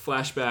that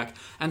flashback,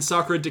 and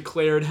Sakura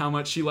declared how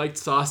much she liked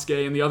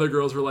Sasuke, and the other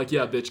girls were like,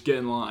 yeah, bitch, get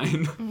in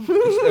line. I think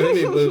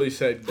they literally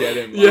said, get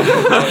him.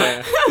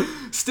 Yeah.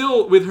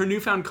 Still, with her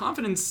newfound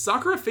confidence,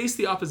 Sakura faced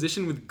the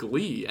opposition with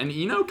glee, and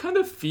Ino kind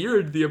of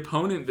feared the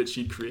opponent that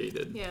she'd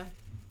created. Yeah.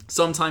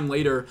 Sometime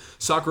later,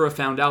 Sakura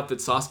found out that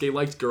Sasuke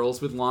liked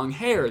girls with long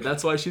hair.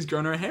 That's why she's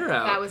grown her hair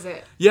out. That was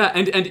it. Yeah,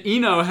 and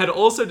Ino had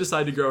also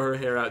decided to grow her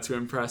hair out to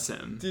impress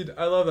him. Dude,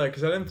 I love that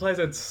because that implies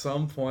at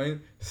some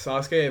point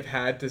Sasuke have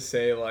had to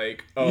say I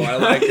like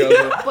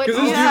girls. But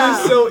Because this yeah.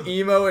 dude is so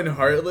emo and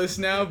heartless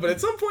now, but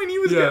at some point he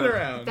was getting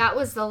around. That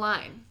was the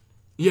line.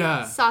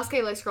 Yeah.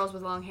 Sasuke likes girls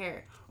with long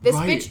hair. This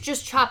Right. bitch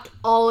just chopped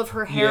all of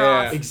her hair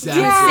Yeah. off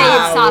Exactly. to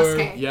Yeah. save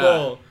Sasuke. Yeah.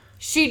 Full.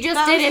 She just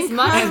That did was as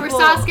much for incredible.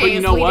 Sasuke But you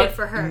as know we what? did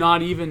for her.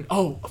 Not even...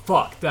 Oh,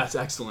 fuck. That's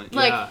excellent.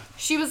 Yeah.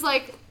 She was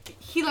like,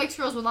 he likes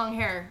girls with long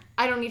hair.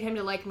 I don't need him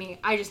to like me.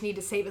 I just need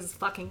to save his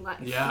fucking life.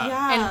 Yeah.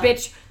 Yeah. And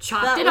bitch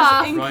chopped That it was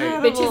off.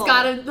 incredible. Bitch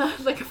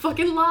has got a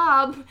fucking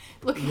lob.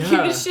 Looking Yeah. cute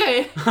as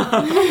shit.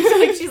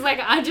 So she's like,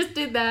 I just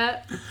did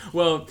that.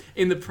 Well,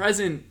 in the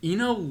present,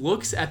 Ino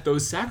looks at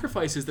those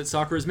sacrifices that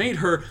Sakura's made.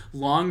 Her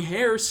long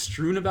hair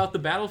strewn about the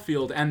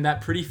battlefield and that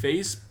pretty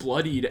face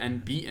bloodied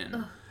and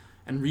beaten.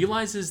 And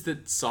realizes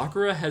that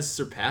Sakura has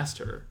surpassed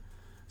her.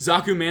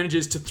 Zaku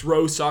manages to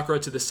throw Sakura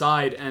to the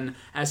side, and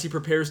as he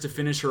prepares to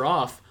finish her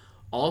off,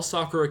 all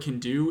Sakura can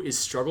do is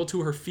struggle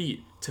to her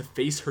feet to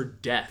face her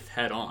death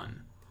head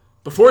on.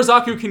 Before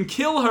Zaku can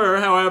kill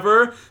her,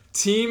 however,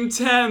 Team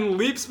 10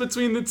 leaps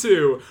between the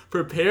two,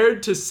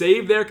 prepared to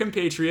save their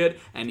compatriot,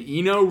 and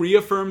Ino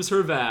reaffirms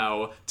her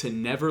vow to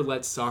never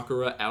let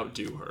Sakura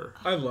outdo her.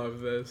 I love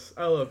this.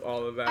 I love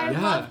all of that. I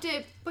loved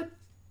it, but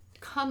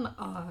come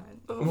on.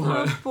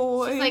 What?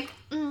 Boy. She's like,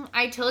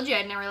 I told you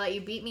I'd never let you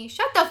beat me.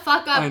 Shut the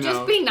fuck I up. know.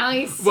 Just be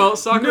nice. Well,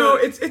 Sakura... No,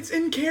 it's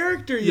in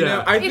character, you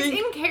know. I it's think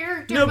in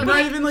character, no, but not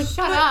like, even like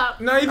shut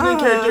up. Not even in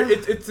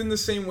character. It's in the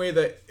same way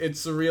that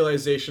it's a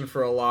realization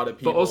for a lot of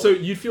people. But also,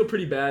 you'd feel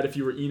pretty bad if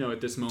you were Ino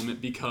at this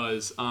moment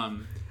because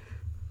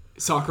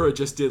Sakura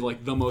just did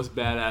like the most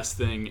badass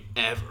thing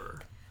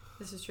ever.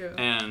 This is true.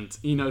 And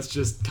Ino's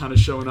just kind of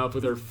showing up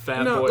with her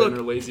fat boy and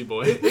her lazy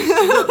boy.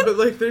 But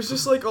like, there's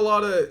just like a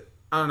lot of.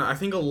 I don't know. I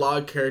think a lot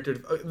of character.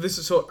 This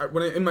is so.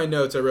 In my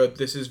notes, I wrote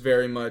this is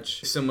very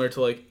much similar to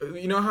like,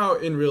 you know how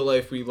in real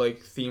life we like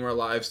theme our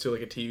lives to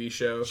like a TV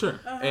show. Sure.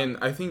 And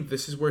I think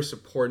this is where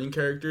supporting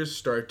characters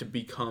start to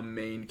become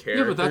main characters.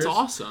 Yeah, but that's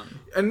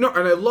awesome. And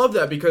I love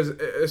that because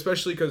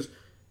especially because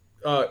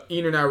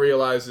Ino now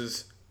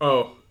realizes,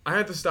 oh, I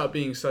have to stop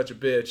being such a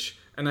bitch.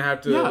 And I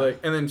have to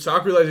and then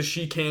Sakura realizes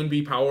she can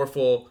be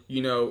powerful, you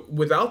know,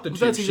 without the two.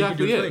 That's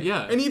exactly it.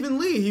 Yeah. And even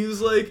Lee, he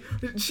was like,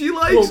 she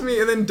likes me,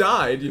 and then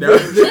died. You know.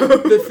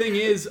 The thing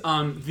is,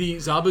 the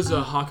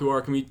Zabuza Haku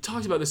arc, and we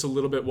talked about this a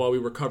little bit while we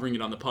were covering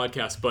it on the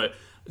podcast, but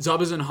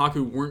Zabuza and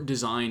Haku weren't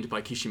designed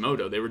by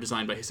Kishimoto; they were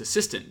designed by his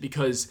assistant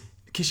because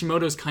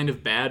Kishimoto's kind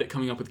of bad at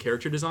coming up with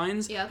character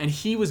designs, and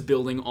he was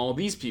building all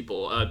these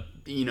people,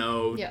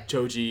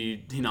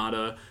 Choji,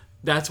 Hinata.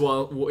 That's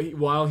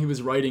while he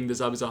was writing the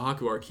Zabuza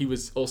Haku arc, he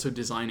was also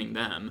designing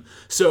them.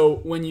 So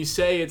when you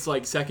say it's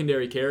like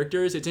secondary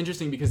characters, it's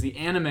interesting because the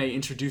anime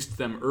introduced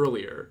them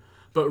earlier.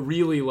 But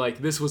really,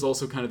 like, this was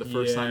also kind of the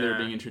first time they were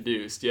being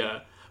introduced,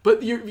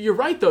 But you're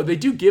right, though. They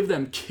do give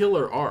them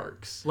killer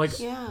arcs. Like,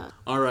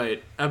 all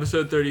right,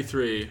 episode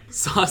 33.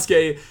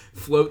 Sasuke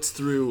floats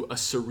through a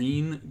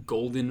serene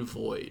golden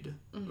void.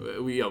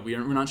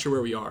 We're not sure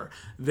where we are.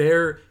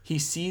 There, he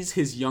sees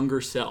his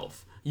younger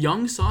self.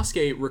 Young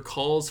Sasuke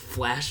recalls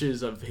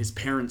flashes of his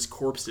parents'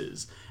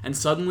 corpses, and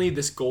suddenly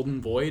this golden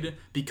void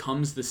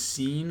becomes the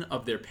scene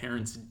of their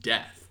parents'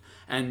 death,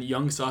 and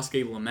young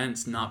Sasuke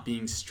laments not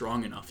being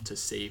strong enough to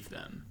save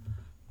them.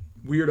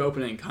 Weird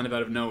opening, kind of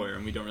out of nowhere,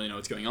 and we don't really know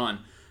what's going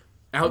on.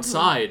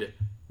 Outside,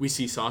 we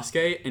see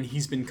Sasuke, and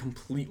he's been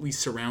completely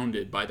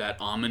surrounded by that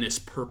ominous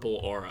purple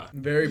aura.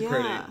 Very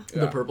pretty.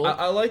 The purple?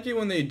 I like it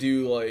when they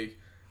do, like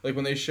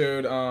when they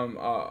showed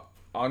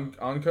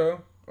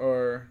Anko,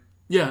 or...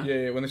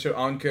 Yeah, when they showed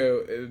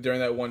Anko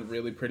during that one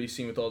really pretty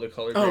scene with all the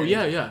color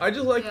grading. I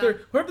just like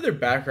whoever their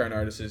background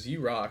artist is,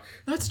 you rock.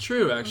 That's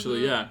true,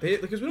 actually,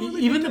 Because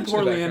even the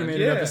poorly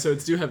animated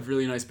episodes do have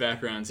really nice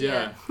backgrounds,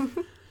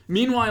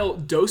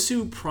 Meanwhile,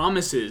 Dosu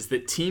promises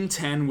that Team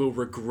 10 will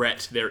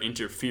regret their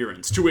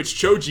interference, to which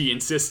Choji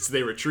insists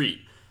they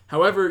retreat.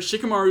 However,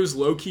 Shikamaru's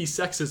low-key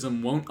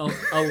sexism won't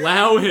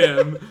allow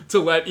him to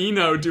let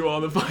Ino do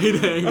all the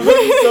fighting. I'm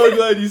so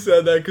glad you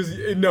said that, because,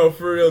 no,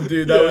 for real,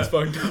 dude, that was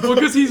fucked up. Well,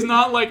 because he's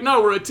not like, no,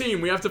 we're a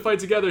team, we have to fight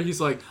together. He's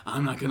like,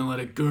 I'm not going to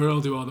let a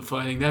girl do all the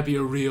fighting. That'd be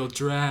a real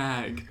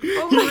drag.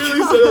 Oh my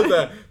God. Said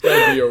that.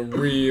 That'd be a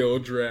real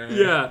drag.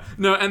 Yeah.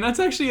 No, and that's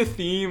actually a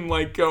theme,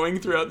 like, going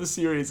throughout the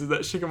series, is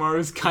that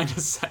Shikamaru's kind of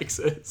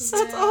sexist.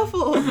 That's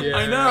awful. Yeah.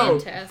 I know.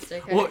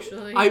 Fantastic,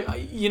 actually.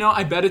 Well,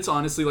 I bet it's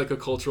honestly, like, a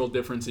cultural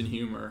difference in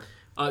humor.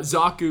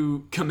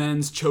 Zaku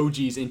commends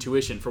Choji's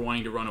intuition for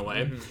wanting to run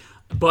away,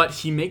 but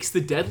he makes the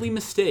deadly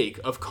mistake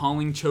of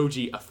calling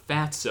Choji a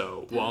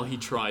fatso while he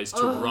tries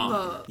to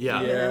run.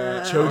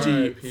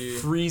 Choji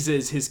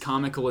freezes his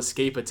comical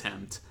escape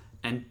attempt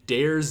and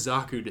dares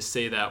Zaku to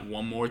say that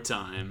one more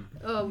time.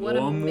 Oh, what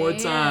one more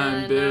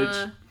time,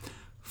 bitch.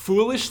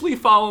 Foolishly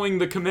following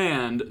the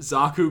command,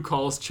 Zaku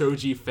calls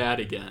Choji fat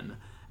again.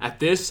 At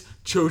this,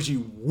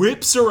 Choji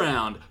whips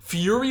around,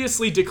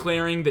 furiously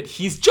declaring that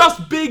he's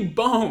just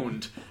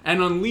big-boned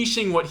and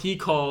unleashing what he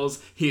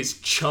calls his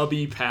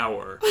chubby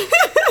power.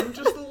 I'm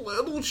just a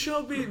little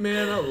chubby.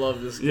 Man, I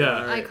love this guy.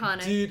 Yeah.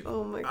 Iconic. Dude,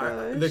 oh my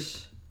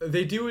gosh.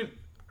 They do it,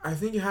 I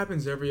think it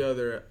happens every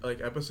other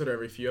episode or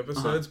every few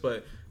episodes,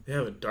 but they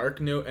have a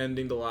dark note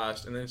ending to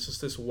last, and then it's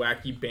just this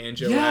wacky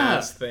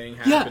banjo-ass thing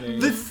happening. Yeah,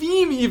 the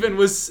theme even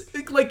was,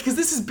 like, because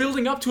this is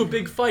building up to a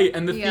big fight,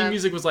 and the theme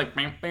music was like...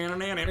 This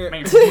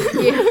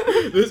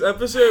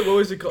episode, what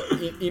was it called?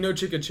 Ino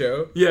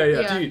Chikacho?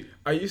 Yeah. Dude,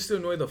 I used to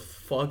annoy the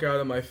fuck out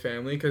of my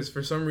family, because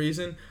for some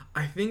reason,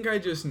 I think I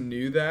just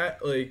knew that,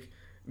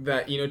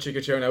 that Ino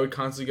Chikacho, and I would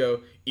constantly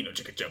go, Ino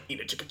Chikacho,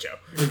 Ino Chikacho.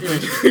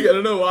 I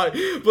don't know why,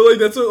 but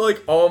that's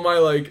what all my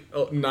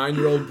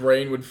 9-year-old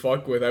brain would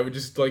fuck with. I would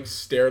just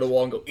stare at a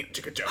wall and go, Ino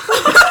Chikacho.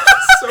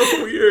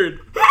 So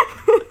weird.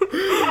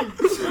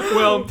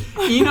 Well,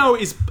 Ino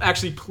is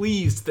actually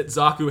pleased that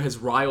Zaku has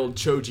riled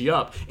Choji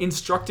up,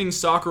 instructing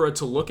Sakura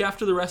to look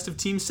after the rest of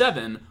Team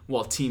 7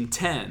 while Team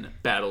 10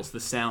 battles the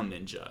Sound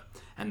Ninja.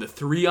 And the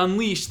three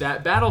unleash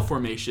that battle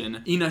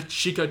formation,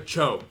 Inashika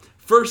Cho.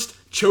 First,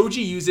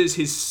 Choji uses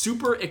his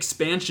super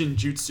expansion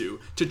jutsu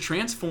to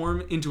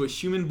transform into a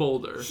human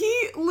boulder.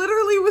 He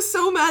literally was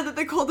so mad that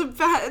they called him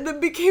fat and then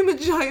became a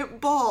giant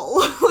ball.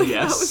 Like,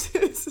 Yes.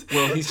 That was his...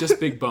 Well, he's just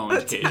big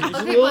boned, Katie.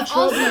 Okay, but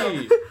also,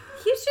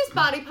 he's just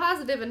body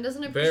positive and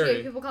doesn't appreciate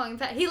Very. people calling him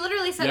fat. He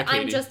literally said, Yeah,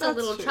 I'm Katie. just a That's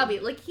little true. chubby.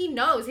 Like, he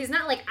knows. He's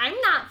not like, I'm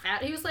not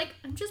fat. He was like,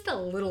 I'm just a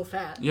little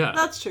fat. Yeah.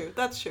 That's true.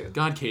 That's true.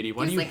 God, Katie,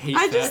 why do He's you like, hate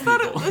I fat just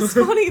thought people? it was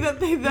funny that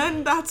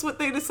that's what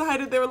they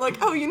decided. They were like,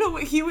 oh, you know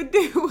what he would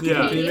do?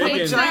 Yeah. He Can you make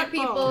hates it- fat Giant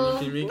people.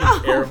 Can you make No.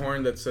 an air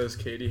horn that says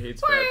Katie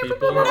hates fat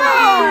people?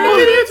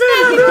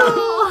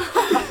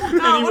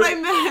 Not what I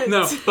meant.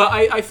 No, but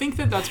I think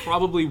that's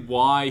probably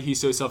why he's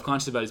so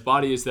self-conscious about his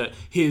body, is that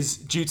his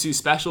jutsu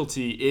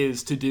specialty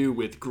is to do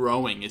with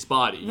growing his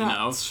body, you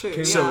know? That's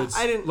true. So Yeah, it's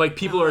I didn't like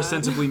people know are that.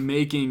 ostensibly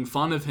making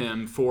fun of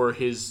him for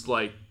his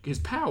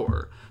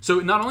power. So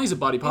not only is it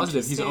body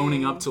positive, he's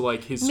owning up to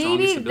like his strongest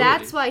Maybe ability.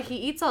 that's why he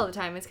eats all the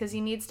time. It's because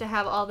he needs to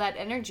have all that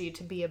energy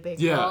to be a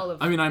big Yeah, ball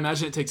of... I mean, I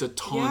imagine it takes a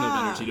ton of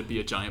Yeah. energy to be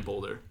a giant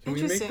boulder. Can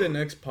we make the Interesting.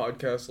 next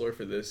podcast lore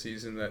for this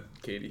season that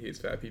Katie hates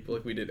fat people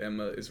like we did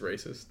Emma is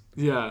racist?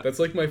 Yeah. That's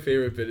like my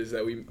favorite bit, is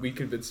that we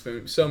convinced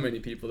so many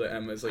people that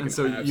Emma is like And an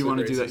so you absolute want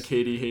to do that racist.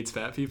 Katie hates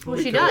fat people?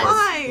 Well, she Because- does.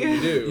 Why? Well,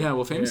 you do. Yeah,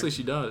 well, famously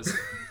she does.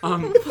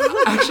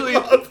 Actually,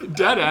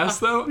 dead ass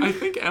though, I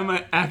think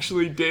Emma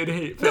actually did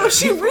hate fat No,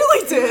 she people.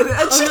 really did.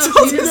 And she Oh,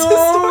 told us a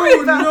story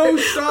about no,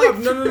 it. stop!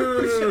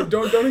 No!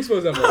 Don't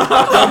expose Emma. Don't do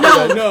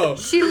that, no.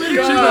 She literally...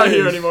 She's not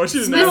here anymore.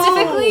 She's not.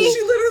 Specifically,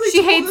 She literally she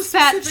told hates us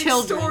fat specific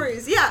children.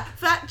 Stories. Yeah,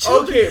 fat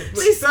children. Okay, but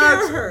They scare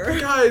that's- her.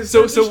 Guys, So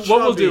they're just what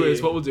we'll do chubby.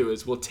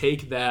 is we'll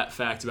take that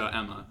fact about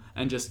Emma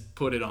and just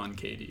put it on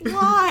Katie.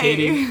 Why?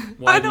 Katie,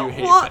 why I do you don't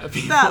hate want fat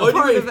people? that Why do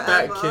part you of hate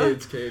fat Emma.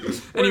 kids, Katie? What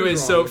is Anyways,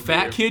 wrong so with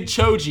fat you? kid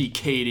Choji,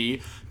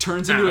 Katie,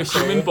 turns into a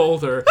Asshole. human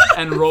boulder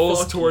and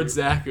rolls Fuck towards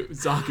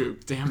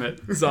Zaku. Damn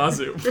it.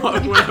 Zazu.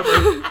 Fuck,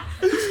 whatever.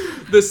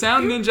 The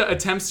Sound Ninja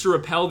attempts to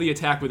repel the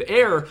attack with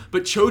air,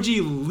 but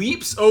Choji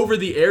leaps over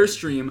the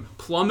airstream,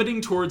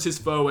 plummeting towards his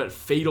foe at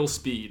fatal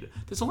speed.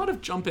 There's a lot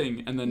of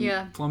jumping and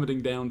then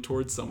plummeting down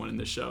towards someone in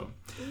this show.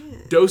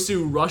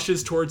 Dosu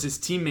rushes towards his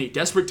teammate,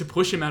 desperate to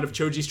push him out of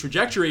Choji's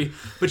trajectory,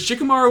 but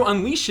Shikamaru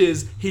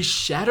unleashes his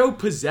Shadow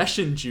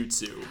Possession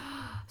Jutsu.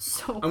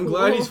 So I'm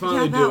glad he's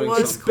finally Yeah, that doing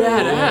was something. cool.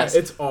 Badass. Yeah,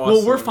 it's awesome.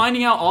 Well, we're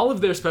finding out all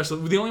of their special.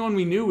 The only one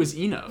we knew was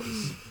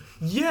Ino's.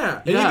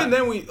 Yeah, and Yeah. even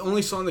then we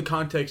only saw in the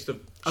context of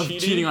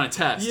Cheating on a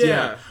test.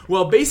 Yeah.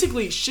 Well,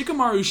 basically,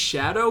 Shikamaru's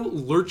shadow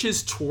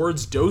lurches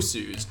towards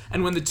Dosu's,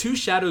 and when the two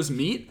shadows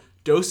meet,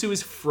 Dosu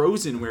is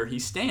frozen where he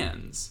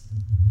stands.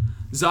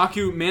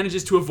 Zaku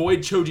manages to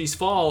avoid Choji's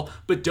fall,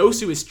 but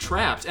Dosu is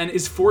trapped and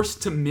is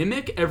forced to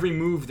mimic every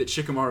move that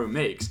Shikamaru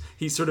makes.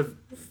 He sort of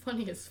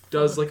funny as fuck.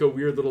 does like a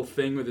weird little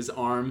thing with his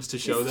arms to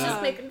show He's that.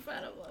 just making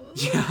fun of him.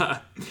 Yeah.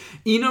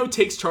 Ino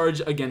takes charge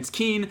against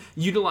Keen,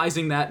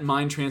 utilizing that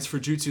mind transfer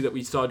jutsu that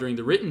we saw during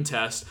the written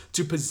test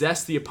to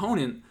possess the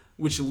opponent,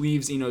 which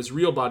leaves Ino's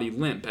real body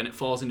limp, and it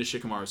falls into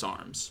Shikamaru's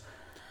arms.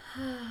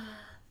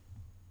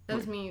 That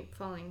was me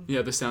falling.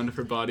 Yeah, the sound of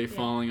her body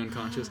falling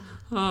unconscious.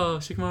 Oh,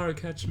 Shikamaru,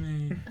 catch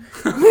me.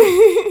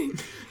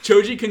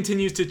 Choji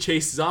continues to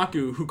chase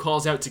Zaku, who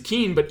calls out to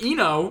Keen, but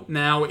Ino,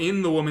 now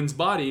in the woman's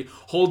body,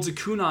 holds a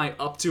kunai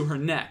up to her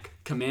neck,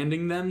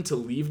 commanding them to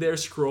leave their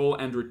scroll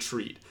and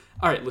retreat.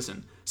 Alright,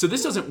 listen. So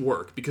this doesn't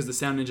work because the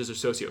Sound Ninjas are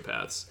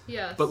sociopaths.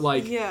 Yes. But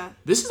like, Yeah.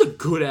 this is a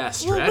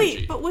good-ass Well, strategy.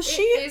 wait, but was It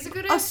she is a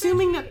good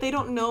assuming strategy. that they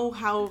don't know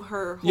how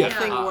her whole yeah,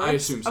 thing works? I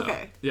assume so.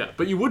 Okay. Yeah,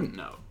 but you wouldn't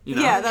know. You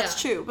know? Yeah,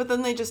 that's Yeah. true. But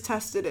then they just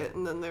tested it,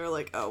 and then they were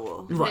like, "Oh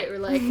well." Right. They were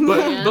like,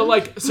 But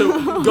like,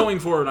 so going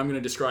forward, I'm going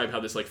to describe how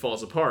this like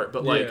falls apart.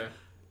 But like, Yeah.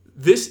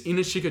 this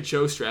Inashika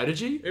Cho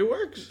strategy, It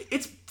works.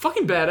 it's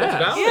fucking badass.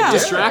 It's valid, Yeah.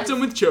 Distract them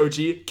with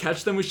Choji,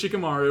 catch them with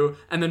Shikamaru,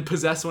 and then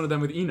possess one of them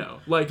with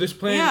Ino. Like, This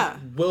plan Yeah.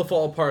 will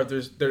fall apart.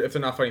 If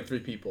they're not fighting three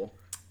people.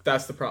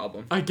 That's the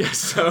problem. I guess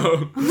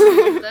so.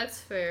 that's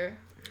fair.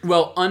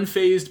 Well,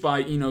 unfazed by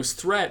Ino's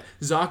threat,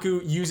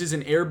 Zaku uses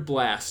an air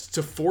blast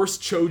to force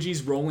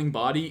Choji's rolling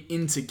body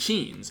into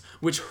Keen's,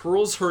 which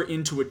hurls her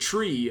into a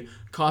tree,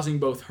 causing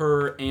both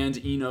her and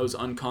Ino's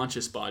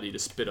unconscious body to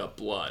spit up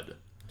blood.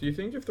 Do you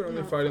think if they're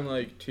only fighting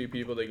like two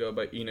people, they go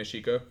by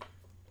Inashika?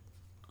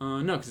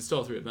 No, because it's still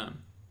all three of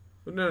them.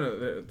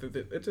 No.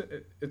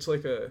 It's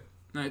like a.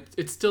 No,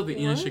 it's still the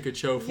What? Inashika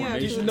Cho Yeah,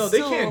 formation. No, they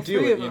still all can't do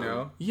three it. of You them.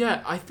 know.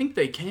 Yeah, I think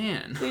they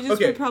can. They just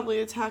Okay. would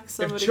probably attack If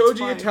somebody Choji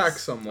twice.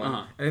 attacks someone,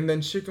 Uh-huh. and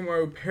then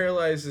Shikamaru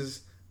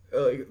paralyzes,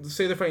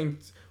 say they're fighting.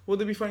 Will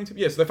they be fighting two?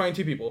 Yes, they're fighting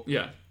two people,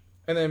 Yeah.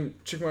 and then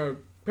Shikamaru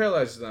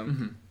paralyzes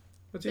them.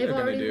 What's They've Ino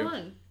gonna already do?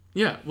 won.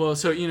 Yeah, well,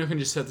 so Ino can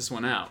just set this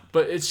one out.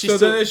 But it's So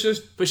then it's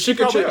just. But she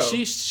Pikachu.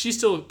 probably she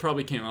still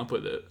probably came up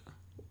with it.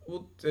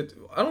 Well,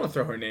 I don't want to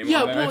throw her name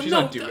on that. She's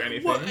not doing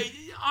anything. Well,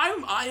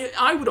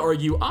 I would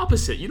argue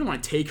opposite. You don't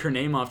want to take her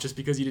name off just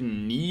because you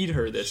didn't need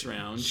her this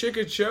round.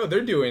 Chicka Cho,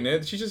 they're doing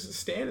it. She's just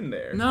standing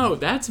there. No,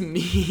 that's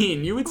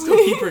mean. You would still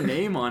keep her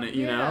name on it,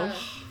 you know?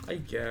 I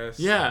guess.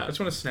 Yeah. I just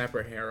want to snap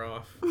her hair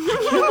off.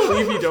 I can't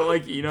believe you don't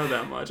like Ino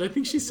that much. I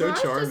think she's so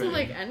Raj charming. doesn't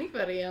like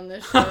anybody on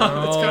this show.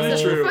 That's kind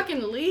of true.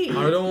 Fucking lead.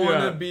 I don't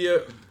want to be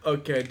a...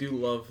 Okay, I do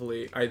love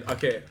Lee.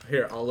 Okay,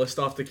 here, I'll list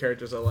off the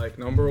characters I like.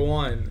 Number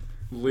 1,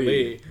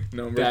 Lee.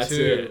 Number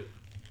 2,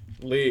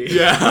 Lee.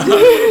 Yeah.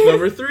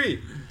 Number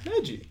 3,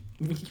 Neji.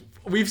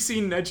 We've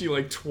seen Neji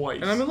like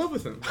twice. And I'm in love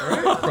with him.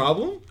 Alright,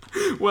 problem?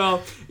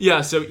 Well,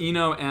 yeah, so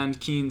Ino and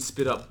Keen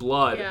spit up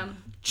blood. Yeah.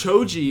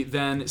 Choji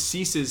then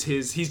ceases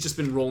he's just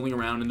been rolling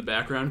around in the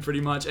background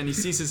pretty much, and he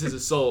ceases his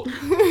assault,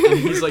 and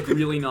he's like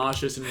really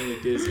nauseous and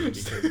really dizzy.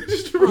 Because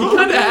he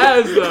kind of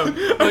has, though.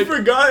 Like, I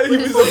forgot he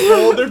was a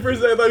boulder for a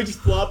second. I thought he was just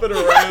flopping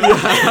around.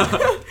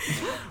 Yeah.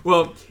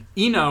 Well,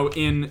 Ino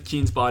in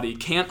Keen's body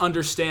can't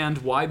understand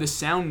why the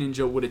Sound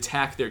Ninja would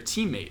attack their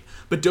teammate,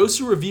 but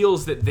Dosu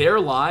reveals that their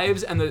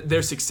lives and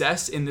their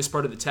success in this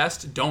part of the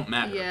test don't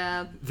matter.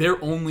 Yeah.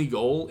 Their only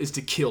goal is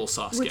to kill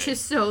Sasuke. Which is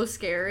so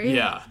scary.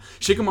 Yeah.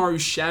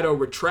 Shikamaru's shadow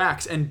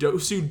retracts, and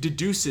Dosu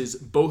deduces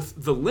both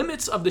the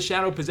limits of the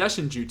shadow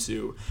possession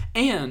jutsu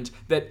and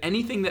that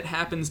anything that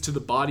happens to the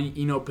body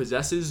Ino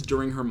possesses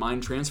during her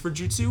mind transfer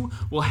jutsu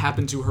will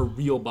happen to her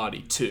real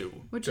body too.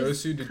 Which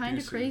Dosu is kind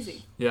of deduces.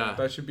 crazy. Yeah.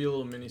 That should be a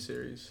little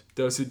mini-series.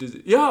 Dosu does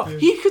it. Yeah,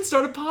 he could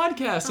start a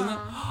podcast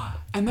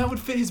and that would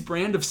fit his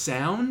brand of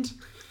sound.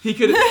 He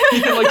could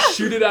like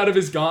shoot it out of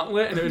his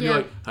gauntlet and it would be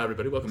like, "Hi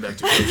everybody, welcome back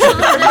to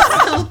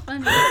That's so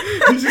funny.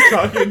 He's just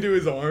talking into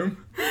his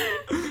arm.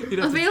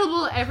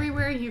 Available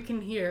everywhere you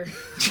can hear.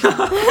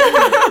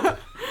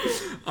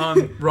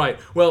 Right.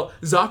 Well,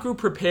 Zaku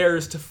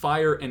prepares to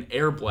fire an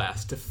air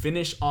blast to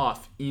finish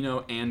off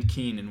Ino and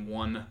Keen in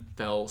one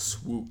fell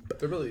swoop.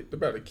 They're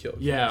about to kill.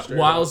 Yeah,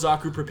 while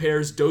Zaku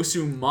prepares,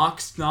 Dosu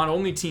mocks not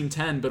only Team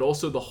 10, but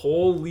also the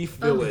whole Leaf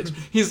Village.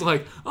 He's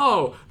like,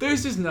 "Oh,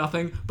 there's just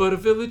nothing but a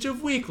village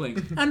of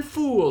weaklings, and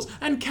fools,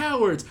 and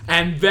cowards."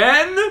 And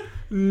then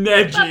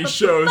Neji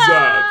shows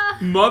up.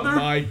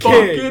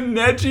 Motherfucking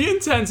Neji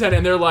and Tenten.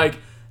 And they're like,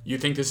 "You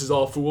think this is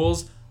all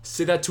fools?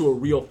 Say that to a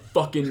real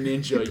fucking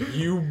ninja,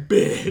 you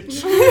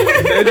bitch."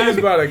 Neji's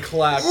about to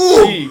clap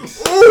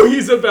cheeks. Oh,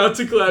 he's about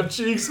to clap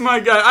cheeks, my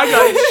guy. I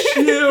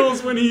got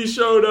chills when he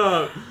showed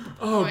up.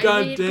 Oh, I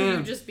god hate who damn.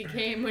 you just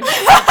became when you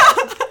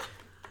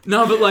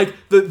No, but like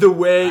the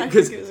way, I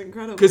think it was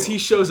incredible. because he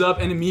shows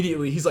up and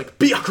immediately he's like,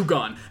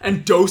 "Byakugan,"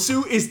 and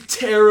Dosu is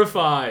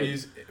terrified.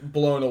 He's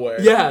blown away.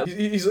 Yeah.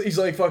 He's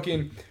like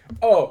fucking,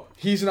 oh,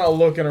 he's not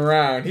looking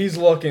around. He's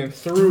looking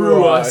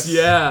through us.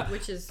 Yeah.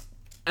 which is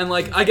And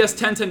like, I guess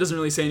Tenten doesn't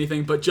really say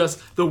anything, but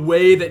just the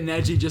way that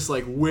Neji just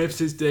like whips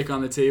his dick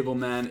on the table,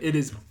 man, it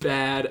is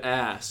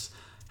badass.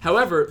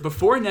 However,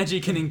 before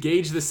Neji can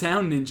engage the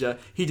Sound Ninja,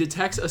 he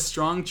detects a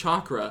strong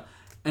chakra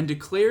and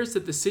declares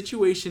that the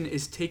situation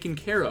is taken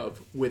care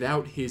of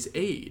without his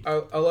aid.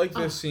 I like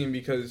this scene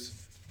because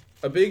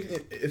a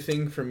big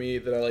thing for me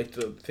that I like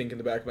to think in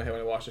the back of my head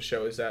when I watch the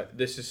show is that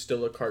this is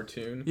still a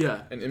cartoon.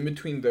 Yeah. And in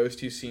between those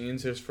two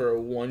scenes, there's for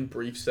one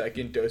brief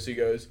second, Dosu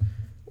goes,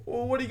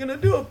 "Well, what are you gonna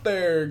do up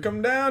there?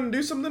 Come down and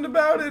do something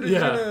about it."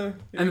 Yeah.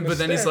 But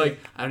then he's like,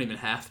 "I don't even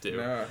have to."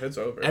 "Nah, it's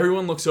over."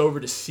 Everyone looks over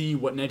to see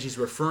what Neji's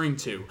referring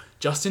to,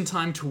 just in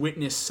time to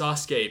witness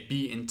Sasuke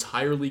be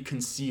entirely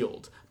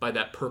concealed by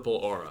that purple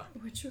aura.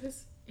 which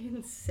was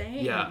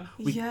insane. Yeah.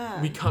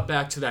 We cut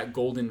back to that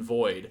golden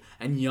void,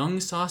 and young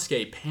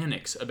Sasuke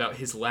panics about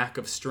his lack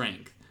of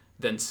strength.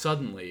 Then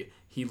suddenly,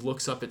 he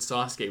looks up at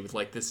Sasuke with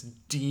like this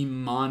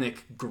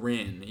demonic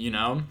grin, you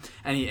know?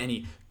 And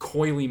he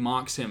coyly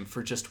mocks him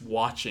for just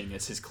watching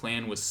as his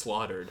clan was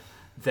slaughtered.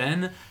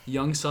 Then,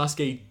 young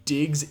Sasuke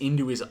digs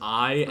into his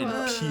eye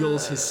and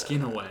peels his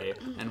skin away.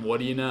 And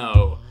what do you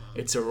know?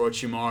 It's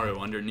Orochimaru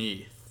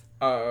underneath.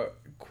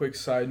 Quick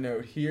side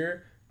note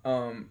here.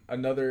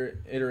 Another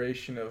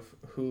iteration of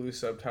Hulu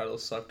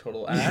subtitles suck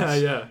total ass.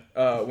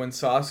 Yeah. When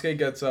Sasuke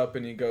gets up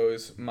and he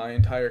goes, "My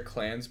entire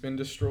clan's been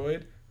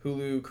destroyed,"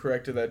 Hulu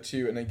corrected that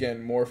too, and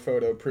again, more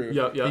photo proof.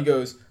 Yep. He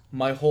goes,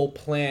 "My whole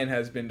plan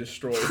has been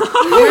destroyed."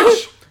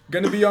 Which,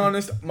 gonna be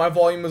honest, my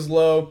volume was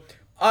low.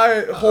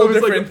 Whole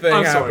different thing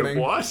I'm happening. Sorry,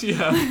 what?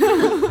 Yeah.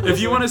 If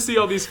you want to see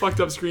all these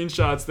fucked up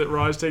screenshots that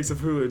Raj takes of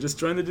Hulu, just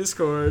join the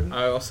Discord.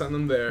 I'll send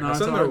them there. No, I'll it's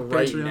send on them our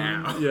right Patreon.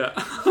 now. Yeah.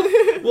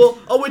 Well,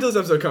 I'll wait till this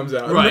episode comes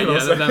out. Right, and then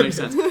yeah, I'll that send makes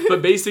sense.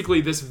 But basically,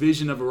 this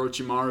vision of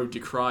Orochimaru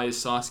decries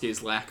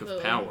Sasuke's lack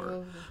of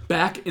power.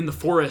 Back in the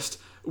forest,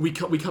 we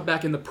cut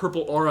back and the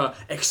purple aura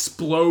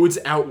explodes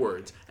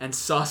outwards, and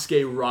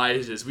Sasuke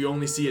rises. We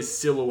only see his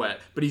silhouette,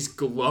 but he's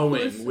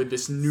glowing with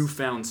this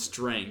newfound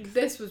strength.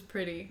 This was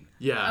pretty.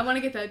 Yeah. I want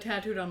to get that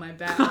tattooed on my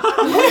back.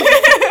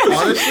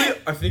 Honestly,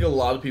 I think a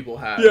lot of people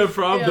have. Yeah,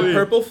 probably. The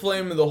purple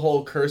flame and the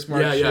whole curse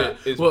mark shit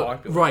is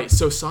popular. Right,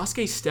 so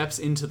Sasuke steps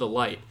into the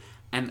light,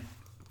 and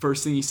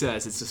first thing he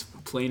says, it's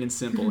just plain and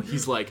simple.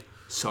 He's like,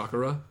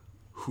 "Sakura,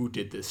 who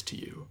did this to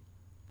you?"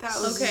 That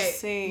was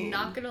insane.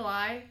 Not gonna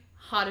lie.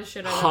 Hottest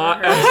shit I've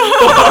Hot ever as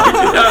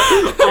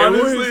heard. fuck. Yeah,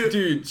 honestly.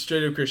 Dude,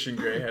 straight up Christian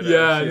Grey had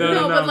Yeah, that.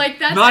 no. But like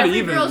that's Not every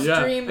even, girl's yeah,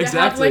 dream to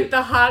exactly. have like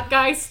the hot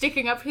guy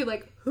sticking up. He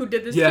like, who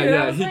did this? to you?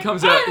 Yeah. I was He like,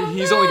 comes I out. don't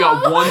He's know. only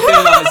got one thing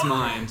on his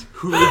mind: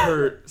 who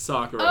hurt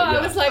Sakura. Oh, Yeah.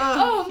 I was like,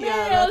 oh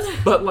yeah, man.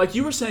 But like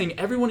you were saying,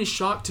 everyone is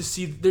shocked to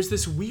see there's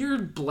this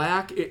weird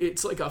black,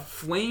 it's like a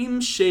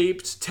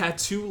flame-shaped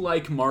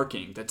tattoo-like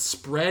marking that's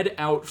spread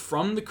out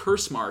from the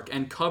curse mark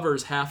and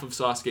covers half of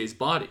Sasuke's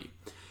body.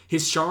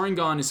 His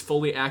Sharingan is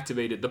fully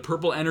activated, the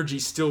purple energy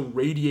still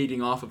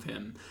radiating off of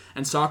him,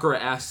 and Sakura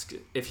asks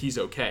if he's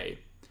okay.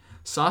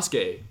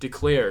 Sasuke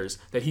declares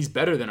that he's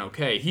better than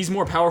okay. He's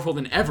more powerful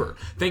than ever,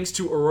 thanks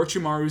to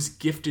Orochimaru's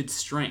gifted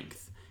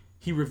strength.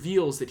 He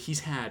reveals that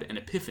he's had an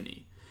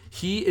epiphany.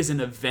 He is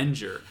an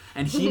Avenger,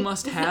 and he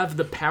must have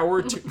the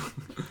power to...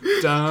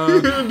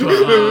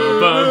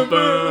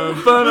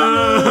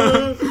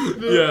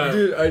 Yeah.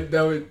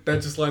 Dude, that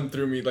just line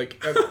through me. Like,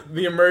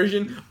 the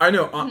immersion. I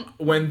know,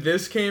 when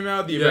this came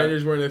out, the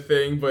Avengers weren't a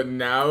thing, but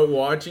now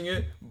watching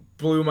it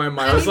blew my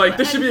mind. I was like,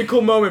 this should be a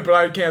cool moment, but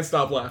I can't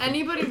stop laughing.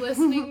 Anybody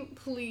listening,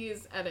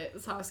 please edit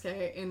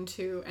Sasuke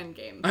into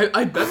Endgame.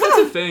 I bet that's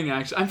a thing,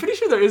 actually. I'm pretty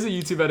sure there is a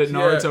YouTube edit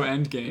Naruto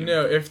Endgame.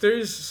 No, if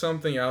there's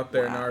something out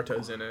there,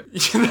 Naruto's in it.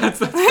 Yeah, that's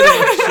pretty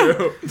much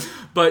true.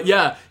 But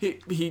yeah,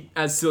 he,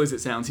 as silly as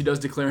it sounds, he does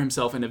declare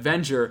himself an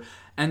Avenger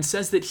and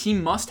says that he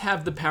must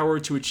have the power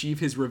to achieve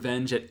his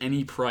revenge at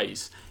any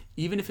price,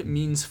 even if it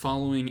means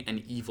following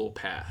an evil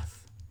path.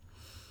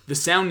 The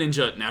Sound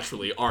Ninja,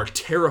 naturally, are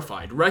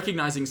terrified,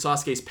 recognizing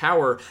Sasuke's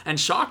power and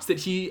shocked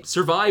that he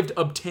survived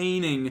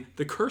obtaining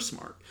the curse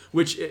mark,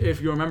 which, if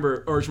you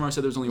remember, Orochimaru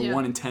said there was only a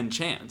 1 in 10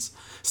 chance.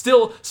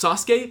 Still,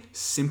 Sasuke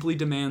simply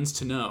demands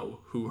to know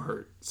who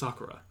hurt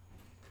Sakura.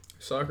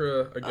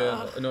 Sakura,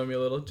 again, annoyed me a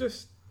little.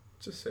 Just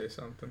say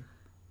something.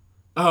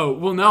 Oh,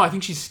 well, no, I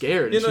think she's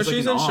scared. She's like,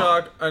 in awe.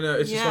 shock. I know,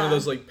 it's just one of Yeah.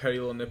 those, like, petty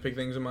little nitpick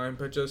things of mine,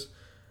 but just...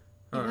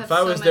 You have if I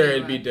so was there, many,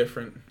 it'd be Raj.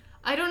 different.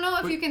 I don't know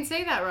if you can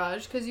say that,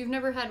 Raj, because you've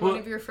never had one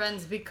of your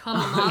friends become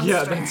a monster.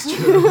 Yeah, that's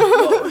true.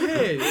 Oh,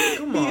 hey,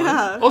 come on.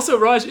 Yeah. Also,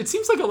 Raj, it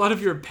seems like a lot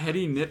of your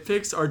petty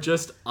nitpicks are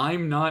just,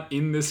 I'm not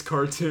in this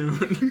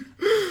cartoon.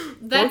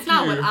 That's Fuck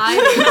not you. what I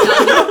would have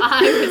done if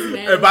I was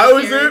Nan's If I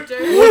was there, character.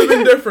 it would have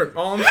been different.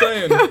 All I'm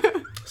saying.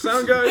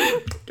 Sound guy,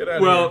 get out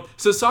of Well, here.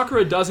 so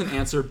Sakura doesn't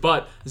answer,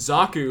 but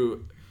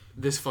Zaku,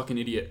 this fucking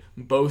idiot,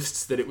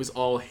 boasts that it was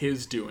all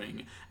his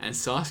doing, and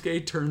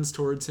Sasuke turns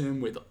towards him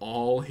with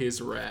all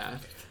his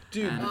wrath.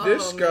 Dude, And-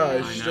 this guy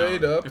man. I know.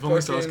 straight up If only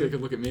fucking... Sasuke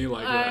could look at me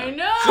like I that.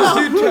 know.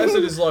 This dude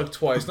tested his luck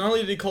twice. Not only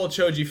did he call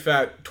Choji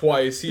fat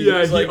twice, he Yeah,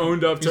 was he like,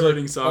 owned up to he's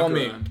hurting like, Sakura. "Oh,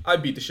 me, I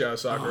beat the shit out of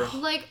Sakura."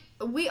 Like,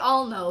 we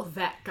all know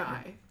that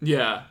guy.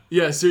 Yeah,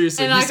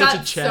 seriously, And he's I such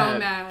got a Chad. so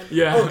mad.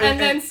 Yeah. Oh, And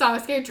then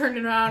Sasuke turned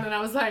it around and I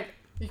was like,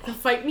 you can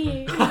fight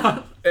me.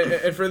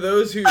 And for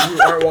those who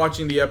aren't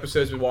watching the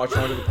episodes we watch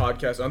onto the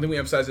podcast, I don't think we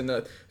emphasize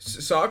enough.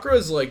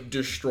 Sakura's like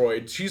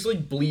destroyed. She's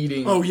like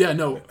bleeding. Oh yeah,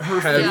 no, her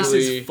face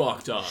Heavily. is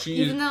fucked up.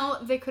 Even though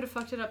they could have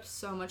fucked it up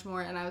so much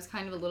more, and I was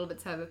kind of a little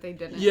bit sad that they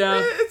didn't. Yeah,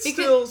 It's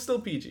Because-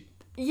 still PG.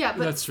 Yeah,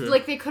 but That's true.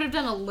 like they could have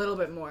done a little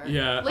bit more.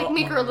 Yeah. Like Oh,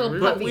 make her a little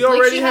But puppy. we Like,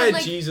 already she had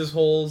like, Jesus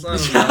holes. I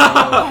don't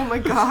know. Oh my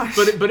gosh.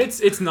 but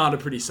it's not a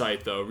pretty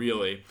sight though,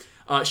 really.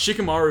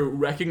 Shikamaru,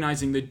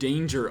 recognizing the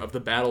danger of the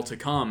battle to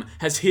come,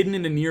 has hidden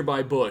in a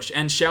nearby bush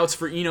and shouts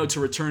for Ino to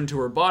return to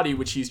her body,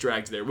 which he's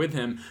dragged there with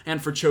him,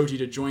 and for Choji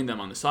to join them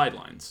on the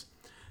sidelines.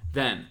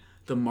 Then,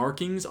 the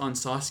markings on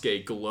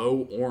Sasuke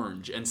glow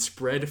orange and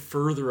spread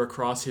further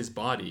across his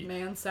body.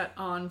 man set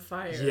on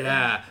fire.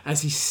 Yeah,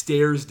 as he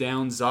stares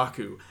down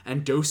Zaku,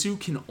 and Dosu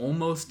can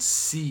almost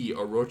see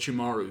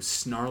Orochimaru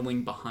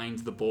snarling behind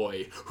the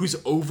boy, whose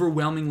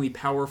overwhelmingly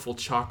powerful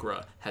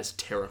chakra has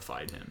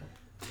terrified him.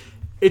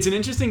 It's an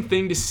interesting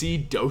thing to see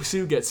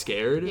Dosu get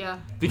scared. Yeah.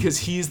 Because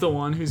he's the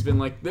one who's been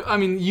like... I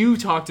mean, you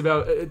talked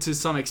about, to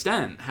some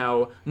extent,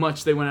 how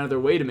much they went out of their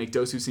way to make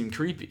Dosu seem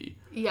creepy.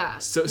 Yeah.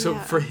 So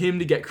Yeah. for him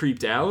to get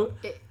creeped out...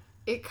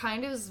 It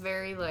kind of is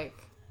very like,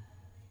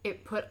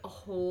 it put a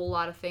whole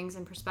lot of things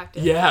in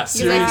perspective. Yeah, Because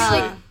seriously. I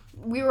feel like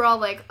we were all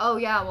like, oh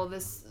yeah, well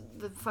the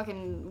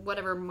fucking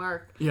whatever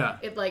mark. Yeah.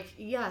 It like,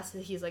 yes,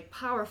 he's like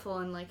powerful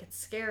and like it's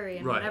scary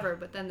and Right. whatever,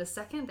 but then the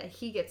second that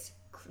he gets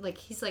like,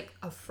 he's like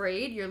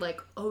afraid, you're like,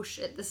 oh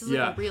shit, this is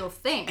Yeah. like a real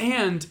thing.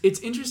 And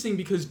it's interesting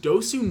because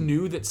Dosu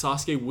knew that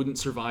Sasuke wouldn't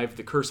survive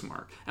the curse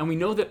mark. And we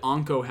know that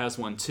Anko has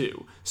one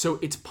too. So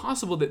it's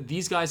possible that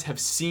these guys have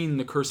seen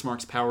the curse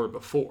mark's power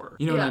before.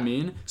 You know what I Yeah.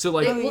 mean? So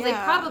like... Well, they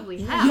yeah.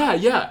 probably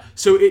have. Yeah.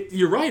 So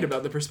you're right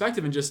about the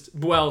perspective and just,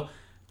 well,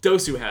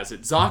 Dosu has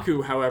it.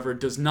 Zaku, however,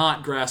 does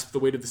not grasp the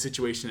weight of the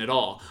situation at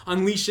all.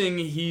 Unleashing,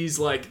 he's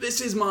like, this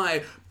is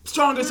my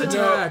strongest No,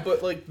 attack.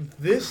 but like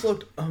this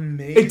looked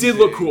amazing. It did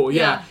look cool,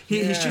 yeah.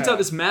 Yeah. He shoots out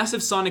this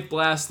massive sonic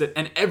blast that,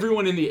 and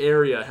everyone in the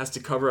area has to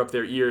cover up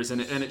their ears,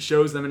 and it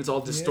shows them, and it's all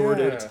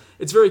distorted. Yeah.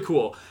 It's very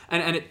cool,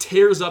 and it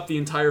tears up the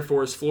entire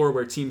forest floor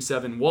where Team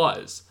 7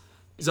 was.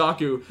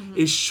 Zaku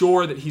is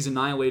sure that he's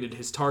annihilated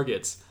his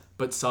targets,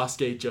 but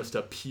Sasuke just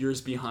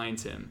appears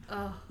behind him.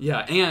 Oh.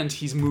 Yeah, and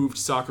he's moved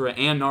Sakura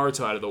and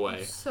Naruto out of the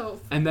way. So.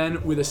 And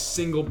then with a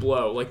single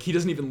blow, like he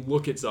doesn't even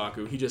look at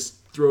Zaku, he just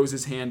throws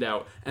his hand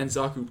out, and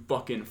Zaku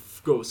fucking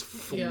goes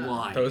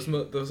flying. That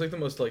was like the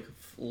most like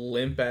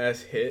limp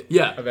ass hit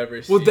Yeah. I've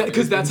ever seen. Well,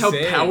 because that's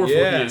insane. how powerful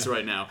Yeah. he is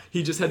right now.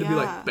 He just had to be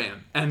like,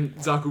 bam, and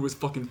Zaku was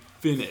fucking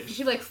finished.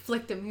 He like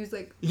flicked him. He was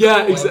like.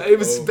 Yeah, exactly. It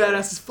was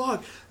badass as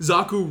fuck.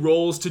 Zaku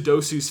rolls to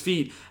Dosu's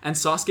feet, and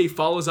Sasuke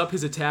follows up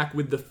his attack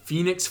with the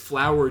Phoenix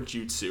Flower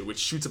Jutsu, which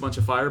shoots a bunch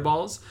of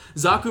fireballs.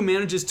 Zaku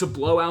manages to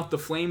blow out the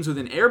flames with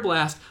an air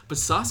blast, but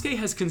Sasuke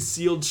has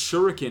concealed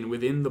Shuriken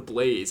within the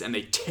blaze, and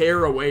they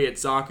tear away at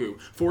Zaku,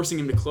 forcing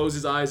him to close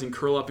his eyes and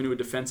curl up into a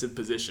defensive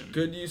position.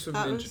 Good use of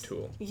ninja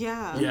tool.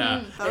 Yeah.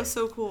 Yeah. That was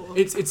so cool.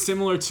 It's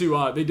similar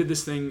to, they did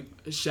this thing,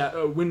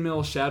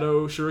 Windmill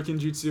Shadow Shuriken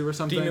Jutsu or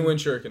something. Demon Wind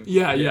Shuriken.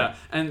 Yeah.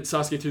 And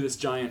Sasuke threw this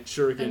giant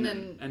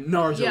shuriken, and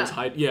Naruto was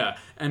hiding. Yeah,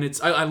 and it's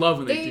I love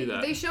when they do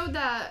that. They showed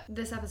that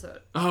this episode.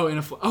 Oh, they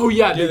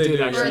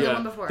did actually. Or the Yeah,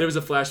 one before. there was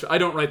a flashback. I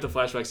don't write the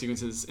flashback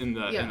sequences in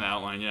the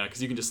outline. Yeah,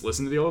 because you can just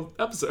listen to the old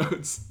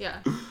episodes. Yeah.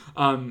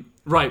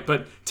 Right,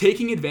 but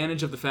taking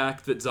advantage of the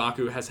fact that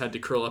Zaku has had to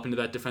curl up into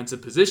that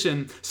defensive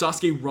position,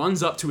 Sasuke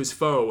runs up to his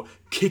foe,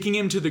 kicking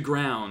him to the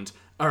ground.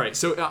 All right,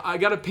 so I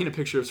got to paint a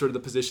picture of sort of the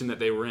position that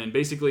they were in.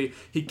 Basically,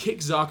 he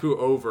kicks Zaku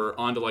over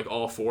onto like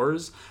all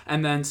fours,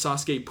 and then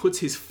Sasuke puts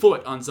his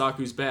foot on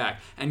Zaku's back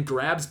and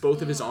grabs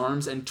both of his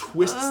arms and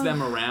twists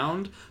them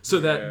around so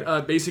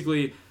that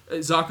basically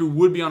Zaku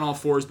would be on all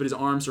fours, but his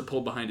arms are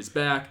pulled behind his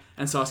back,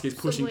 and Sasuke's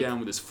pushing down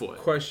with his foot.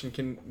 Question: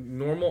 can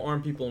normal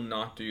armed people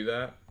not do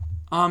that?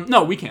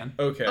 No, we can.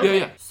 Okay.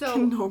 Yeah. So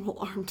normal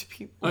armed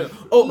people. yes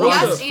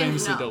Also, and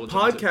famously no.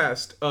 double-jointed.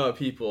 Podcast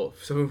people,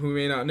 some who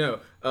may not know.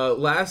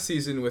 Last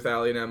season with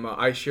Ali and Emma,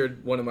 I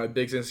shared one of my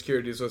big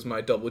insecurities was my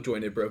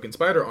double-jointed broken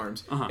spider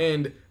arms,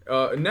 and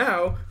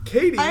now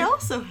Katie. I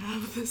also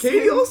have this.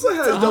 Katie also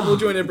has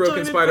double-jointed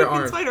broken spider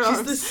arms.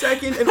 She's the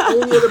second and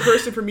only other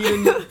person for me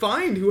to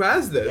find who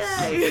has this.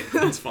 Yay.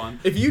 That's fun.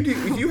 If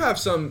you have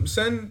some,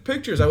 send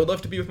pictures. I would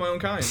love to be with my own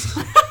kind.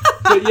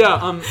 But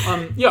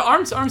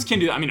arms can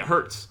do that. I mean, it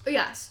hurts.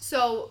 Yes.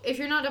 So if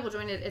you're not double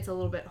jointed, it's a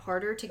little bit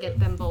harder to get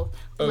them both.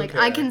 Like Okay.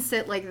 I can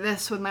sit like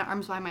this with my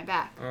arms behind my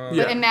back.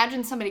 Yeah. But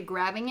imagine somebody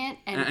grabbing it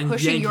and And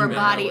pushing yanking your it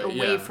body away,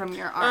 away yeah. from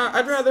your arms.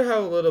 I'd rather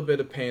have a little bit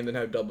of pain than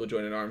have double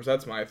jointed arms.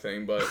 That's my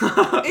thing. But It's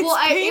it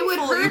would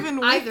painful hurt even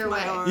with either my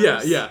way.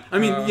 arms. Yeah. I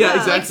mean, Like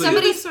exactly.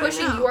 somebody's Right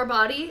pushing now. your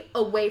body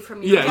away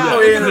from your Yeah, body.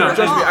 oh yeah, no, Yeah.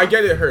 trust me. I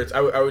get it hurts. I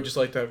would just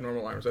like to have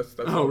normal arms. That's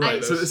Oh,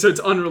 right. So it's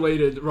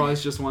unrelated.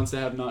 Roz just wants to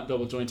have not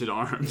double jointed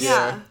arms.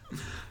 Yeah.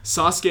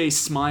 Sasuke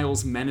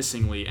smiles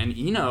menacingly, and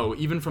Ino,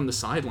 even from the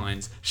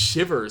sidelines,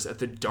 shivers at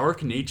the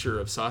dark nature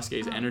of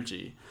Sasuke's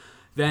energy.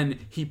 Then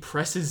he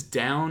presses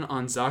down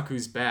on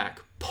Zaku's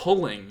back,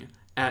 pulling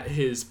at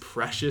his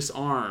precious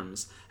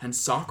arms, and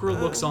Sakura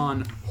looks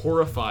on,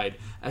 horrified,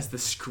 as the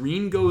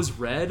screen goes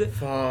red,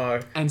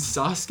 Fuck. and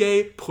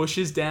Sasuke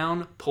pushes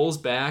down, pulls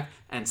back,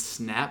 and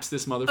snaps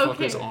this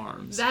motherfucker's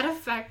arms. That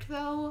effect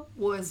though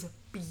was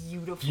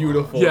beautiful.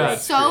 Beautiful. Yeah. red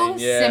So screen,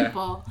 yeah.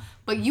 simple.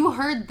 But you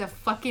heard the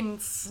fucking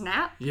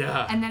snap.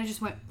 Yeah. And then it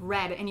just went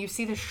red, and you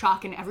see the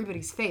shock in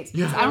everybody's face.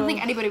 Yeah. I don't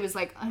think anybody was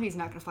like, oh, he's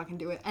not gonna fucking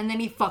do it. And then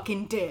he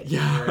fucking did.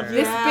 Yeah.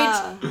 This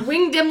bitch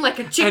winged him like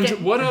a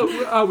chicken.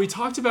 And we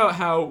talked about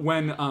how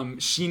when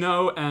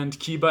Shino and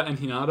Kiba and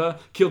Hinata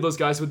killed those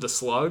guys with the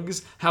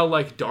slugs, how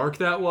like dark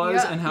that was,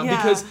 Yeah. and how Yeah.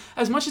 because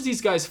as much as these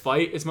guys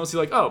fight, it's mostly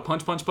like, oh,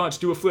 punch, punch, punch,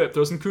 do a flip,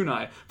 throw some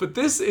kunai. But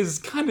this is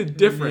kind of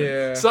different.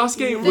 Yeah. Sasuke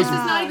This was is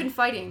not even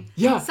fighting.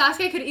 Yeah.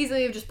 Sasuke could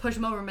easily have just pushed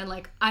him over and been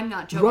like, I'm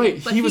not joking.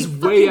 right. But He was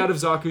way fucking out of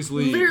Zaku's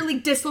league. literally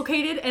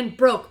dislocated and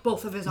broke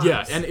both of his arms.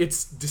 Yeah, and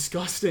it's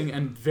disgusting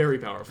and very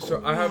powerful.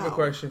 So I have a Wow.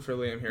 question for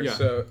Liam here. Yeah.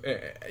 So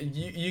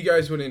you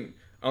guys wouldn't.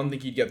 I don't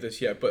think you'd get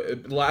this yet,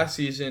 but last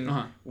season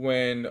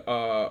when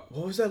what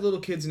was that little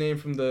kid's name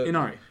from the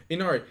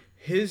Inari.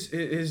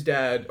 His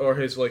dad or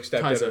his like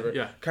stepdad, Kaiser, whatever.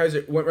 yeah.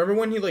 Kaiser. Remember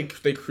when he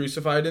like they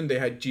crucified him? They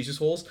had Jesus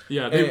holes.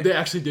 Yeah, And- they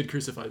actually did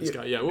crucify this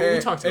guy. Yeah, well, we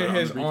talked about and it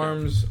his on the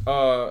recap.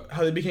 arms,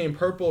 how they became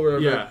purple or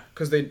whatever. Yeah.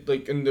 Because they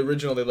like in the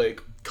original they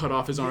like Cut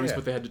off his arms, Yeah.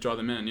 but they had to draw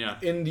them in. Yeah.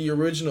 in the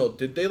original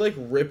did they like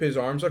rip his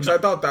arms? Because I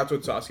thought that's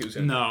what Sasuke was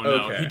in. No,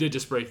 Okay. he did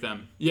just break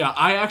them. Yeah,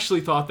 I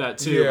actually thought that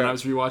too when Yeah. I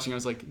was rewatching. I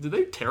was like, did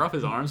they tear off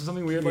his arms or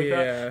something weird like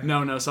Yeah. that?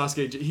 No,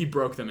 Sasuke, he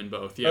broke them in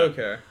both. Yeah.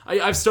 Okay.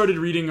 I've started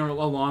reading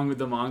along with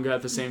the manga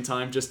at the same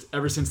time, just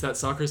ever since that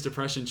Sakura's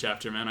depression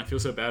chapter, man. I feel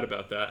so bad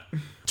about that.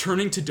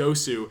 Turning to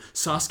Dosu,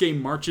 Sasuke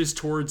marches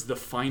towards the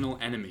final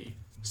enemy.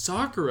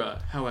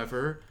 Sakura,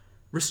 however,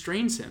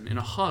 restrains him in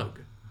a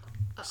hug.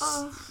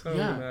 So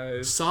Yeah,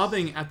 nice.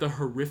 sobbing at the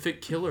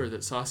horrific killer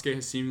that Sasuke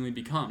has seemingly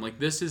become. Like,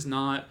 this is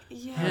not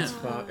Yeah.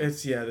 him.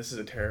 This is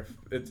a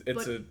it's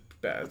But- a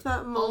bad.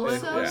 That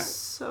moment Also- was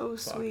so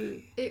Fuck.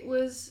 sweet. It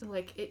was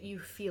like you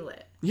feel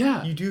it.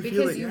 Yeah. You do feel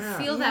Because it. you Yeah.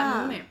 feel that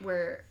Yeah. moment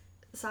where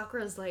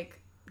Sakura's like,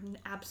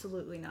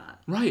 absolutely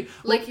not. Right.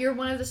 Like, you're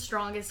one of the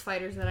strongest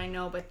fighters that I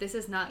know, but this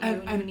is not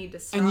you, and you need to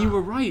stop. And you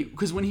were right,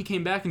 because when he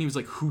came back and he was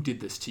like, who did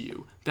this to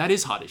you? That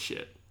is hot as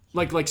shit.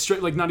 Like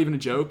straight, like not even a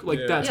joke. Like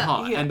that's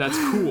hot and that's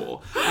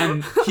cool.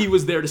 And he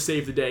was there to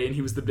save the day, and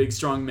he was the big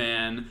strong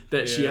man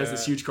that she has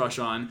this huge crush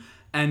on.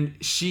 And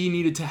she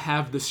needed to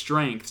have the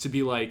strength to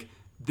be like,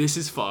 this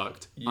is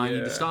fucked. I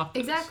need to stop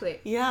this. Exactly.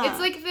 Yeah. It's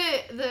like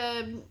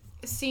the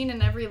scene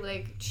in every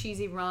like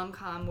cheesy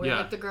rom-com where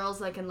like the girl's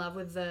like in love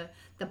with the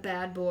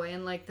bad boy,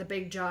 and like the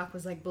big jock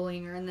was like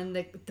bullying her, and then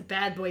the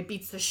bad boy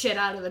beats the shit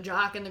out of the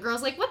jock, and the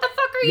girl's like, what the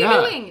fuck are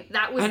you doing?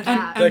 That was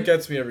that. That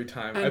gets me every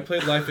time. I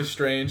played Life is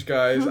Strange,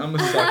 guys. I'm a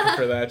sucker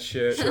for that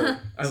shit.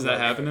 Does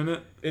that happen in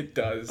it? It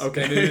does.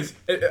 Okay. And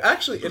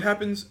it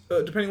happens,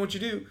 depending on what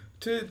you do,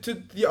 to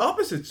the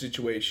opposite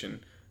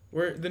situation,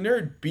 where the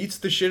nerd beats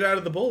the shit out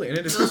of the bully. And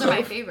it is Those are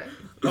my favorite.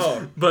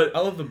 Oh, but I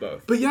love them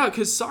both. But yeah,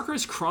 because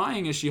Sakura's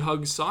crying as she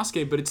hugs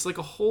Sasuke, but it's like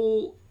a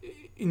whole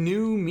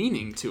new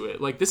meaning to it.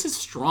 Like, this is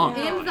strong.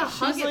 And the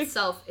hug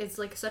itself is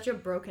like such a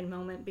broken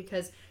moment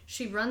because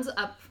she runs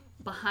up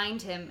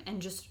behind him and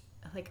just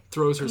like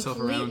throws herself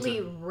around him.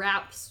 Completely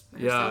wraps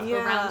herself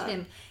around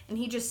him, and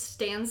he just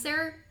stands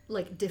there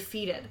like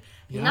defeated.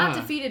 Not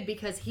defeated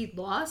because he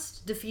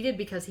lost, defeated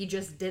because he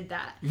just did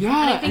that. Yeah,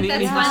 and I think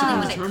that's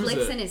finally when it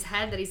clicks it. in his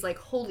head that he's like,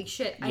 holy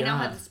shit, I now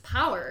have this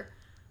power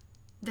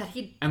that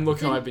he and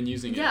look how I've been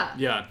using it.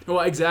 Yeah.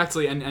 Well,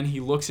 exactly. And he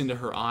looks into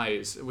her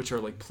eyes, which are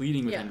like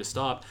pleading with him to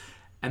stop.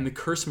 And the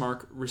curse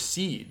mark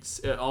recedes.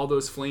 All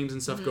those flames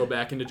and stuff go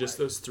back into just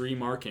those 3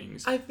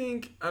 markings. I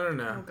don't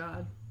know. Oh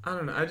god. I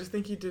don't know. I just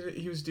think he did it.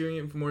 He was doing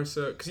it more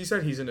so because he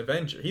said he's an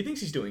Avenger. He thinks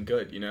he's doing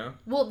good, you know.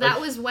 Well,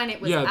 that was when it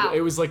was out.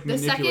 It was like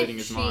manipulating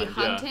his mind. The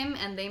second she hugged him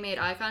and they made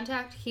eye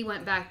contact, he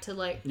went back to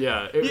like.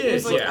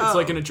 It's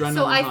like an adrenaline.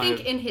 So I high.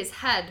 think in his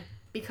head,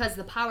 because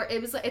the power,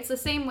 it's the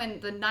same when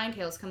the Nine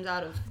Tails comes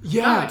out of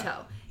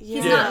Naruto.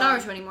 He's not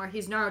Naruto anymore.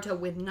 He's Naruto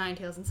with 9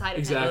 tails inside of him.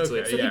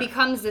 Exactly. So he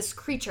becomes this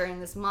creature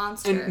and this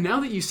monster. And now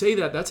that you say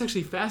that, that's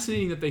actually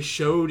fascinating that they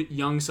showed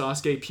young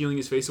Sasuke peeling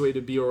his face away to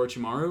be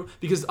Orochimaru,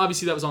 because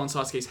obviously that was all in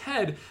Sasuke's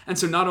head. And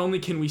so not only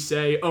can we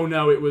say, oh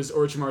no, it was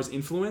Orochimaru's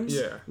influence,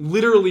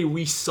 literally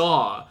we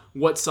saw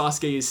what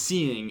Sasuke is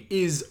seeing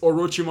is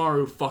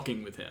Orochimaru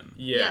fucking with him.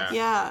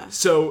 Yeah.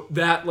 So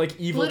that like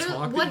evil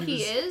talk. What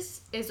he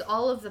is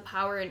all of the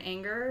power and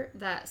anger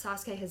that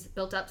Sasuke has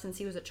built up since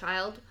he was a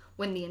child.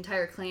 When the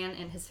entire clan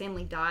and his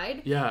family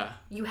died,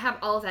 you have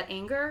all of that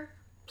anger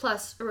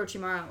plus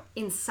Orochimaru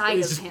inside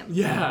of him.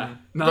 Yeah,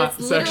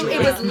 not sexually. It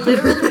was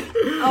literally.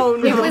 Oh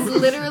no! It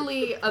was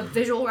literally a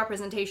visual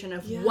representation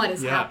of what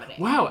is happening.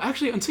 Wow,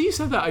 actually, until you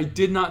said that, I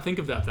did not think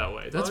of that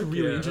way. That's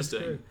really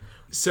interesting.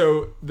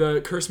 So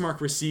the curse mark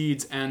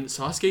recedes, and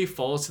Sasuke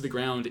falls to the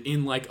ground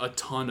in like a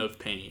ton of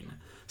pain.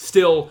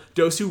 Still,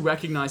 Dosu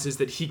recognizes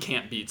that he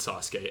can't beat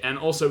Sasuke, and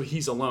also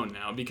he's alone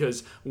now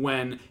because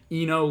when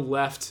Ino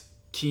left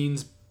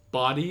Keen's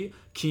body,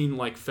 Keen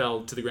like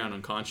fell to the ground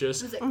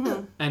unconscious.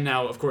 And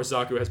now, of course,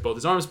 Zaku has both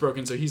his arms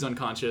broken, so he's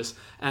unconscious.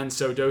 And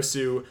so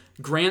Dosu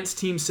grants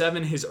Team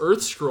 7 his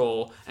Earth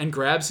Scroll and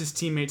grabs his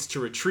teammates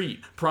to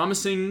retreat,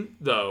 promising,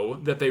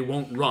 though, that they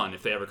won't run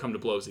if they ever come to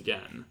blows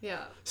again.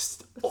 Yeah. It's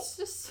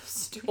just so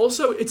stupid.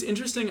 Also, it's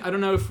interesting, I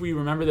don't know if we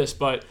remember this,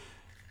 but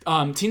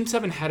Team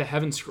 7 had a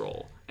Heaven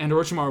Scroll, and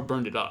Orochimaru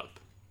burned it up.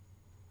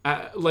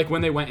 Like,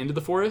 when they went into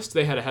the forest,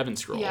 they had a Heaven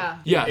Scroll.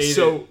 Yeah,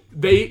 so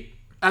they...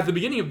 At the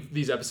beginning of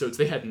these episodes,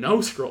 they had no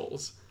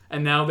scrolls,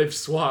 and now they've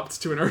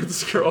swapped to an Earth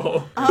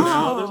Scroll.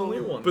 Now there's only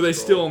one. But they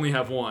still only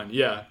have one,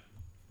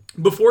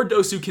 Before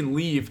Dosu can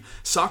leave,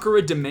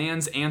 Sakura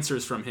demands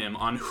answers from him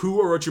on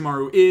who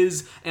Orochimaru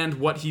is and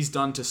what he's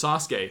done to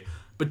Sasuke.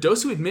 But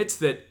Dosu admits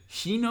that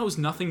he knows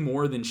nothing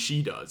more than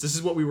she does. This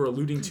is what we were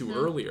alluding to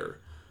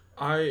earlier.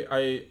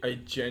 I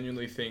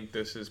genuinely think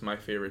this is my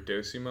favorite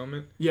Dosu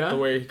moment. Yeah? The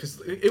way, because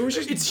it was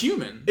just... It's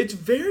human. It's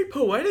very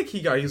poetic,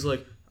 he's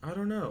like, I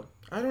don't know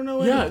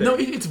anything. Yeah, no,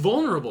 it's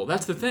vulnerable.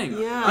 That's the thing.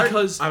 Yeah.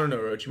 Because I don't know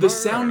Orochimaru. The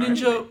Sound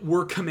Ninja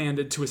were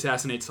commanded to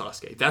assassinate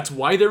Sasuke. That's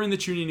why they're in the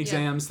Chunin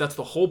exams. That's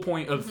the whole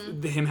point of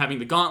him having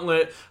the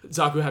gauntlet,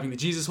 Zaku having the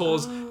Jesus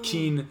holes,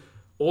 Keen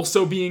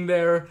also being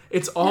there.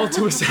 It's all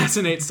to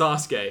assassinate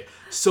Sasuke.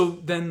 So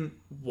then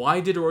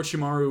why did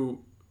Orochimaru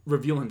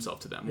reveal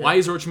himself to them? Why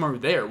is Orochimaru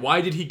there?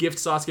 Why did he gift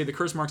Sasuke the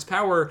Curse Mark's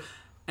power?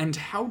 And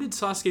how did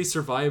Sasuke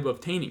survive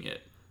obtaining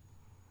it?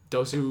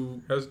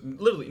 Dosu has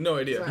literally no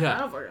idea. I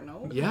don't fucking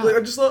know. Yeah. Like,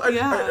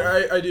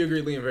 I do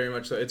agree, Liam, very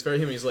much so. It's very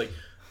him. He's like,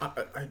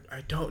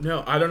 I don't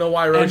know. I don't know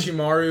why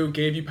Orochimaru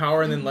gave you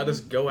power and then let us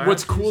go after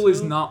What's cool you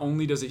is not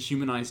only does it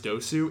humanize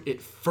Dosu,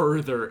 it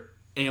further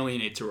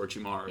alienates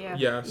Orochimaru. Yeah.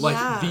 Yes.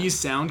 Like, these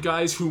sound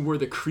guys who were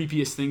the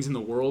creepiest things in the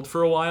world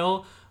for a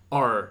while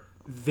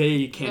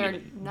they can't They're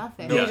even...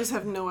 nothing. They just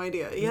have no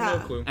idea. Yeah. No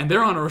clue. And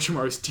they're on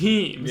Orochimaru's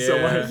team. Yeah. So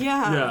like,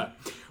 Yeah.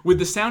 With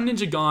the Sound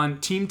Ninja gone,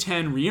 Team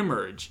 10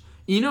 reemerge.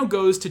 Ino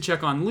goes to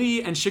check on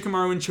Lee, and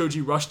Shikamaru and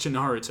Choji rush to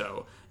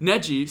Naruto.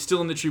 Neji,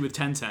 still in the tree with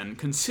Tenten,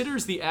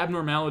 considers the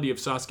abnormality of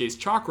Sasuke's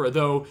chakra,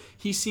 though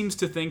he seems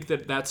to think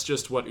that that's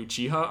just what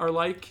Uchiha are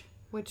like.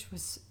 Which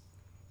was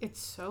It's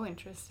so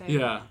interesting.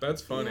 Yeah.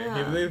 That's funny.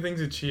 Yeah. He really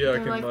thinks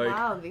Uchiha can like,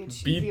 wow,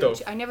 beat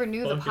the I never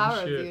knew the power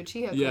of the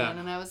Uchiha clan,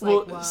 and I was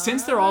like, what?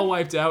 Since they're all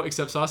wiped out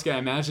except Sasuke, I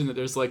imagine that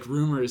there's like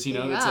rumors, you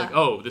know, it's like,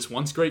 oh, this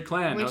once great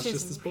clan, which now it's is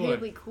just this boy.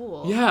 really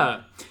cool.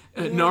 Yeah.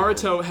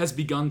 Naruto has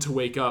begun to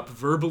wake up,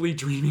 verbally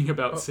dreaming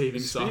about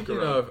saving Sakura.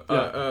 Speaking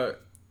of,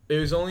 it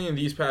was only in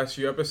these past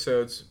few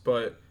episodes,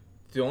 but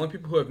the only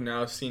people who have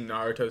now seen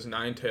Naruto's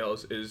Nine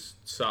Tails is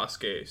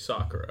Sasuke,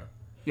 Sakura.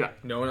 Yeah.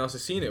 No one else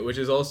has seen it, which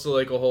is also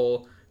like a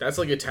whole... That's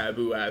like a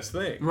taboo ass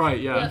thing. Right,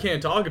 yeah. You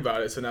can't talk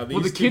about it, so now these...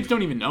 Well, the kids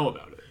don't even know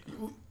about it.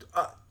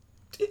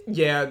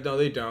 Yeah, no,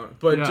 they don't.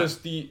 But Yeah.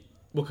 just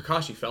Well,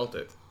 Kakashi felt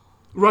it.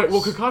 Right,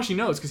 well, Kakashi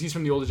knows, because he's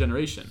from the older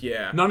generation.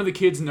 Yeah. None of the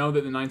kids know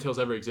that the Nine Tails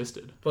ever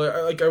existed.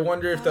 But, I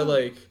wonder if that,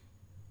 like...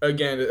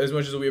 Again, as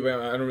much as I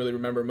don't really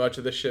remember much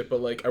of this shit, but,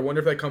 like, I wonder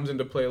if that comes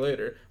into play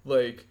later.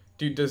 Like...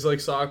 Dude, does like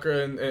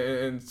Sakura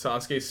and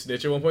Sasuke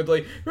snitch at one point?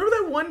 Like, remember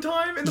that one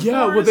time in the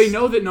forest? Well, they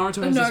know that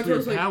Naruto has this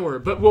weird like... power,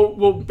 but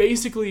well,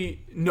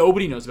 basically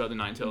nobody knows about the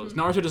Nine Tails.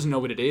 Naruto doesn't know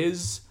what it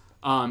is.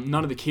 None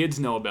of the kids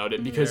know about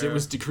it because it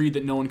was decreed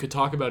that no one could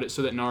talk about it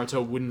so that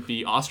Naruto wouldn't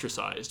be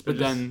ostracized. But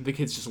then the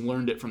kids just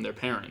learned it from their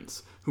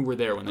parents, who were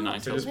there when the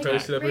Nine Tails just were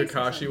posted up at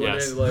Kakashi one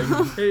day like,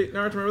 hey,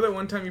 Naruto, remember that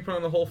one time you put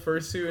on the whole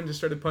fursuit and just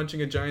started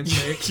punching a giant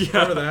snake?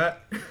 Remember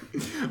that?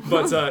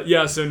 But so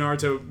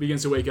Naruto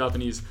begins to wake up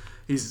and he's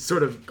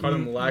sort of... Caught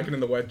him lacking in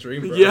the wet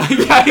dream, bro. Yeah,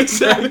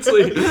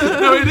 exactly.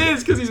 No, it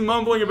is, because he's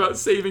mumbling about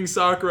saving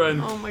Sakura,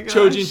 and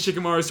Choji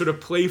and Shikamaru sort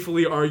of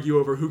playfully argue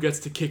over who gets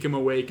to kick him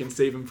awake and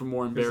save him from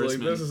more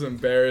embarrassment. Like, this is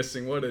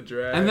embarrassing, what a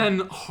drag. And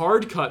then,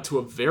 hard cut to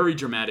a very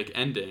dramatic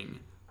ending.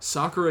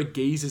 Sakura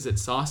gazes at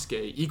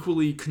Sasuke,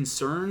 equally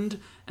concerned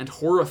and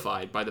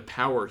horrified by the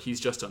power he's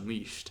just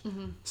unleashed.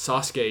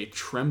 Sasuke,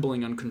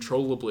 trembling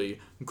uncontrollably,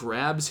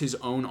 grabs his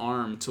own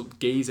arm to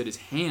gaze at his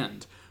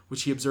hand,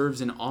 which he observes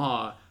in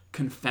awe,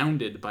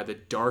 confounded by the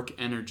dark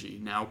energy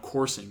now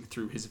coursing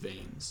through his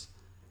veins.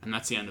 And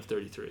that's the end of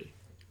 33.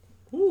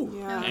 Ooh.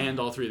 Yeah. And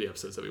all 3 of the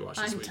episodes that we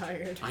watched this week. I'm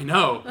tired. I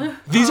know.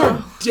 These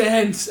are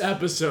dense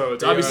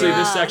episodes. Obviously,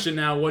 this section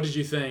now, what did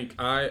you think?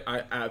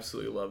 I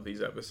absolutely love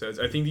these episodes.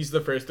 I think these are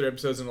the first 3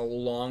 episodes in a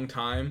long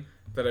time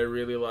that I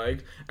really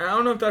liked. And I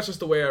don't know if that's just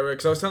the way I read,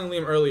 because I was telling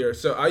Liam earlier,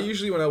 so I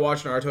usually, when I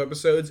watch Naruto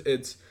episodes,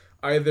 it's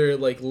either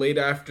like late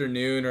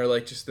afternoon or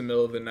like just the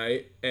middle of the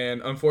night.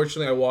 And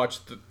unfortunately, I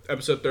watched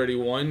episode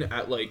 31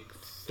 at like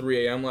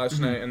 3 a.m.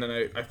 last night, and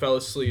then I fell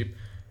asleep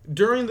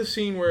during the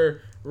scene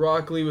where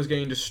Rock Lee was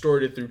getting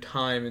distorted through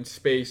time and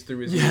space through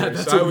his ears. Yeah,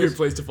 that's a weird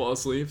place to fall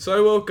asleep. So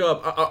I woke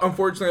up.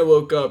 Unfortunately, I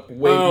woke up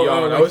way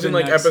beyond. Like I was in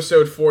like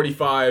episode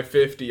 45,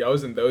 50. I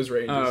was in those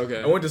ranges. Oh,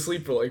 okay. I went to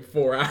sleep for like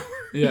 4 hours.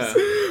 Yeah.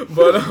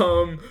 But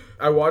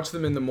I watched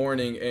them in the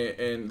morning,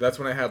 and that's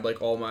when I had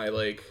like all my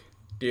like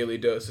daily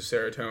dose of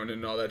serotonin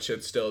and all that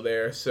shit still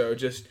there. So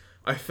just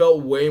I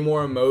felt way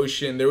more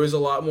emotion. There was a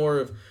lot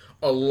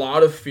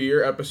of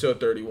fear. Episode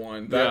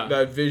 31.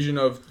 That vision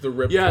of the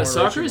ripped. Yeah,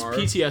 Sakura's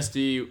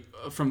PTSD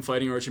from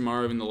fighting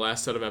Orochimaru in the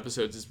last set of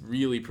episodes is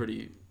really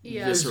pretty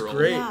visceral. It's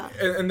great. Yeah.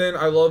 And then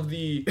I love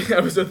the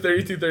episode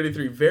 32,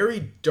 33.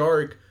 Very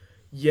dark,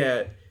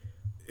 yet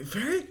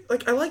very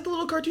like I like the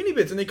little cartoony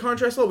bits, and they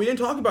contrast a lot. We didn't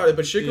talk about it,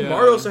 but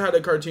Shikamaru also had a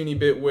cartoony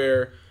bit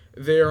where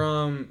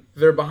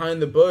they're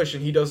behind the bush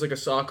and he does like a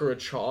Sakura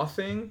Chaw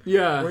thing.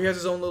 Yeah. Where he has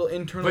his own little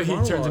internal monologue.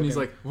 But he turns and he's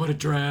like, what a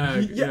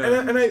drag.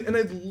 And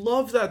I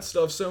love that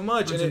stuff so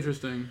much. That's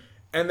interesting.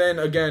 And then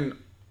again,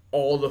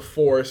 all the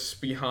force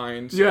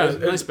behind.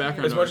 Nice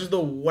background. As much as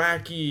the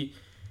wacky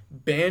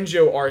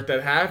banjo art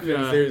that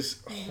happens,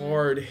 there's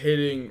hard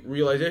hitting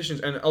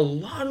realizations and a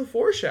lot of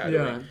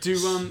foreshadowing.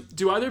 Yeah.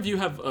 Do either of you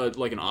have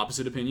like an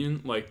opposite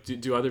opinion? Like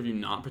do either of you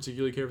not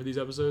particularly care for these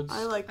episodes?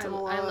 I liked them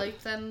a lot. I like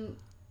them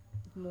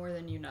more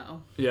than you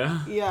know.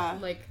 Yeah? Yeah.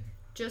 Like,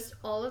 just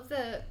all of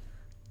the...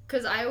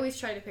 Because I always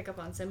try to pick up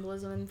on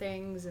symbolism in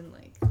things and,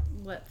 like,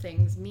 what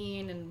things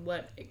mean and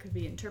what it could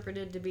be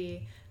interpreted to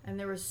be. And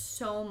there was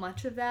so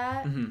much of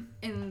that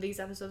in these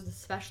episodes,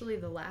 especially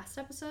the last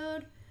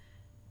episode,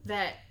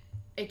 that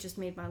it just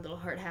made my little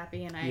heart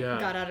happy. And I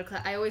got out of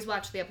class. I always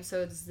watch the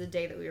episodes the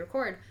day that we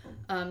record,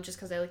 just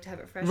because I like to have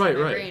it fresh in my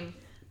brain.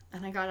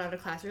 And I got out of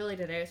class early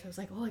today, so I was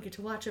like, oh, I get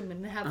to watch them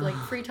and have, like,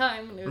 free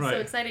time. And it was so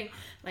exciting.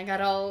 And I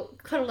got all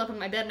cuddled up in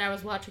my bed, and I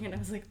was watching it, and I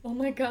was like, oh,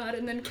 my God.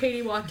 And then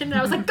Katie walked in, and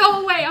I was like,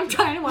 go away. I'm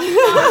trying to watch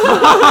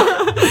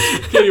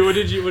it. Katie, what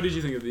did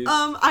you think of these?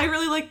 I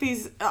really like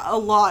these a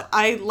lot.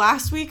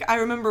 Last week, I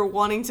remember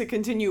wanting to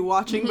continue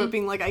watching, but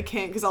being like, I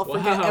can't, because I'll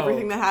forget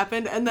everything that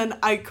happened. And then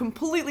I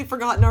completely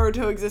forgot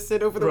Naruto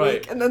existed over the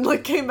week, and then,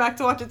 like, came back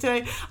to watch it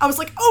today. I was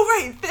like, oh,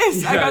 right,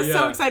 this. I got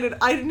so excited.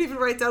 I didn't even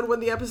write down when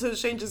the episode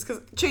changed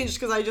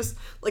because I just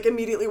like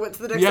immediately went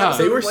to the next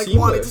episode. They were like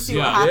seamless. Wanted to see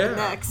what happened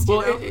next.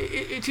 Well,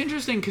 it's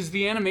interesting because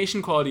the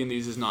animation quality in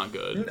these is not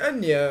good.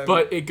 And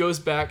but it goes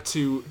back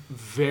to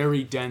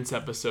very dense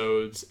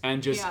episodes,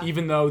 and just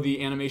even though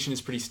the animation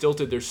is pretty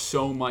stilted, there's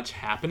so much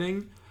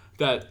happening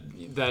that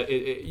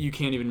you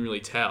can't even really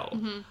tell.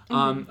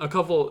 A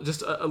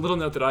little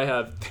note that I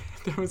have.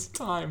 there was a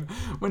time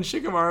when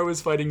Shikamaru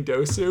was fighting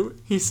Dosu.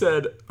 He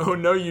said, "Oh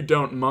no, you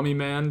don't, mummy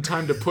man.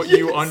 Time to put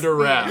you under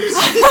wraps."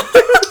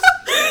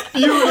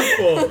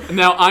 Beautiful.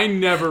 Now I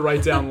never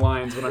write down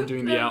lines when I'm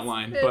doing the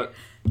outline, but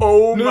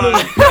oh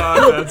my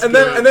god, that's and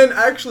good. then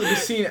actually the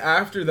scene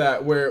after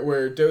that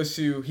where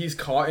Dosu, he's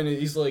caught and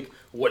he's like,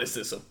 "What is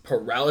this, a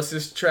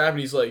paralysis trap?" And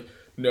he's like,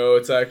 "No,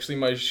 it's actually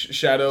my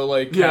shadow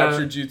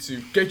capture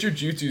jutsu. Get your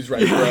jutsus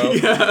right, bro."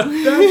 Yeah.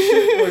 That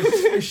shit was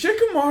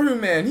Shikamaru,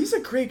 man. He's a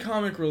great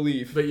comic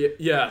relief. But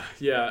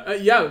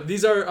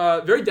these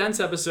are very dense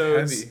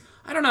episodes. Heavy.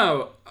 I don't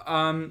know.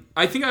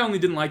 I think I only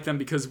didn't like them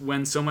because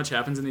when so much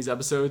happens in these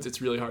episodes, it's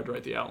really hard to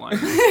write the outline.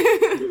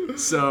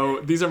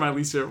 So these are my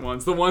least favorite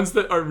ones. The ones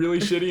that are really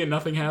shitty and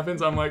nothing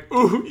happens, I'm like,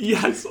 ooh,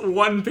 yes,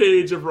 1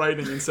 page of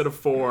writing instead of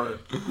 4.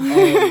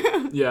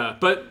 Yeah,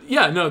 but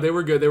no, they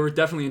were good. They were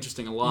definitely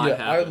interesting. A lot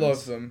happens. I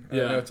love them.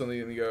 Yeah. I know it's only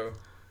going to go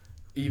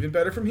even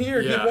better from here.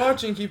 Yeah. Keep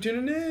watching. Keep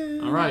tuning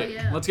in. All right,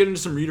 let's get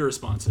into some reader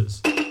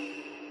responses.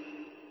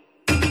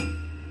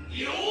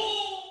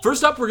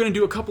 First up, we're going to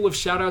do a couple of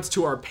shout-outs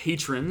to our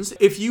patrons.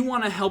 If you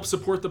want to help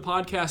support the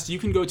podcast, you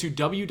can go to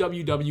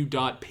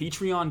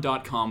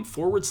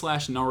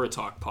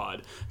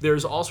www.patreon.com/NaruTalkPod.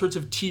 There's all sorts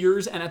of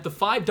tiers, and at the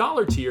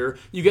 $5 tier,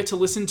 you get to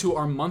listen to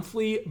our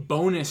monthly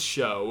bonus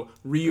show,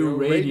 Ryu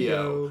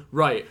Radio.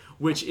 Right,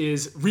 which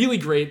is really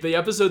great. The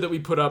episode that we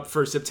put up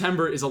for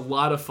September is a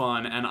lot of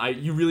fun,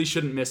 and you really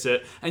shouldn't miss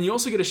it. And you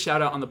also get a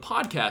shout-out on the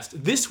podcast.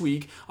 This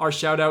week, our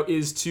shout-out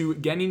is to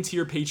Genin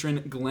tier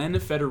patron Glenn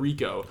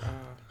Federico.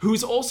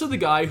 Who's also the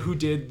guy who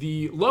did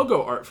the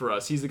logo art for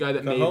us. He's the guy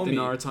that made homie. the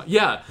Naruto.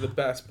 Yeah. The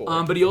best boy.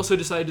 But he also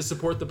decided to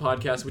support the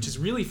podcast, which is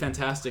really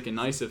fantastic and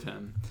nice of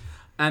him.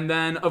 And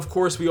then, of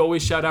course, we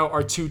always shout out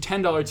our 2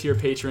 $10 tier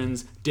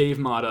patrons, Dave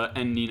Mata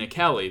and Nina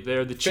Kelly.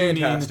 They're the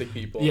fantastic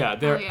people. Yeah,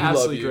 they're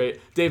absolutely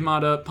great. Dave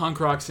Mata, punk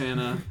rock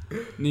Santa.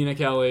 Nina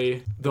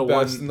Kelly, the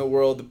best one in the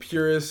world, the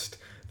purest.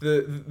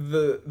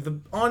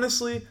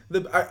 Honestly,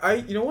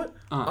 you know what?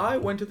 I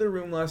went to their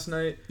room last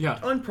night,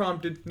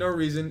 unprompted, no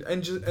reason,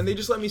 and they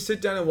just let me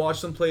sit down and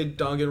watch them play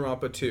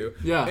Danganronpa 2.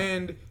 Yeah.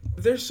 And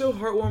they're so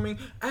heartwarming.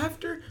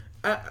 After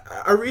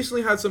I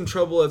recently had some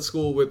trouble at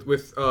school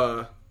with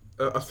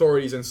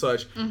authorities and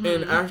such,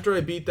 and after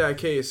I beat that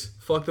case,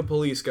 fuck the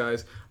police,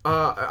 guys.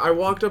 I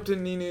walked up to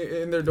Nina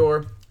in their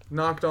door,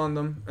 knocked on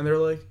them, and they were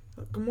like,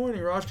 "Good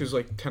morning, Raj." It was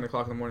like 10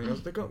 o'clock in the morning. I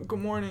was like, "Good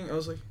morning." I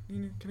was like,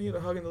 "Can I get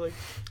a hug?" And they're like,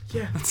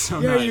 "Yeah, that's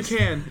so yeah, nice. You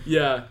can."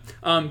 Yeah.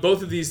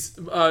 Both of these,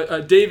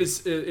 Dave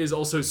is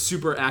also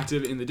super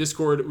active in the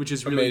Discord, which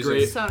is really amazing.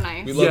 great. So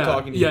nice. We love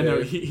talking to you. Yeah,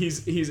 no,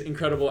 he's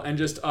incredible, and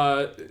just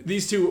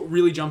these two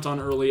really jumped on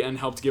early and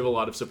helped give a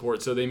lot of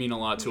support, so they mean a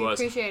lot to us.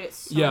 Appreciate it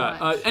so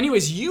much.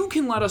 Anyways, you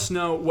can let us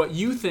know what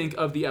you think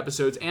of the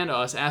episodes and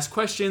us. Ask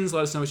questions,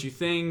 let us know what you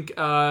think,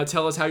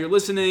 tell us how you're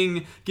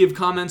listening, give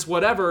comments,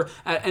 whatever,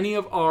 at any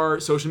of our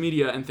social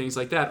media and things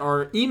like that.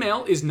 Our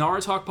email is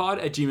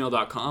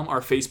narutalkpod@gmail.com. Our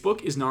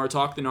Facebook is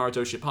Narutalk, the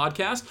Naruto Shit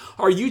Podcast.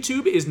 Our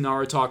YouTube is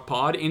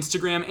Narutalkpod.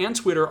 Instagram and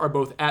Twitter are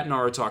both at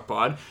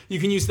Narutalkpod. You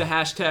can use the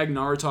hashtag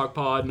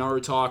Narutalkpod,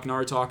 Narutalk,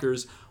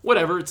 Narutalkers,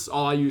 whatever. It's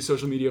all I use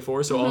social media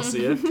for, so I'll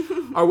see it.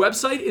 Our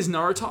website is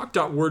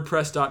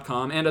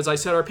narutalk.wordpress.com. And as I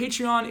said, our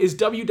Patreon is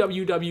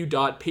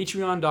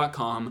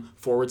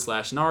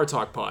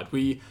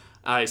www.patreon.com/NarutalkPod.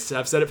 I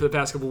have said it for the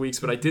past couple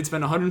weeks, but I did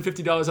spend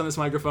 $150 on this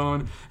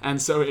microphone,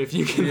 and so if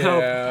you can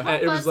help,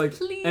 it was like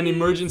an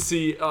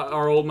emergency.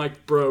 Our old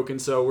mic broke,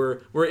 and so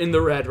we're in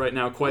the red right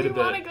now quite a bit.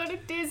 We want to go to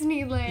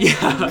Disneyland.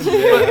 Yeah. But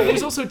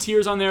there's also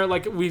tiers on there,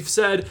 like we've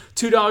said.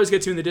 $2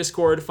 gets you in the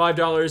Discord.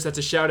 $5 that's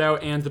a shout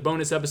out and the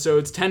bonus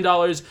episodes.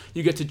 $10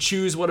 you get to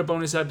choose what a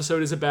bonus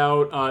episode is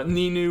about.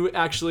 Ninu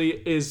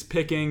actually is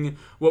picking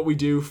what we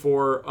do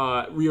for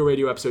Rio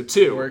Radio episode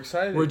 2. We're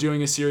excited. We're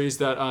doing a series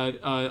that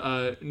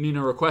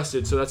Nina requested,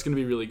 so that's going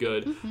to be really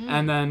good.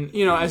 And then,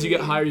 as you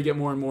get higher, you get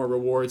more and more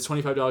rewards.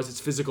 $25, it's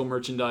physical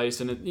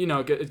merchandise, and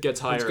it gets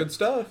higher. It's good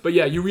stuff. But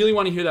yeah, you really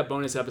want to hear that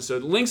bonus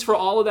episode. Links for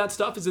all of that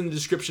stuff is in the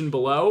description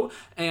below.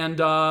 And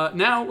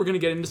now we're going to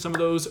get into some of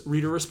those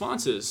reader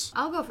responses.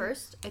 I'll go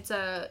first. It's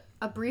a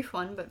brief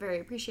one, but very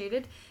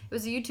appreciated. It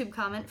was a YouTube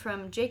comment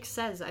from Jake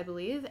Says, I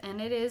believe, and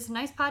it is,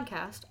 "Nice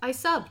podcast. I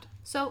subbed."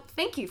 So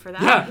thank you for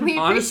that. Yeah, we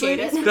honestly,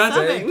 appreciate it. that's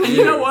it. And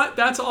you know what?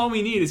 That's all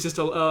we need. It's just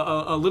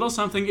a little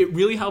something. It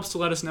really helps to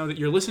let us know that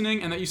you're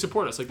listening and that you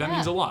support us. Like, that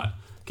means a lot.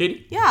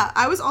 Katie? Yeah,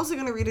 I was also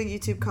going to read a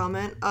YouTube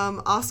comment.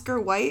 Oscar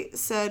White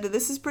said,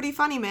 "This is pretty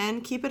funny,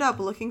 man. Keep it up.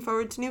 Looking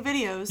forward to new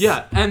videos."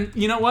 Yeah, and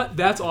you know what?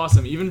 That's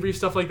awesome. Even brief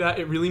stuff like that,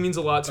 it really means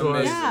a lot to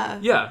us.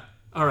 Yeah.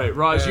 All right,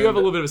 Raj, you have a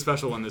little bit of a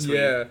special one this week.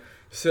 Yeah.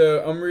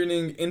 So I'm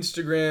reading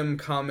Instagram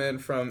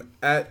comment from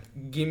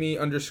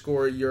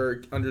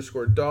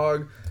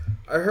 @gimme_your_dog.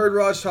 I heard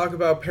Raj talk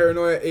about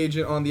Paranoia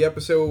Agent on the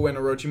episode when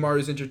Orochimaru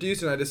is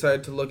introduced, and I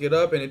decided to look it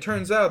up, and it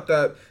turns out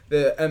that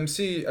the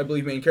MC, I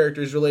believe main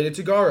character, is related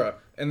to Gaara.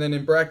 And then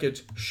in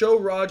brackets, show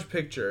Raj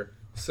picture.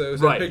 So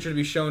is that picture to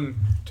be shown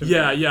to me?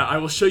 Yeah, I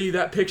will show you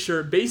that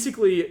picture.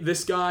 Basically,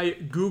 this guy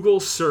Google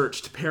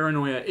searched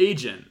Paranoia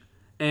Agent,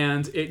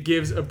 and it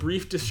gives a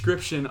brief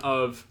description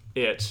of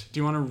it. Do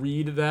you want to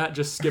read that?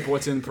 Just skip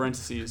what's in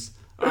parentheses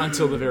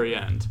until the very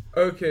end.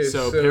 Okay,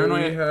 so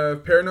Paranoia... we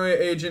have Paranoia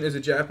Agent is a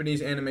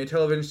Japanese anime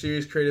television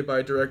series created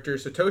by director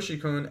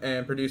Satoshi Kon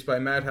and produced by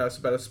Madhouse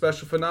about a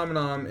special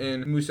phenomenon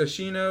in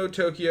Musashino,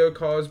 Tokyo,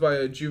 caused by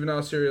a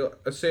juvenile serial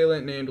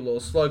assailant named Lil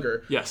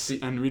Slugger. Yes,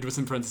 and read what's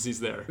in parentheses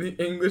there. The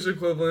English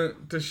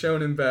equivalent to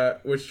Shonen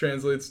Bat, which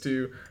translates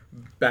to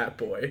Bat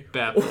Boy.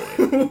 Bat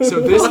Boy. So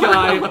this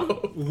guy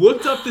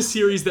looked up the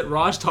series that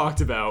Raj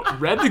talked about,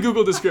 read the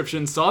Google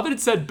description, saw that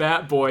it said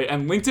Bat Boy,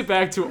 and linked it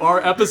back to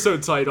our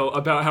episode title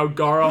about how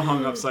Gara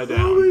hung upside down.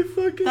 Holy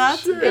fucking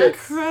That's shit.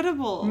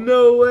 incredible.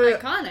 No way.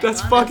 Iconic.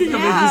 That's honestly. fucking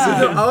amazing.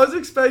 Yeah. No, I was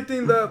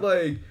expecting that,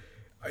 like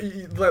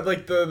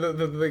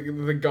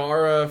the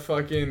Gara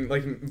fucking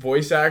like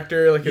voice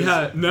actor, like his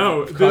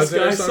this cousin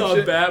guy or some saw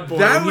shit. Bat Boy.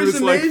 That and he was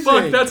was amazing.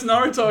 like, "Fuck, that's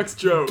Naruto's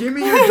joke." Give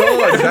me your dog.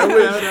 That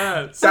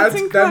was that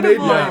made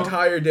incredible. my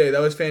entire day.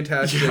 That was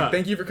fantastic. Yeah.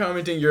 Thank you for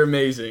commenting. You're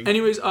amazing.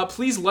 Anyways,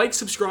 please like,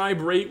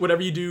 subscribe, rate,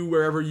 whatever you do,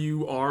 wherever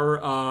you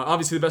are.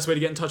 Obviously, the best way to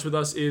get in touch with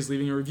us is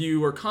leaving a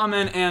review or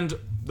comment, and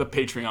the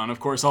Patreon, of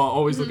course. I'll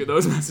always look at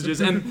those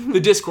messages, and the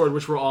Discord,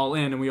 which we're all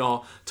in and we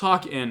all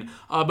talk in.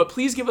 But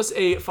please give us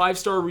a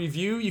 5-star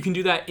review. You can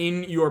do that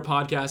in your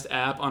podcast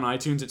app on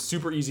iTunes. It's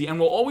super easy, and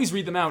we'll always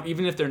read them out,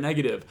 even if they're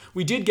negative.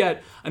 We did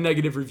get a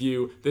negative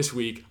review this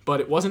week, but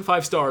it wasn't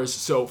 5 stars,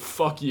 so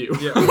fuck you.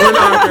 Yeah, we're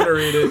not gonna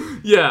read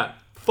it. Yeah.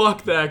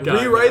 Fuck that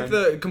guy. Rewrite man.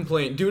 the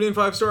complaint. Do it in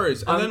 5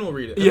 stars, and then we'll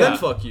read it. And Yeah. then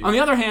fuck you. On the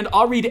other hand,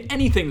 I'll read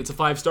anything that's a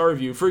 5-star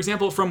review. For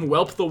example, from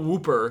Whelp the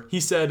Whooper, he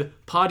said,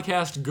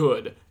 "Podcast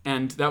good."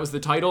 And that was the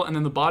title, and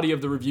then the body of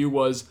the review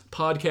was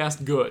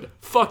 "Podcast good."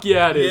 Fuck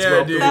yeah, it is, Yeah,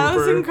 Whelp dude. the That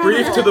was Whooper.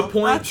 incredible. Brief to the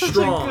point, That's such a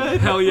strong.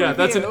 good Hell yeah,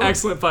 that's an review.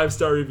 excellent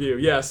 5-star review.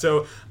 Yeah,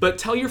 but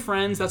tell your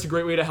friends. That's a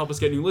great way to help us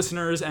get new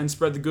listeners and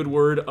spread the good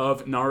word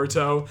of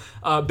Naruto.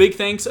 Big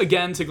thanks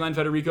again to Glenn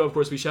Federico. Of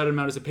course, we shouted him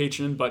out as a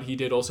patron, but he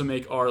did also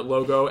make our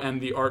logo and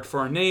the art for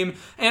our name.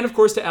 And of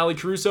course to Ali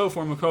Caruso,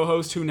 former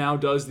co-host, who now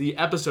does the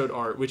episode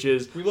art, which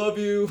is We love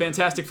you.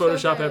 fantastic So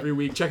Photoshop good. every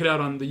week. Check it out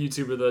on the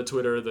YouTube or the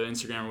Twitter or the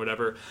Instagram or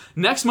whatever.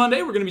 Next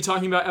Monday, we're going to be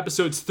talking about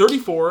episodes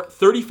 34,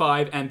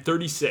 35, and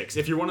 36.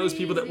 If you're one of those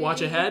people that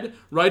watch ahead,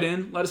 write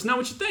in. Let us know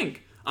what you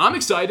think. I'm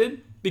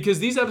excited because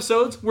these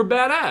episodes were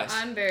badass.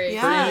 I'm very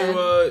Yeah. excited.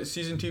 For you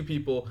season 2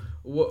 people,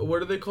 what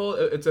do they call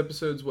it? It's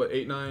episodes,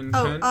 8, 9,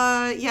 10?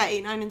 Yeah,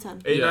 8, 9, and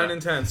 10. 8, Yeah. 9,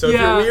 and 10. So Yeah. if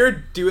you're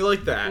weird, do it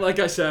like that. Like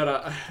I said,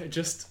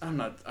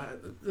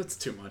 that's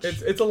too much.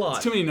 It's a lot.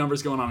 It's too many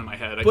numbers going on in my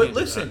head. I But can't do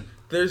listen,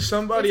 there's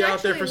somebody It's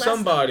out there for actually less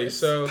somebody. numbers.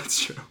 So that. That's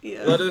true.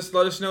 Yeah. let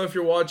us know if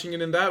you're watching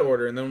it in that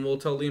order, and then we'll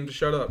tell Liam to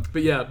shut up.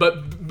 But yeah,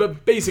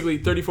 but basically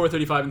 34,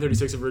 35, and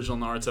 36 of original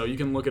Naruto. You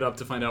can look it up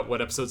to find out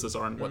what episodes those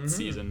are and what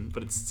season.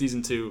 But it's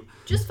season 2.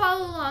 Just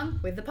follow along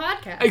with the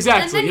podcast.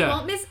 Exactly, And then yeah. you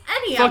won't miss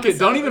any Fuck episodes. it,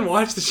 don't even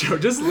watch the show.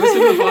 Just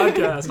listen to the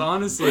podcast,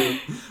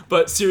 honestly.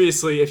 But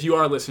seriously, if you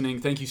are listening,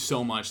 thank you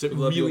so much. That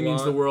love you really a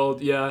means lot. the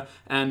world. Yeah,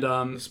 and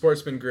The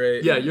sport's been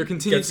great. yeah, your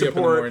continued Gets me up in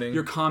the support, morning.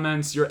 your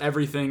comments, your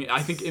everything.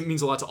 I think it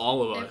means a lot to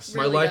all of us. It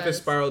My really life does. has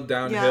spiraled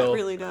downhill Yeah, it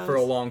really does. for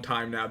a long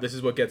time now. This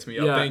is what gets me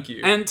up. Yeah. Thank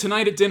you. And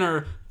tonight at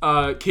dinner,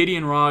 Katie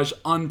and Raj,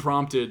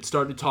 unprompted,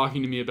 started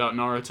talking to me about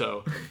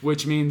Naruto,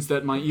 which means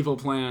that my evil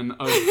plan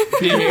of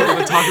being able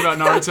to talk about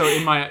Naruto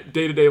in my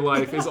day-to-day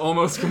life is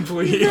almost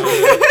complete.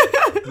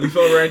 we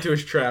fell right into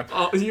his trap.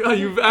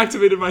 You've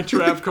activated my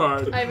trap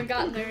card. I haven't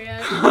gotten there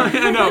yet.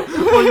 I know.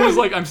 Well, he was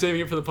like, "I'm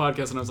saving it for the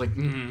podcast," and I was like,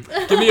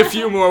 "Give me a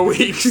few more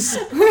weeks."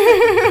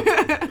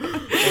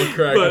 I'll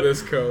crack But-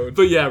 this code.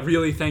 But yeah,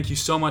 really, thank you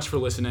so much for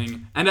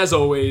listening. And as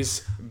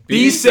always,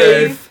 Be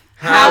safe,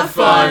 have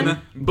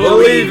fun,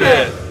 believe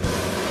it.